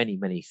do many,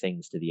 many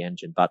things to the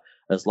engine, but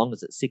as long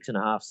as it's 6.5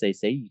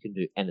 cc, you can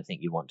do anything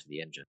you want to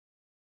the engine.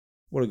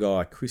 What a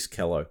guy, Chris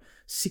Kello.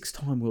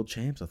 6-time world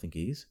champs, I think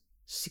he is.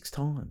 6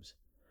 times.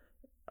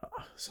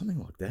 Something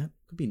like that.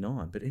 Could be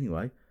 9, but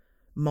anyway,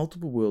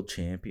 multiple world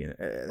champion.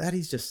 That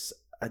is just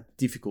a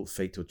difficult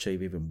feat to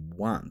achieve even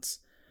once,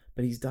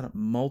 but he's done it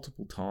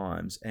multiple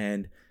times,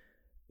 and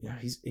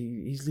he's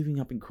living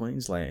up in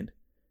Queensland.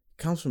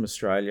 Comes from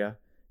Australia.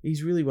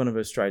 He's really one of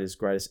Australia's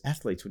greatest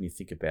athletes when you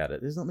think about it.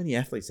 There's not many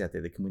athletes out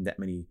there that can win that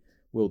many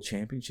world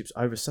championships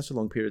over such a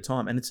long period of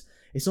time, and it's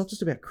not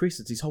just about Chris.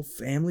 It's his whole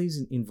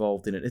family's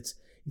involved in it. It's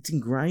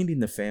ingrained in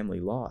the family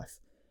life,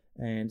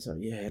 and so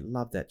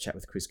love that chat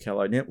with Chris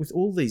Kello. Now with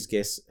all these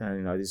guests,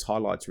 this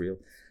highlights reel,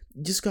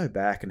 just go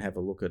back and have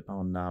a look at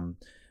on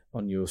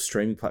your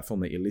streaming platform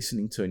that you're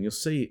listening to, and you'll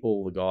see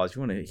all the guys. If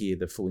you want to hear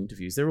the full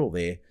interviews, they're all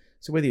there.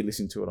 So whether you're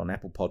listening to it on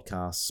Apple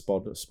Podcasts,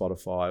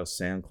 Spotify, or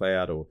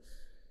SoundCloud, or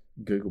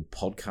Google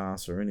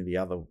Podcasts, or any of the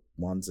other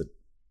ones that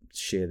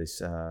share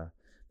this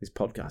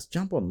podcast,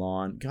 jump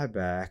online, go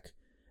back,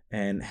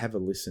 and have a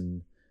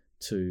listen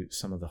to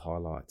some of the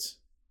highlights.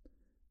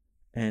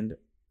 And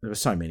there were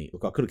so many.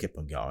 Look, I could have kept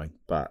on going,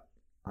 but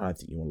I don't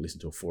think you want to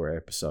listen to a 4-hour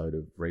episode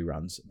of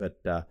reruns,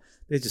 but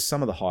there's just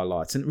some of the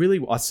highlights. And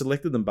really, I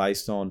selected them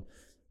based on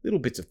little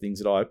bits of things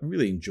that I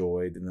really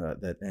enjoyed and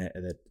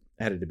that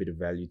added a bit of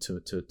value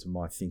to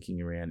my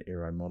thinking around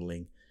aero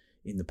modelling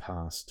in the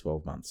past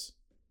 12 months.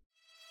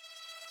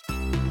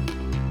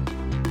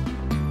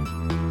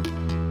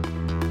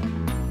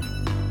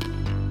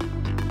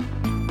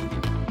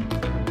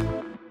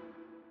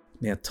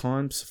 Now,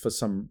 time for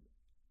some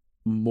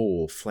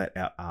more Flat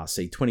Out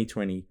RC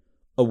 2020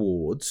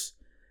 awards.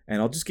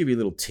 And I'll just give you a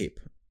little tip.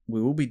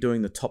 We will be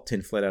doing the top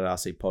 10 Flat Out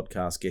RC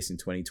podcast guests in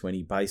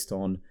 2020 based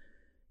on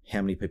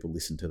how many people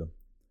listen to them.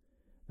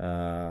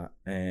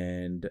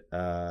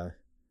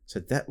 So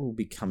that will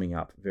be coming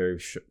up very,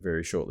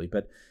 very shortly.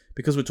 But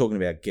because we're talking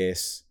about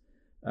guests,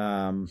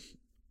 I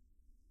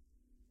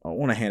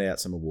want to hand out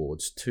some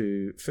awards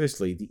to,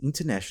 firstly, the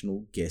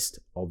International Guest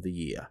of the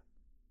Year.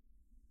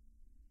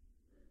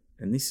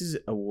 And this is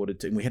awarded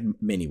to, and we had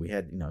many. We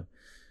had,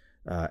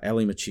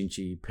 Ali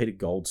Machinchi, Peter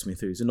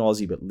Goldsmith, who's an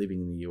Aussie but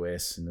living in the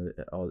US and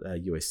a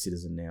US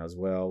citizen now as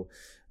well.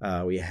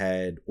 We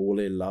had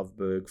Ole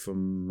Lovborg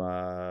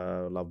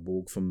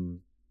from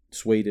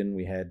Sweden.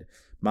 We had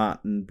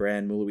Martin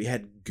Brandmuller. We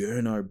had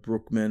Gurno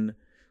Brookman.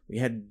 We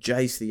had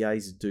Jace the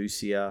Ace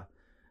Ducia.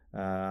 Did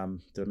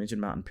I mention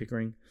Martin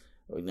Pickering?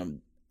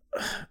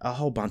 A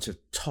whole bunch of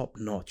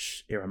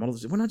top-notch aero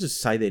models. When I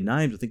just say their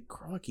names, I think,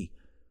 crikey,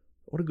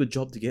 what a good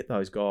job to get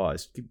those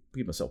guys.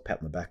 Give myself a pat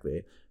on the back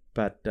there.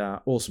 But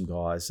awesome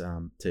guys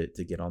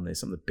to get on there.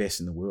 Some of the best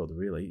in the world,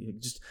 really. You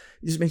just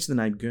mention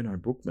the name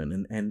Gurno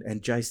Brookman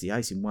and Jace the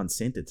Ace in one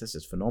sentence. That's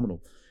just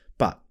phenomenal.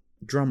 But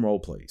drum roll,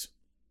 please.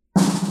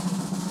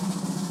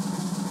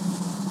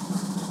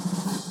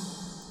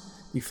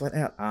 The Flat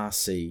Out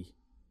RC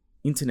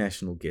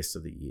International Guest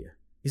of the Year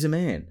is a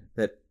man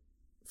that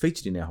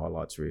featured in our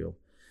highlights reel,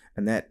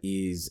 and that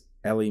is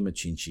Ali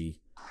Machinchi.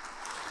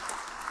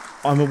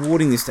 I'm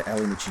awarding this to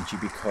Ali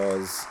Machinchi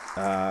because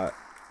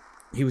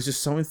he was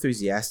just so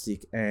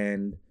enthusiastic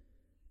and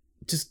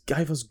just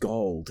gave us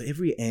gold.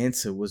 Every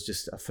answer was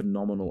just a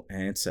phenomenal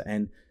answer,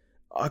 and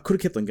I could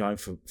have kept on going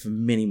for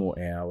many more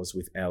hours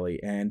with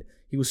Ali, and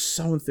he was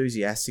so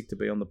enthusiastic to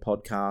be on the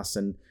podcast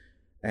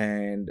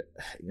and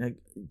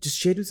just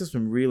shared with us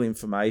some real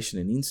information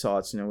and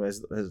insights,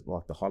 as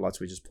like the highlights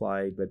we just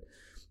played, but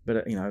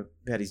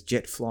about his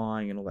jet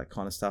flying and all that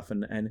kind of stuff,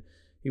 and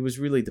he was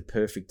really the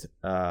perfect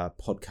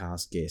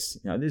podcast guest.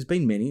 There's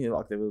been many,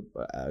 like there were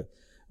a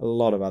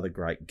lot of other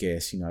great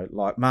guests,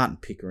 like Martin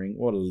Pickering,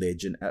 what a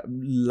legend.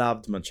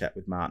 Loved my chat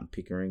with Martin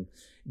Pickering.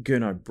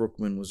 Gurno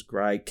Brookman was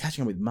great.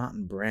 Catching up with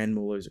Martin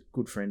Brandmuller, who's a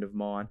good friend of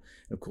mine.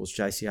 And of course,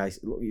 JCA.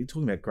 Look, you're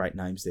talking about great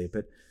names there,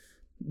 but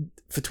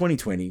for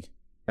 2020,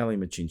 Ali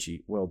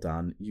Machinchi, well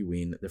done. You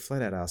win the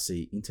Flat Out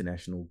RC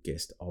International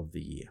Guest of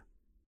the Year.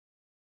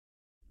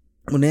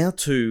 Well, now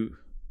to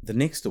the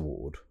next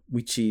award,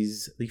 which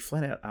is the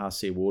Flat Out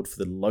RC Award for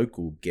the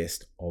Local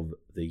Guest of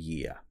the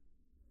Year.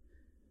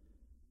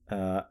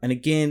 And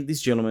again,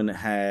 this gentleman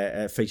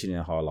featured in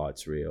our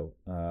highlights reel.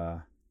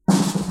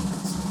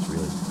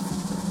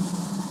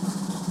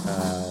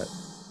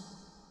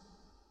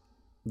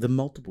 The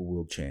multiple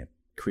world champ,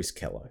 Chris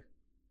Kello.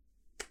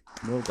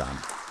 Well done.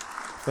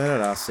 Flat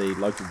Out RC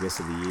Local Guest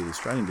of the Year, the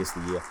Australian Guest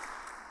of the Year.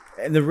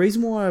 And the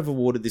reason why I've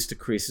awarded this to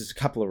Chris is a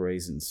couple of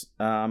reasons.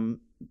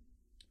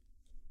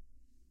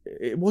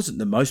 It wasn't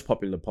the most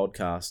popular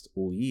podcast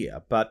all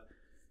year, but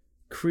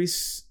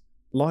Chris,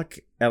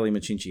 like Ali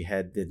Machinchi,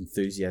 had the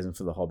enthusiasm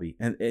for the hobby.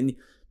 And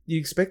you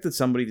expect that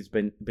somebody that's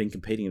been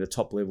competing at a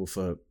top level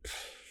for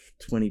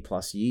 20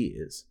 plus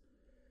years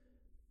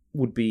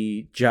would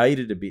be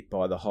jaded a bit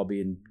by the hobby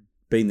and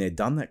been there,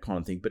 done that kind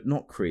of thing, but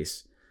not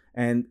Chris.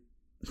 And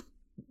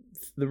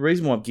the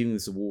reason why I'm giving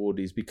this award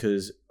is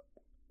because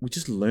we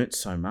just learnt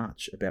so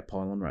much about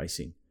pylon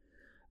racing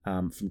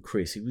from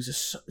Chris. He was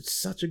just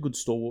such a good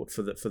stalwart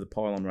for the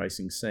pylon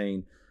racing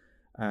scene,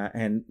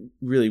 and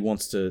really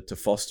wants to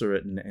foster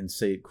it and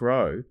see it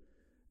grow.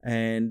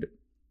 And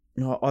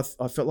I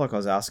felt like I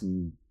was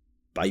asking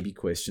baby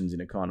questions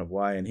in a kind of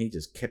way, and he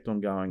just kept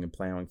on going and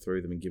ploughing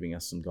through them and giving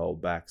us some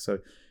gold back. So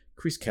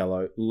Chris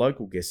Kello,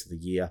 Local Guest of the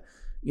Year.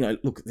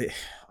 Look,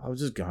 I was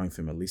just going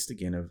through my list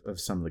again of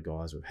some of the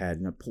guys we've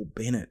had. Paul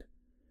Bennett,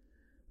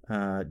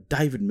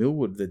 David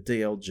Millwood, the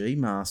DLG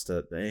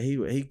master,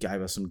 he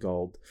gave us some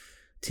gold.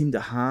 Tim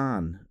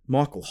DeHaan,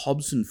 Michael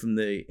Hobson from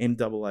the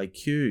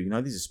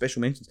MAAQ, these are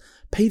special mentions.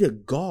 Peter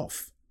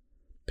Goff,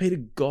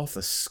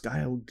 a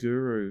scale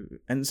guru.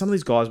 And some of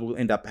these guys we'll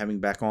end up having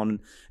back on,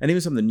 and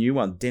even some of the new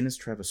ones, Dennis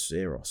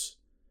Travasaros,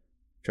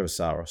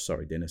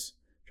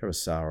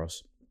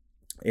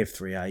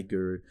 F3A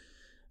guru.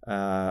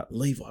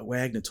 Levi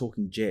Wagner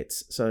talking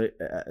jets. So,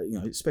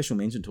 special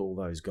mention to all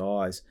those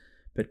guys.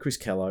 But Chris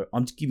Kello,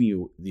 I'm just giving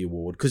you the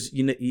award because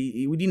we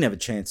didn't have a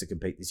chance to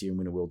compete this year and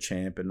win a world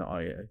champ. And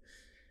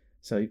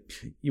so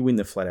you win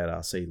the Flat Out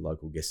RC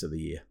Local Guest of the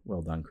Year.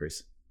 Well done,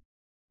 Chris.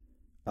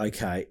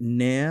 Okay,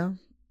 now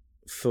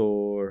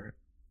for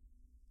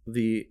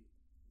the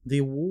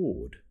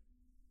award.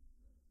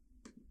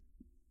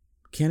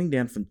 Counting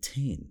down from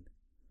 10.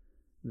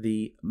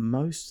 The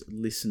most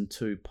listened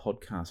to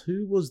podcast.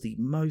 Who was the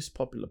most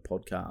popular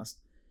podcast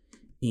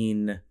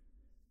in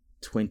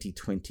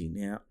 2020?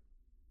 Now,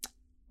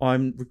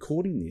 I'm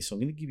recording this. I'm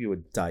going to give you a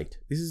date.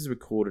 This is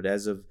recorded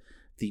as of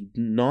the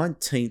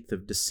 19th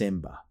of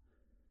December.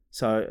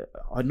 So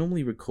I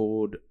normally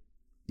record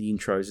the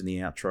intros and the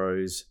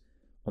outros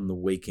on the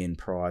weekend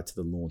prior to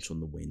the launch on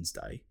the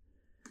Wednesday.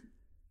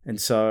 And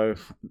so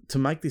to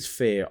make this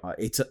fair,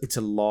 it's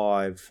a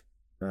live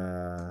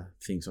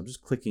thing. So I'm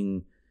just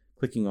clicking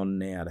on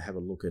now to have a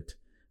look at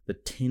the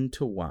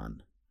 10-1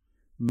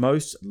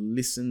 most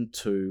listened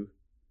to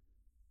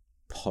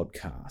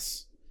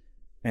podcasts.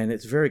 And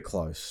it's very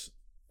close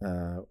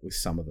with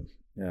some of them.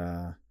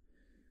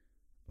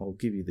 I'll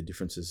give you the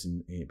differences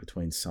in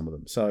between some of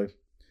them. So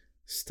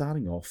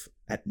starting off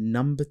at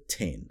number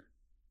 10.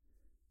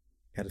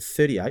 Out of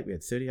 38, we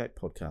had 38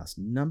 podcasts.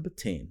 Number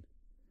 10,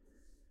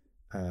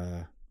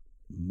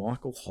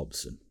 Michael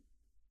Hobson.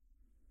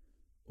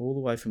 all the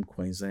way from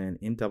Queensland,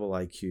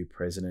 MAAQ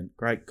president,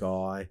 great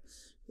guy,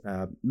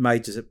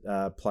 major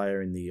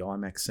player in the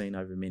IMAX scene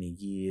over many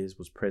years,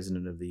 was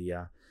president of the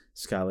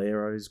Scale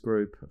Aeros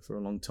group for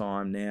a long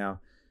time now,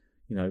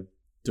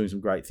 doing some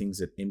great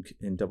things at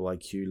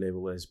MAAQ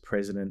level as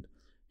president.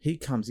 He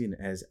comes in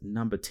as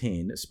number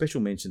 10, a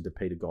special mention to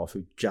Peter Goff,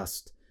 who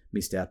just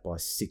missed out by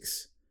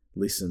 6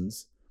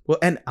 listens. Well,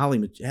 and Ali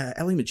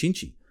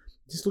Machinchi.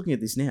 Just looking at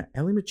this now,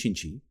 Ali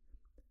Machinchi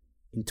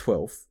in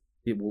 12th,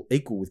 it will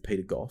equal with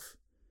Peter Goff.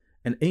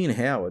 And Ian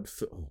Howard,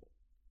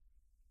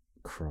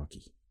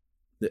 crikey.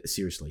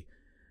 Seriously.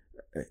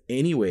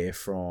 Anywhere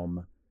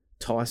from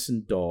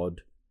Tyson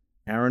Dodd,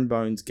 Aaron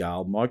Bones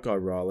Gall, Mike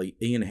O'Reilly,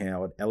 Ian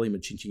Howard, Ali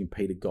Machinchi, and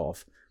Peter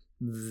Goff,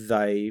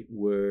 they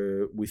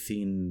were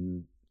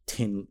within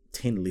 10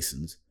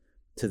 listens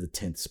to the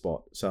 10th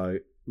spot. So,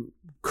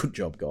 good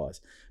job, guys.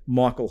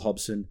 Michael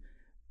Hobson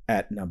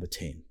at number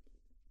 10.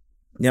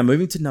 Now,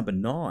 moving to number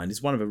 9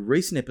 is one of a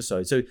recent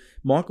episode. So,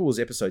 Michael was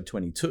episode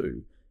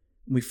 22.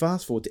 We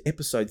fast forward to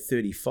episode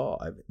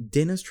 35.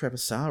 Dennis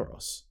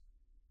Travasaros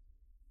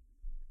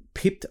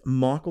pipped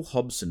Michael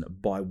Hobson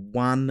by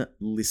 1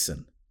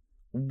 listen.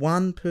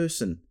 1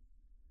 person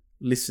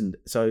listened.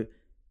 So,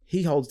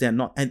 he holds down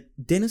 9. And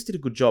Dennis did a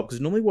good job,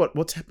 because normally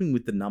what's happening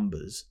with the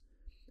numbers,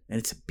 and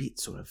it's a bit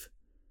sort of,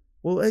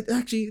 well,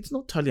 it's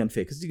not totally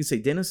unfair, because you can see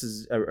Dennis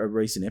is a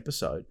recent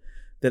episode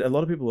that a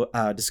lot of people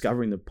are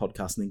discovering the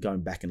podcast and then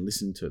going back and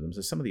listening to them. So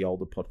some of the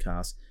older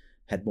podcasts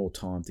had more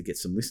time to get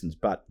some listens,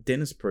 but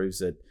Dennis proves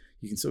that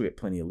you can still get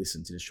plenty of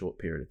listens in a short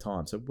period of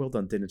time. So well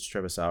done, Dennis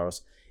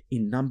Travasaros,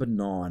 in number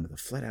 9 of the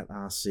Flat Out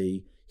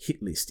RC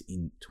hit list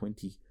in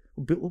 20.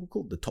 We'll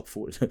call it the top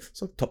 40.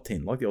 It's like top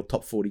 10, like the old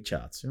top 40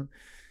 charts.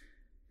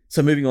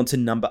 So moving on to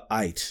number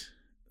 8.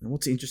 And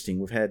what's interesting,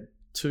 we've had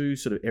 2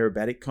 sort of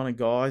aerobatic kind of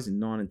guys in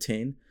 9 and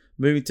 10.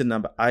 Moving to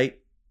number 8,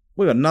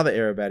 we've got another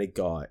aerobatic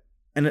guy.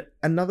 And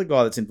another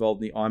guy that's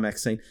involved in the IMAX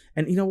scene.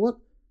 And you know what?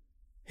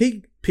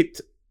 He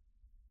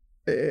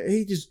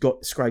just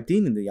got scraped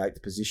in the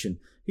 8th position.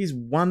 He's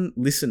 1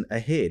 listen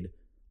ahead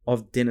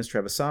of Dennis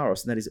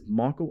Travasaros, and that is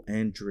Michael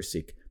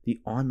Andrisic,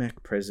 the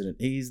IMAC president.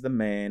 He's the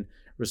man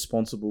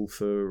responsible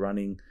for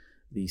running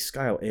the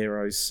Scale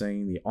Aeros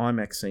scene, the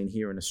IMAC scene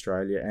here in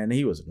Australia, and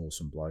he was an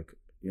awesome bloke.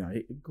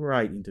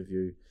 Great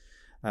interview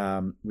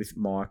with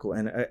Michael,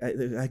 and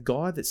a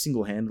guy that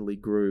single-handedly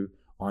grew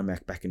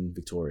IMAC back in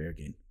Victoria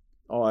again.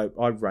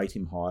 I rate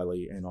him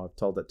highly, and I've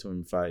told that to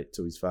him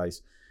to his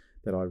face,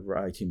 that I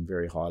rate him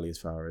very highly as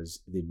far as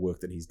the work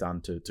that he's done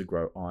to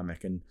grow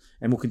IMAC, and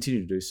will continue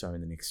to do so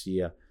in the next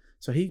year.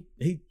 So he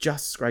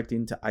just scraped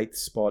into 8th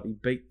spot. He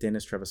beat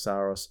Dennis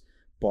Travasaros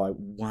by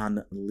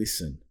 1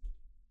 listen.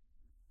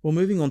 Well,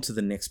 moving on to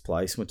the next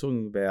place, we're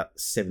talking about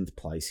 7th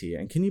place here.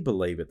 And can you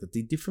believe it, that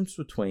the difference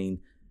between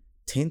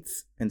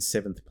 10th and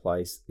 7th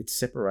place, it's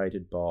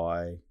separated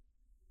by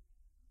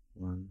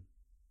 1,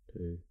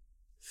 2,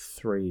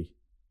 3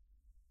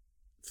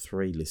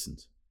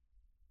 listens.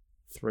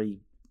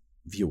 3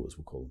 viewers,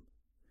 we'll call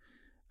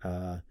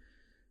them.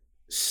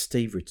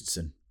 Steve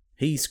Richardson.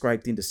 He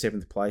scraped into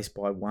 7th place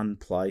by 1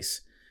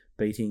 place,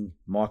 beating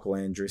Michael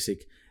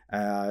Andrisic.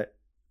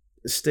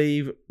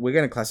 Steve, we're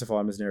going to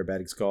classify him as an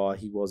aerobatics guy.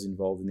 He was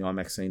involved in the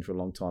IMAX scene for a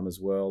long time as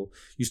well.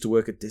 Used to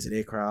work at Desert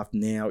Aircraft.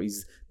 Now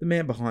he's the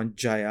man behind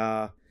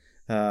JR,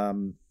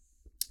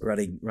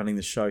 running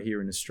the show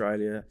here in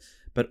Australia,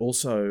 but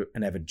also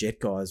an avid jet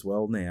guy as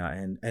well now,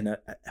 and a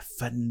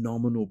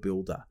phenomenal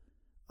builder.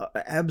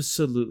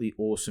 Absolutely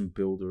awesome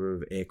builder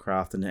of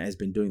aircraft, and has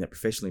been doing that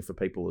professionally for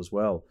people as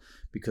well,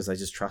 because they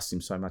just trust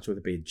him so much, whether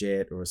it be a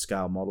jet or a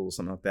scale model or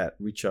something like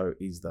that. Richo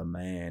is the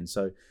man.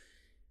 So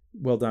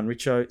well done,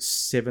 Richo.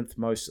 7th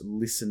most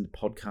listened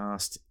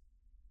podcast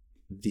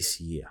this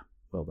year.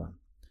 Well done.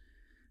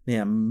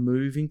 Now,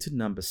 moving to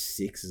number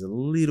 6 is a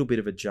little bit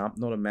of a jump,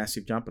 not a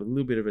massive jump, but a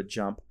little bit of a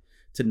jump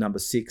to number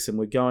 6, and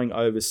we're going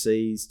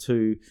overseas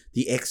to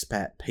the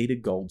expat Peter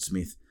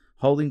Goldsmith,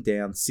 holding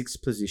down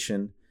 6th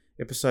position.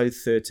 Episode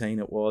 13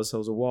 it was. That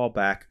was a while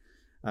back.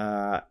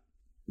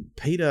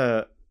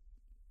 Peter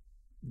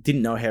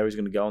didn't know how he was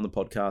going to go on the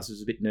podcast. He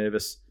was a bit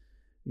nervous.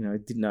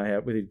 Didn't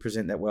know whether he'd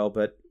present that well,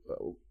 but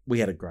we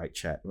had a great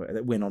chat.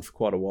 That went on for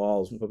quite a while.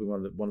 It was probably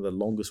one of the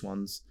longest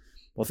ones.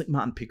 Well, I think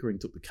Martin Pickering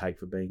took the cake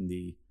for being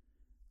the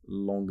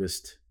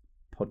longest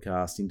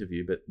podcast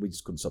interview, but we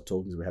just couldn't stop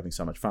talking because we were having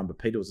so much fun. But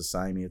Peter was the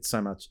same. He had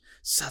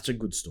such a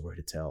good story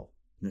to tell.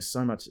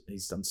 So much.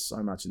 He's done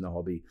so much in the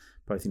hobby,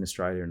 both in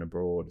Australia and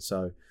abroad.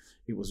 So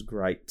it was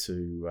great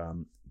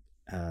to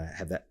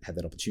have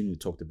that opportunity to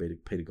talk to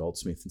Peter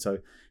Goldsmith, and so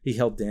he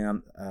held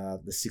down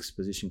the 6th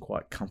position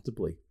quite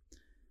comfortably.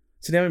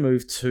 So now we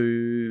move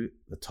to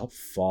the top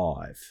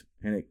 5,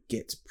 and it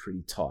gets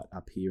pretty tight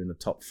up here in the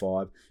top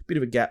 5. Bit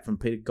of a gap from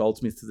Peter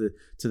Goldsmith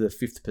to the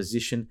 5th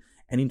position,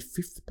 and in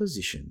 5th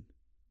position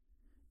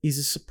is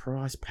a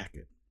surprise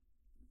packet.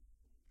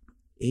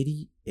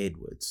 Eddie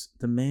Edwards,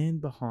 the man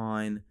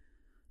behind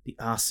the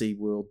RC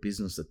World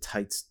business, the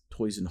Tate's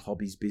Toys and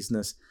Hobbies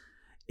business.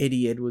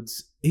 Eddie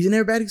Edwards, he's an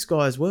aerobatics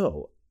guy as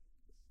well.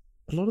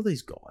 A lot of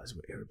these guys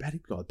were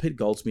aerobatic guys. Peter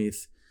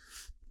Goldsmith,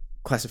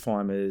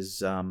 classify him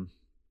as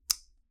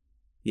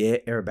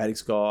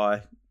aerobatics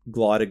guy,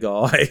 glider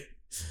guy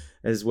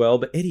as well.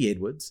 But Eddie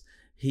Edwards,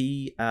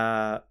 he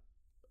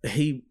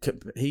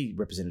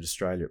represented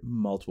Australia at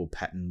multiple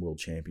Patton World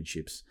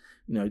Championships.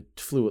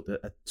 Flew at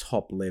the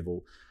top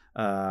level.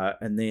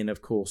 And then,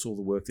 of course, all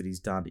the work that he's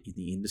done in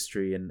the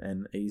industry,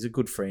 and he's a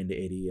good friend to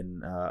Eddie,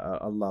 and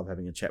I love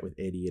having a chat with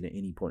Eddie at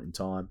any point in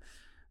time.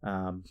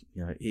 I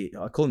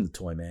call him the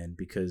toy man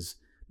because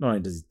not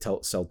only does he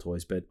sell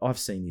toys, but I've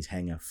seen his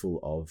hangar full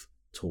of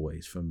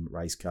toys, from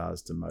race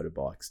cars to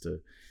motorbikes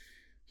to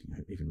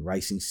even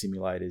racing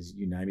simulators,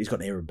 you name it. He's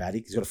got an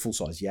aerobatic. He's got a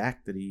full-size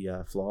yak that he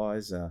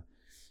flies.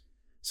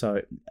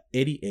 So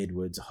Eddie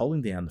Edwards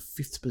holding down the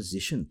 5th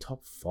position,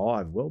 top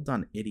 5. Well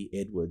done, Eddie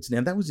Edwards. Now,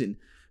 that was in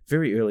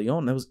very early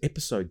on. That was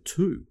episode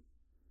 2.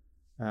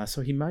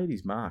 So he made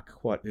his mark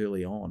quite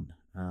early on.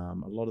 A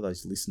lot of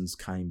those listens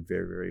came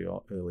very, very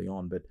early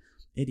on. But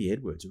Eddie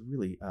Edwards, a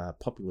really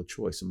popular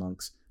choice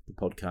amongst the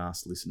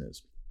podcast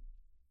listeners.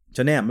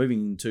 So now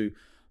moving into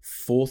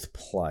 4th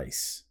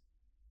place.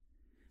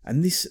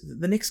 And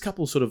the next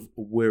couple sort of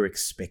were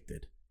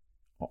expected.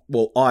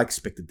 Well, I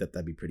expected that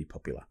they'd be pretty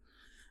popular.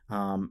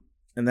 And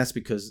that's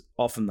because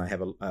often they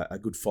have a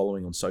good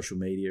following on social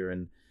media,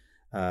 and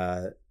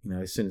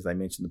as soon as they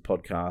mention the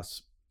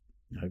podcast,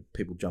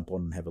 people jump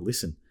on and have a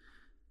listen.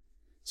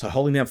 So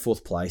holding down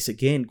 4th place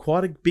again,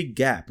 quite a big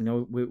gap.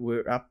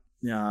 We're up,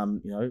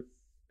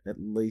 at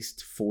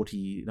least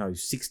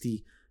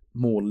 60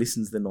 more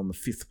listens than on the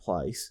 5th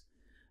place.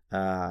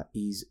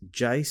 Is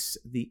Jace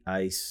the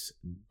Ace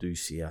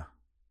Ducia,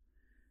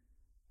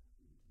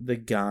 the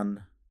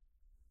gun,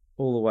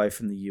 all the way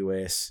from the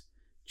US.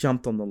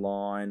 Jumped on the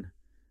line.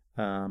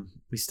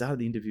 We started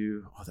the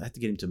interview. I had to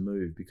get him to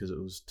move because it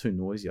was too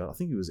noisy. I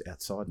think he was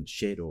outside in the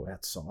shed or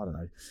outside. I don't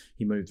know.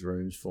 He moved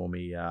rooms for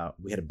me.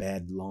 We had a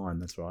bad line,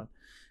 that's right.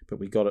 But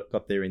we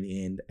got there in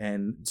the end.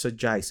 And so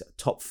Jace,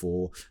 top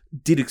 4,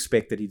 did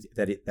expect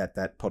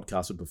that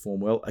podcast would perform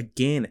well.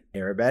 Again,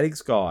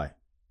 aerobatics guy.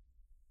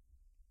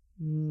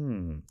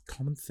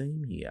 Common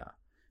theme here.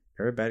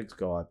 Aerobatics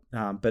guy.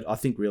 But I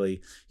think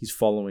really his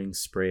following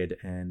spread,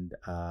 and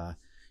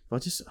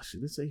let's see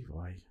if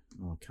I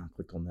can't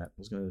click on that. I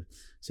was going to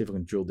see if I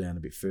can drill down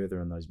a bit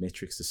further on those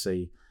metrics to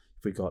see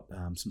if we got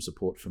some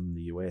support from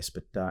the US.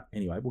 But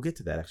anyway, we'll get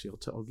to that actually.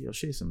 I'll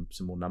share some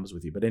more numbers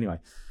with you. But anyway,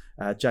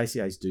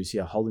 JC Ace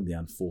Ducia holding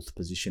down 4th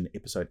position,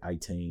 episode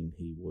 18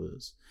 he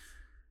was.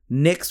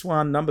 Next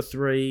one, number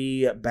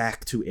 3,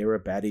 back to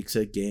aerobatics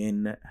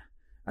again.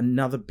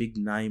 Another big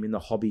name in the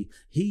hobby.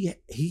 He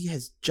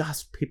has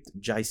just pipped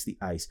Jace the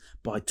Ace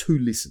by 2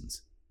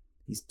 listens.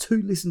 He's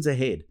 2 listens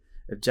ahead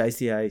of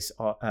JC Ace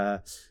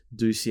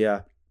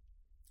Ducia.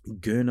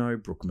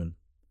 Gurno Brookman,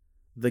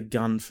 the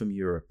gun from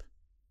Europe.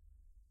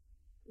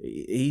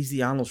 He's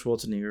the Arnold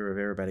Schwarzenegger of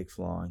aerobatic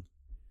flying.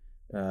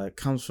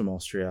 Comes from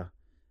Austria.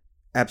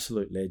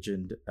 Absolute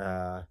legend.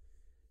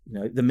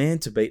 The man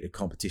to beat at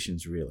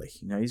competitions, really.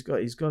 He's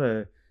got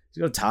a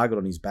target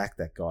on his back,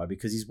 that guy,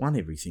 because he's won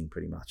everything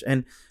pretty much.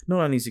 And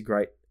not only is he a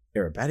great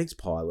aerobatics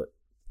pilot,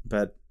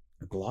 but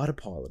a glider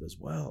pilot as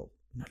well.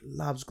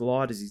 Loves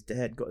gliders. His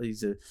dad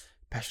he's a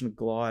passionate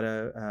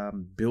glider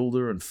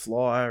builder and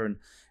flyer,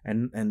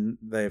 and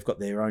they've got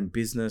their own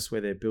business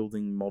where they're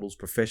building models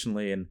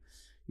professionally, and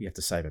you have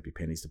to save up your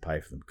pennies to pay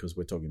for them because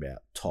we're talking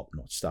about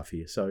top-notch stuff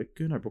here. So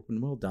Gurno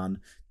Brookman, well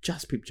done.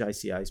 Just pipped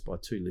JC Ace by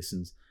 2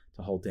 listens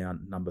to hold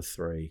down number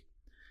 3.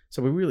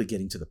 So we're really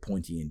getting to the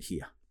pointy end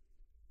here.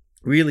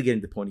 Really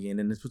getting to the pointy end,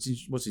 and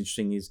what's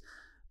interesting is,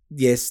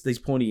 yes, these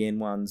pointy end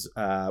ones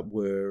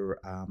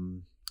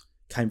came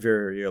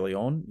very early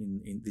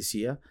on in this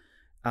year.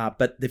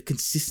 But they've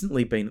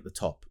consistently been at the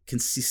top.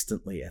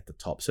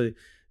 So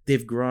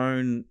they've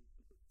grown,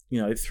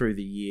 through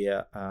the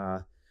year.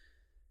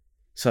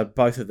 So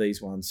both of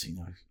these ones,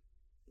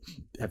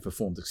 have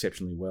performed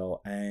exceptionally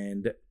well.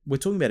 And we're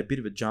talking about a bit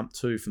of a jump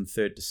too, from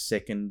 3rd to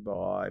 2nd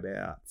by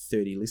about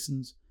 30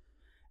 listens,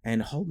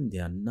 and holding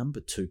down number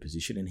 2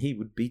 position. And he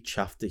would be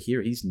chuffed to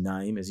hear his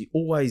name, as he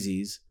always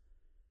is,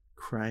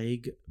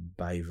 Craig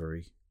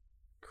Bavery.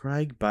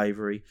 Craig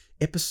Bavery,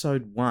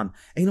 episode 1.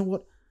 And you know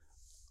what?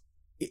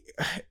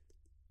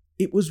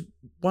 It was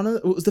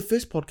the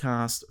first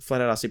podcast,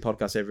 Flat Out RC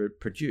podcast, ever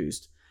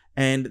produced,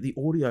 and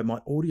my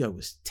audio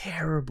was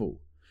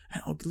terrible.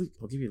 And I'll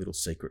give you a little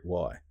secret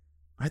why.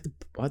 I had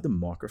the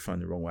microphone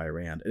the wrong way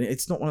around, and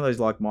it's not one of those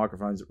like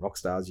microphones that rock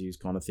stars use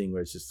kind of thing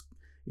where it's just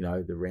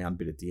the round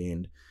bit at the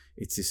end.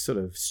 It's this sort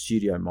of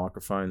studio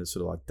microphone that's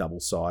sort of like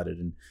double-sided,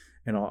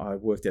 and I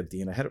worked out at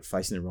the end I had it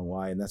facing the wrong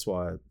way, and that's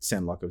why it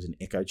sounded like it was an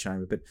echo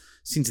chamber. But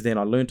since then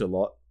I learned a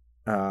lot.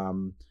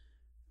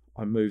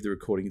 I moved the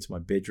recording into my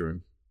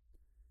bedroom,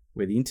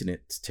 where the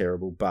internet's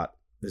terrible, but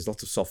there's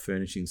lots of soft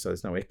furnishings, so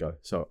there's no echo.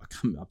 So I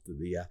come up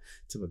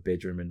to my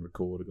bedroom and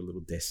record. I've got a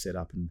little desk set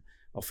up, and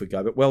off we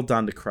go. But well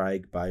done to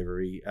Craig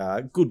Bavery.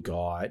 Good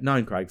guy.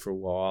 Known Craig for a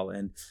while.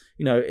 And,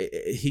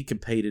 he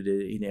competed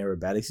in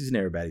aerobatics. He's an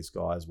aerobatics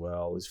guy as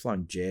well. He's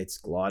flown jets,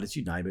 gliders,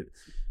 you name it.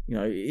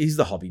 He's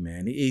the hobby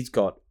man. He's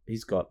got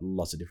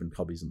lots of different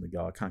hobbies on the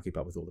go. I can't keep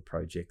up with all the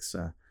projects,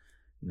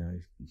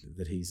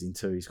 that he's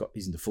into.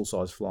 He's into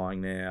full-size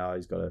flying now.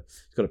 He's got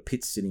a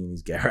pit sitting in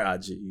his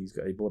garage. He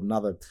bought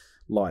another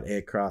light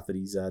aircraft that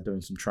he's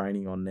doing some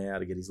training on now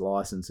to get his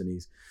license, and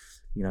he's,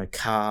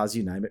 cars,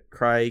 you name it.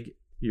 Craig,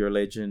 you're a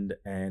legend,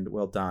 and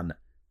well done.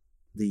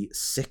 The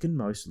second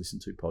most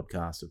listened to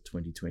podcast of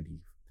 2020,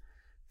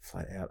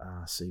 Flat Out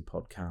RC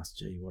podcast.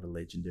 Gee, what a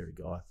legendary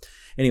guy.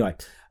 Anyway,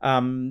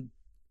 drum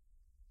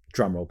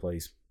roll,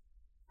 please.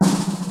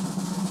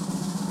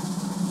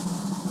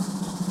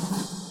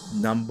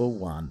 Number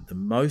 1, the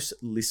most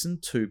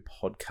listened to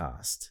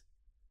podcast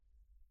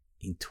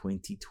in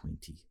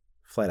 2020.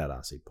 Flat Out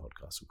RC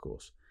podcast, of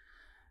course.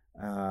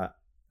 And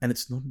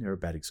it's not an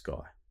aerobatics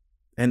guy.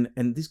 And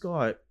this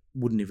guy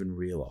wouldn't even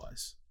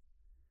realise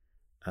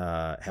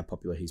how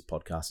popular his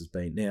podcast has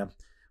been. Now,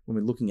 when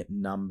we're looking at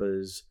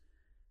numbers,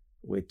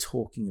 we're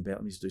talking about,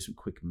 let me just do some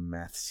quick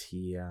maths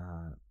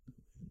here,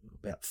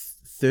 about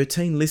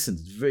 13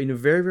 listens in a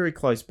very, very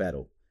close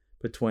battle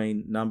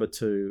between number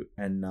 2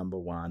 and number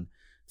 1.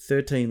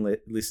 13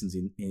 listens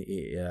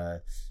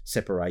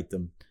separate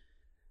them.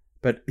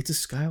 But it's a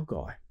scale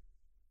guy.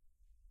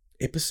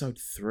 Episode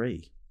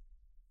 3.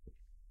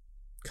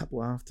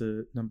 Couple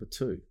after number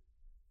 2.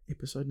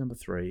 Episode number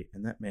 3.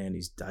 And that man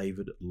is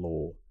David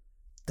Law.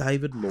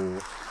 David Law,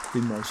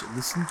 the most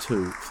listened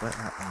to Flat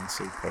Out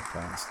RC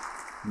podcast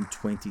in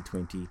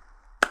 2020.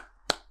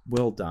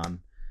 Well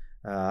done.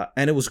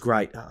 And it was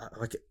great.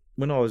 Like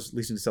when I was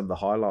listening to some of the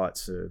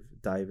highlights of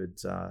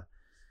David's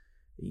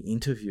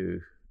interview,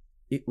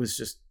 it was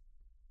just,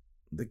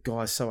 the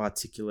guy's so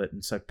articulate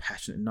and so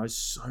passionate and knows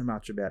so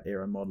much about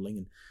aero modelling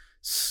and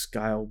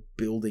scale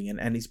building.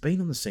 And he's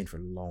been on the scene for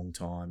a long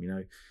time,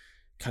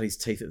 cut his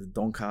teeth at the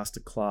Doncaster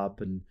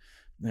Club, and,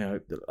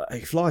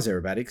 he flies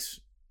aerobatics.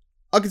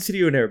 I consider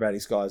you an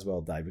aerobatics guy as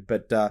well, David,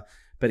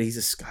 but he's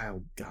a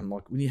scale gun.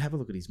 Like when you have a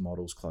look at his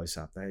models close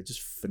up, they're just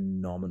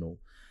phenomenal.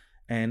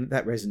 And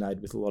that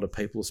resonated with a lot of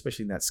people,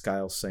 especially in that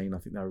scale scene. I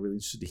think they were really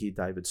interested to hear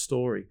David's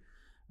story.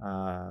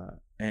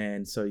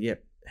 And so, yeah,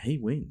 he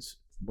wins.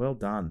 Well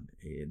done.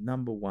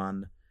 Number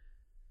 1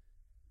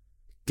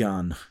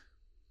 gun.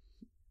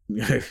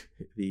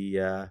 He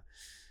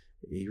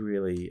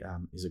really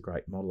is a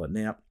great modeler.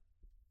 Now,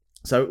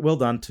 so well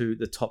done to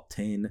the top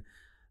 10.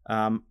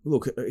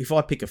 Look, if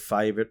I pick a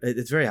favourite,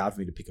 it's very hard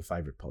for me to pick a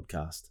favourite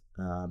podcast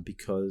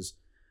because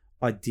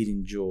I did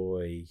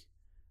enjoy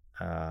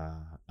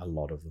a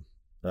lot of them.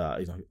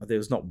 There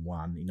was not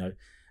one,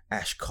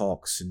 Ash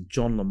Cox and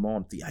John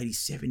Lamont, the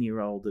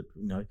 87-year-old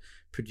that,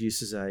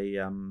 produces a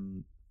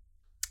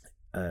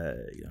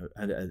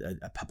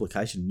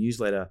publication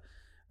newsletter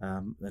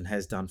and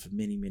has done for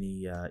many,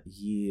 many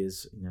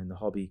years, in the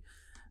hobby.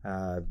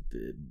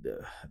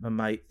 My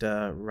mate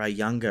Ray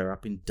Younger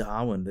up in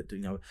Darwin, that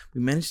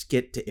we managed to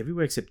get to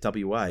everywhere except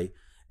WA.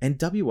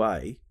 And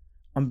WA,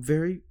 I'm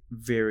very,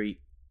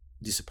 very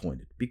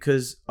disappointed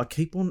because I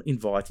keep on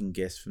inviting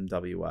guests from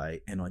WA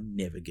and I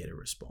never get a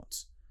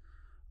response.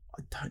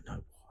 I don't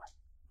know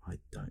why.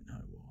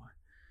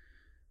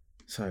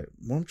 So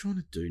what I'm trying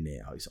to do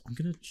now is I'm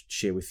going to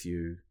share with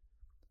you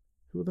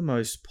who are the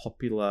most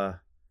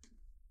popular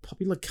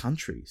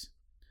countries,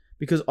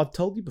 because I've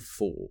told you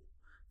before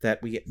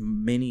that we get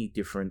many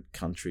different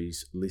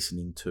countries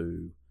listening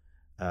to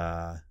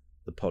the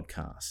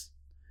podcast,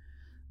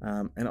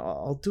 and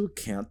I'll do a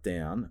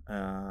countdown.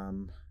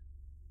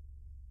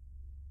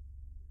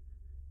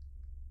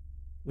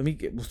 We'll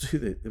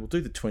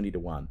do the 20 to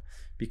 1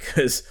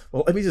 because,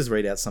 well, let me just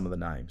read out some of the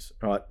names,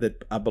 right,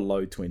 that are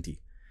below 20.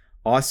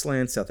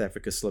 Iceland, South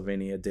Africa,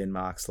 Slovenia,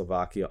 Denmark,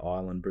 Slovakia,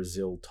 Ireland,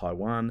 Brazil,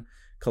 Taiwan,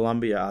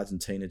 Colombia,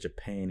 Argentina,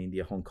 Japan,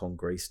 India, Hong Kong,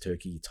 Greece,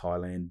 Turkey,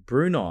 Thailand,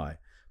 Brunei,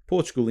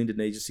 Portugal,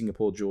 Indonesia,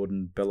 Singapore,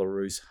 Jordan,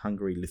 Belarus,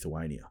 Hungary,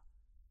 Lithuania.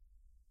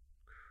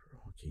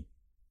 Crikey.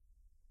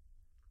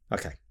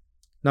 Okay,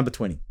 number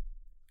 20.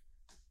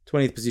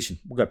 20th position.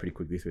 We'll go pretty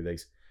quickly through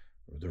these.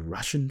 The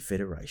Russian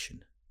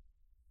Federation,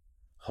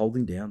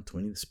 holding down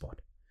 20th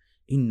spot.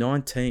 In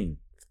 19th,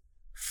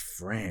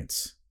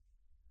 France.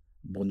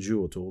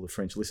 Bonjour to all the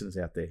French listeners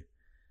out there.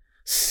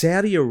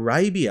 Saudi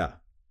Arabia,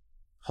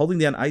 holding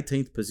down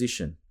 18th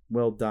position.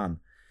 Well done.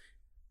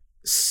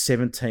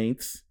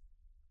 17th,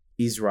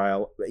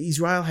 Israel.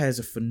 Israel has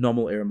a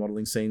phenomenal aero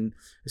modelling scene,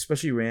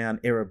 especially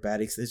around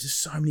aerobatics. There's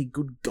just so many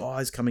good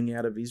guys coming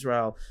out of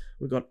Israel.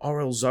 We've got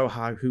Orel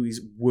Zohar, who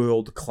is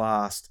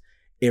world-class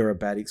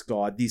aerobatics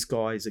guy. This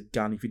guy is a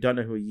gun. If you don't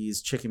know who he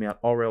is, check him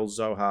out. Orel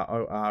Zohar,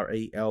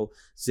 Orelzohar.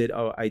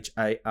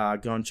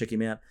 Go and check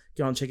him out.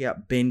 Go and check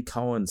out Ben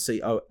Cohen,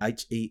 Cohen.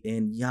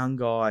 Young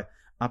guy,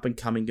 up and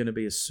coming, going to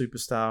be a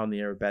superstar on the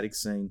aerobatics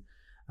scene.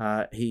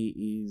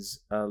 He is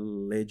a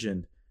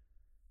legend.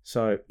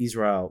 So,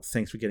 Israel,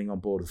 thanks for getting on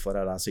board with Flat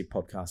Out RC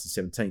Podcast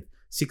in 17th.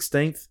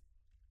 16th,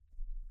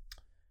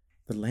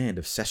 the land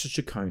of Sasha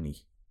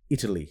Ciccone,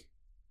 Italy.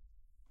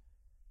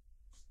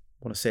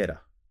 Buonasera.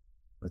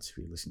 That's if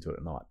you're listening to it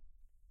at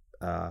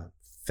night.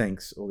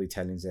 Thanks, all the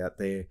Italians out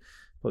there.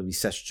 Probably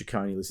Sasha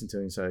Ciccone listening to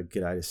him, so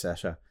g'day to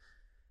Sasha.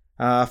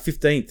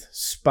 15th,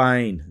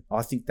 Spain.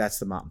 I think that's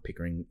the Martin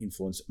Pickering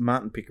influence.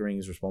 Martin Pickering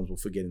is responsible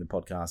for getting the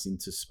podcast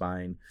into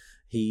Spain.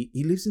 He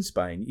lives in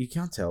Spain. You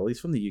can't tell. He's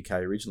from the UK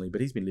originally, but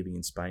he's been living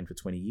in Spain for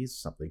 20 years or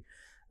something.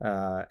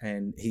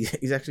 And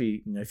he's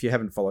actually, if you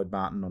haven't followed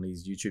Martin on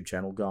his YouTube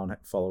channel, go and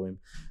follow him.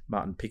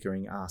 Martin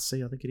Pickering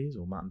RC, I think it is,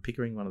 or Martin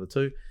Pickering, one of the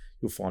two.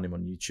 You'll find him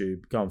on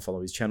YouTube. Go and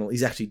follow his channel.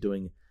 He's actually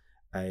doing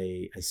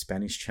a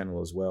Spanish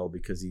channel as well,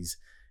 because his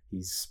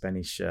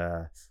Spanish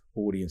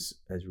audience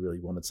has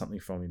really wanted something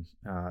from him.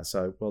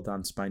 So well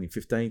done, Spain in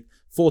 15th.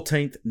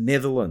 14th,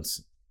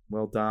 Netherlands.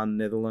 Well done,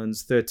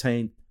 Netherlands.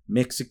 13th,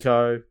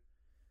 Mexico.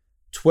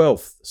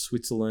 12th,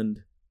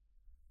 Switzerland.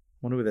 I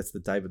wonder whether that's the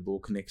David Law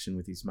connection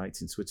with his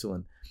mates in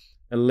Switzerland.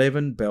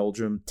 11,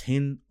 Belgium.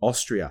 10,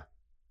 Austria.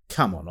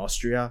 Come on,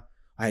 Austria.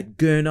 I had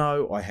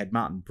Gurno. I had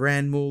Martin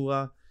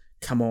Brandmüller.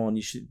 Come on,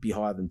 you should be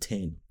higher than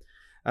 10.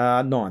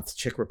 9th,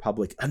 Czech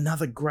Republic.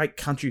 Another great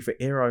country for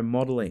aero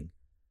modelling.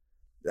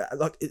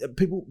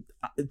 People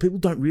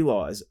don't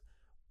realise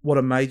what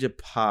a major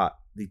part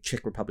the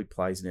Czech Republic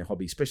plays in their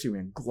hobby, especially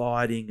around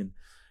gliding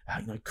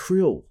and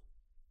krill.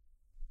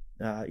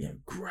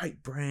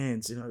 Great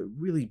brands.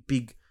 Really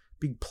big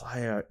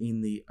player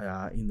in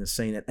the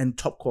scene, and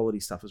top quality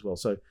stuff as well.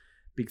 So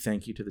big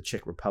thank you to the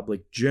Czech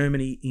Republic.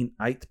 Germany in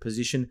 8th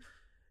position.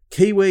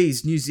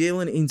 Kiwis, New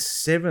Zealand in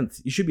 7th.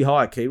 You should be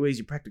higher, Kiwis.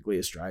 You're practically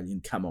Australian.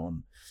 Come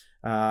on.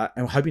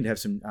 And we're hoping to have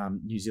some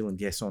New Zealand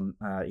guests on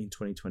in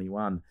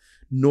 2021.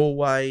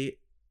 Norway,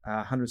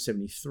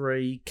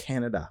 173.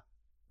 Canada.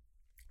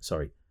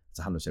 Sorry, it's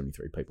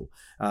 173 people.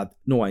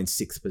 Norway in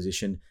 6th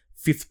position.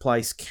 5th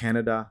place,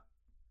 Canada.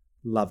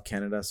 Love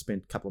Canada.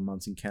 Spent a couple of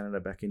months in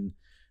Canada back in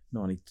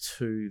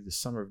 92, the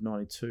summer of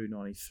 92,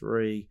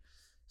 93.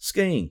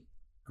 Skiing.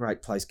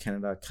 Great place,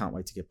 Canada. Can't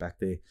wait to get back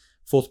there.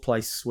 4th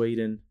place,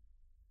 Sweden.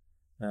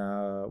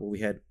 We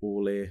had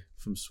Ole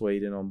from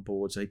Sweden on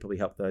board, so he probably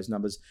helped those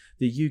numbers.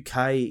 The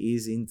UK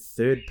is in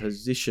 3rd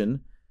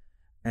position.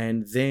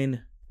 And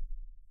then,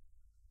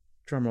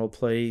 drumroll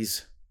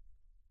please,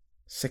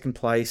 2nd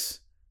place,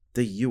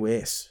 the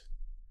US.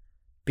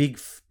 Big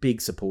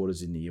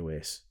supporters in the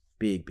US.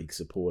 Big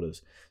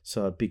supporters.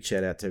 So a big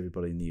shout out to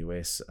everybody in the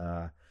US.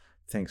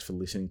 Thanks for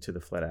listening to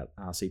the Flat Out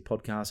RC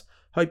podcast.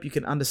 Hope you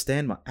can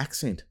understand my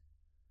accent.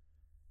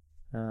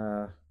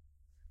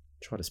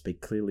 Try to speak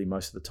clearly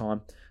most of the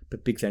time,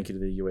 but big thank you to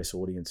the US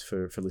audience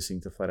for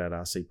listening to Flat Out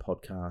RC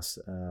podcast.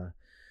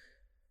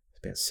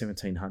 About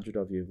 1,700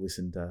 of you have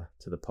listened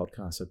to the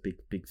podcast, so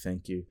big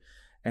thank you.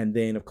 And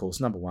then, of course,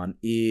 number one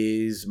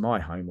is my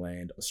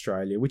homeland,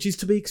 Australia, which is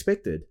to be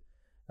expected.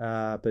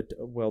 But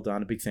well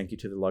done. A big thank you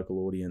to the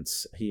local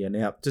audience here.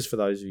 Now, just for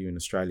those of you in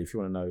Australia, if you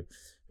want to know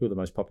who are the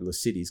most popular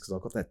cities, because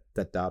I've got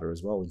that data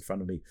as well in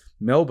front of me.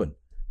 Melbourne,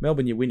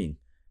 you're winning.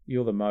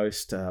 You're the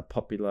most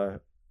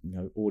popular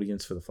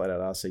audience for the Flat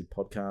Out RC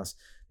podcast.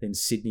 Then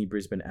Sydney,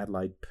 Brisbane,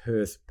 Adelaide,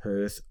 Perth.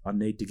 I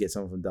need to get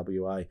someone from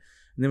WA. And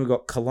then we've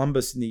got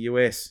Columbus in the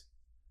US.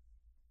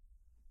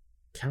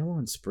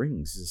 Caroline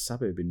Springs is a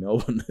suburb in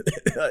Melbourne.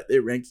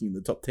 They're ranking in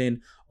the top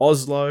 10.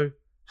 Oslo,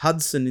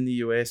 Hudson in the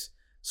US,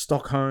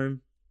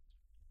 Stockholm.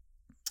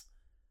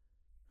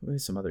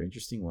 There's some other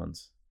interesting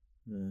ones.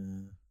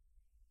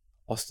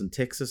 Austin,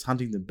 Texas,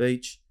 Huntington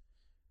Beach,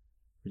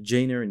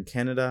 Regina in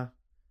Canada,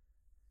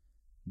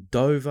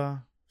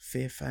 Dover,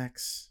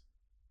 Fairfax,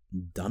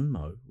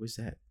 Dunmo. Where's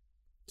that?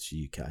 It's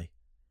the UK.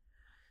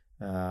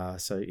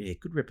 So yeah,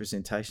 good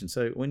representation.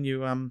 So when you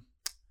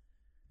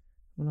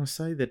when I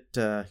say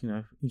that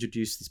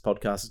introduce this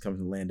podcast as coming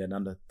from the land down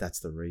under, that's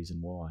the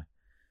reason why.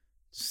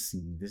 Just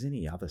thinking if there's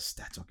any other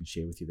stats I can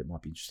share with you that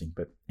might be interesting.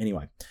 But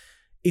anyway,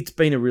 it's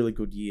been a really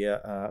good year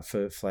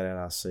for Flat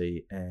Out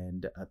RC,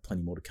 and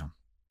plenty more to come.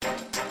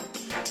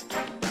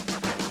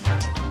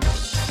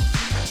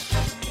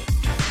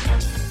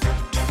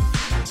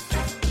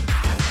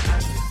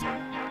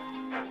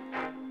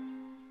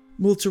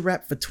 Well, it's a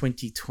wrap for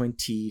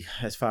 2020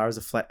 as far as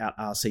the Flat Out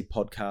RC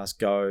podcast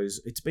goes.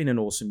 It's been an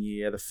awesome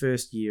year, the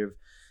first year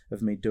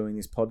of me doing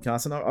this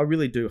podcast, and I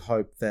really do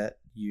hope that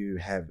you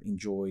have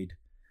enjoyed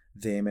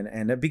them.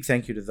 And a big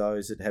thank you to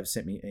those that have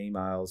sent me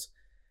emails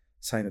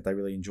saying that they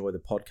really enjoy the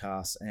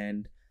podcast.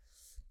 And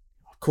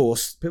of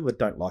course, people that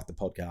don't like the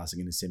podcast are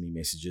going to send me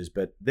messages,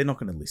 but they're not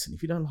going to listen.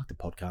 If you don't like the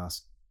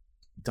podcast,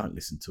 don't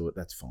listen to it.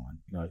 That's fine.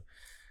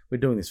 We're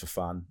doing this for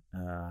fun.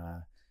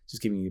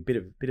 Just giving you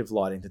a bit of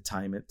light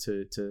entertainment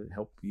to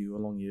help you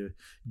along your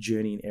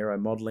journey in aero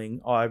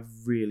modelling. I've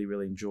really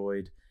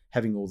enjoyed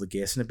having all the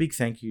guests, and a big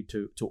thank you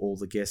to all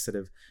the guests that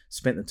have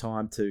spent the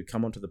time to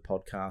come onto the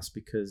podcast,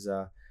 because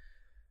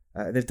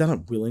they've done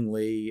it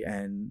willingly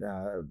and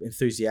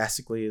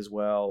enthusiastically as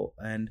well.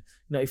 And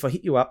if I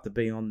hit you up to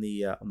be on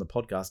the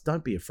podcast,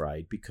 don't be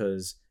afraid,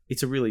 because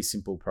it's a really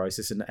simple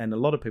process. And a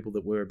lot of people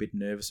that were a bit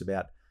nervous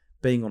about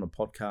being on a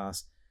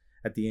podcast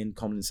at the end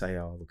comment and say,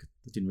 "Oh, look,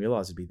 I didn't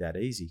realise it'd be that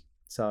easy."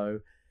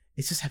 So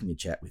it's just having a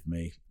chat with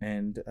me,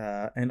 and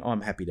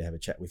I'm happy to have a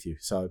chat with you.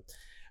 So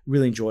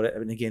really enjoyed it.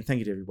 And again, thank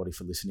you to everybody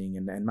for listening,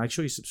 and make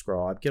sure you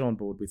subscribe, get on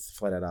board with the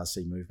Flat Out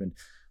RC movement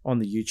on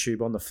the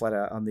YouTube, on the Flat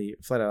Out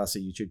RC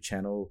YouTube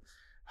channel.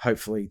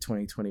 Hopefully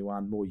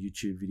 2021, more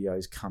YouTube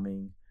videos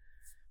coming.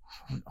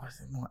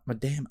 My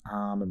damn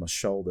arm and my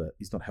shoulder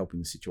is not helping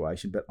the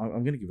situation, but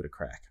I'm going to give it a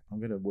crack. I'm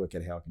going to work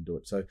out how I can do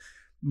it. So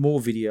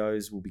more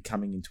videos will be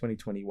coming in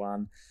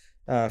 2021.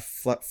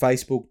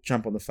 Facebook,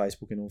 jump on the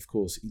Facebook, and of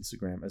course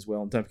Instagram as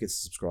well. And don't forget to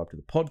subscribe to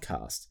the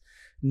podcast.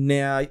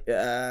 Now,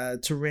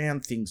 to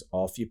round things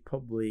off, you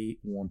probably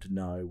want to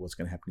know what's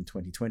going to happen in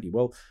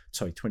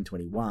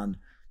 2021.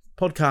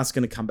 Podcast's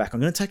going to come back. I'm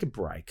going to take a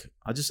break.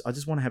 I just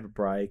want to have a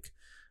break.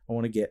 I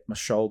want to get my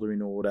shoulder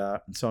in order,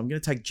 and so I'm going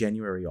to take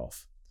January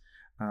off.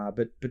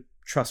 But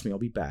trust me, I'll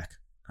be back.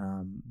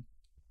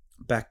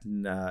 Back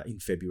in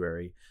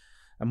February.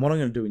 And what I'm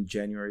going to do in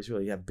January is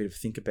really have a bit of a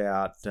think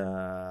about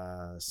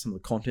some of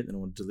the content that I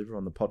want to deliver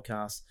on the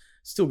podcast.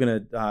 Still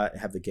going to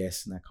have the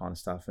guests and that kind of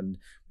stuff. And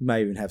we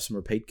may even have some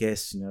repeat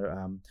guests.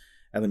 Alan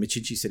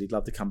Michinchi said he'd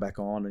love to come back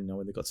on, and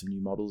when they've got some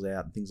new models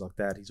out and things like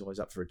that. He's always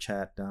up for a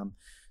chat.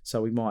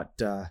 So we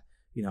might, I'd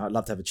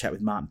love to have a chat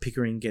with Martin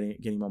Pickering, getting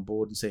him on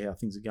board and see how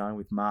things are going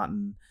with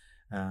Martin.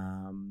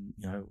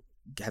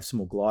 Have some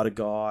more glider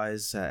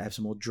guys, have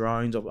some more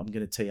drones. I'm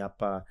going to tee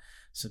up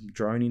some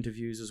drone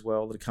interviews as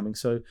well that are coming.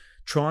 So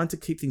trying to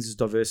keep things as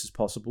diverse as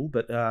possible,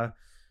 but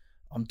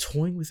I'm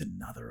toying with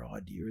another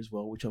idea as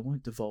well, which I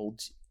won't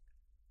divulge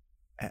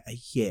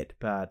yet,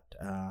 but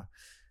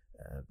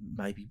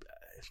maybe,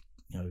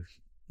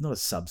 not a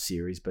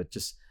sub-series, but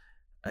just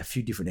a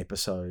few different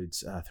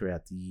episodes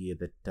throughout the year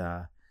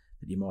that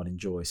you might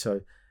enjoy.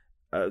 So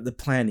the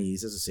plan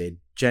is, as I said,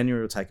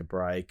 January will take a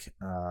break,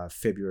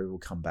 February will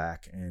come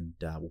back, and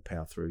we'll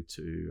power through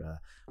to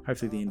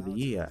hopefully the end of the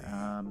year.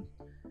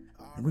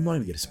 And we might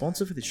even get a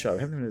sponsor for this show.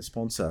 I haven't had a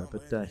sponsor,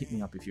 but hit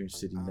me up if you're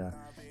interested in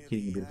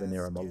hitting a bit of an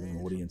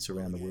aeromodelling audience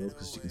around the world,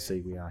 because as you can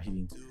see, we are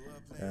hitting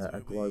a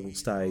global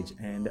stage.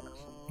 And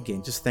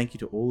again, just thank you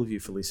to all of you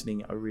for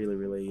listening. I really,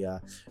 really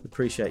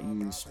appreciate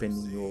you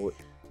spending your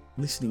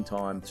listening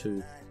time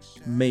to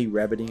me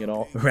rabbiting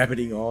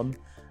on.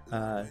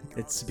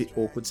 It's a bit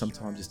awkward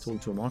sometimes just talking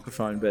to a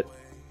microphone, but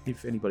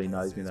if anybody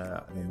knows me,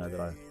 they know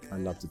that I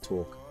love to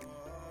talk.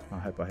 I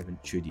hope I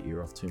haven't chewed your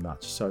ear off too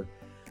much. So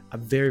a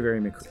very, very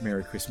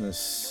Merry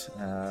Christmas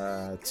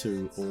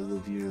to all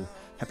of you.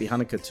 Happy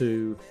Hanukkah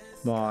to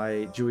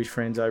my Jewish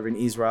friends over in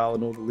Israel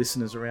and all the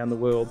listeners around the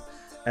world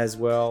as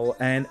well.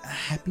 And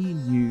Happy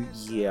New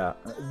Year.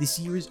 This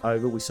year is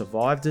over. We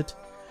survived it.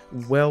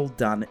 Well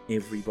done,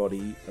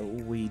 everybody.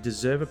 We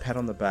deserve a pat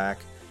on the back.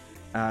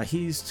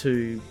 Here's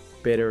to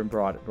better and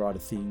brighter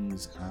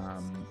things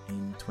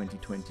in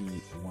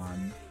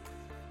 2021.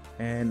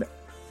 And I'm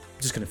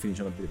just going to finish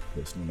on a bit of a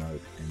personal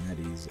note, and that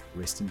is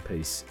rest in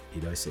peace,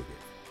 Ido Segev.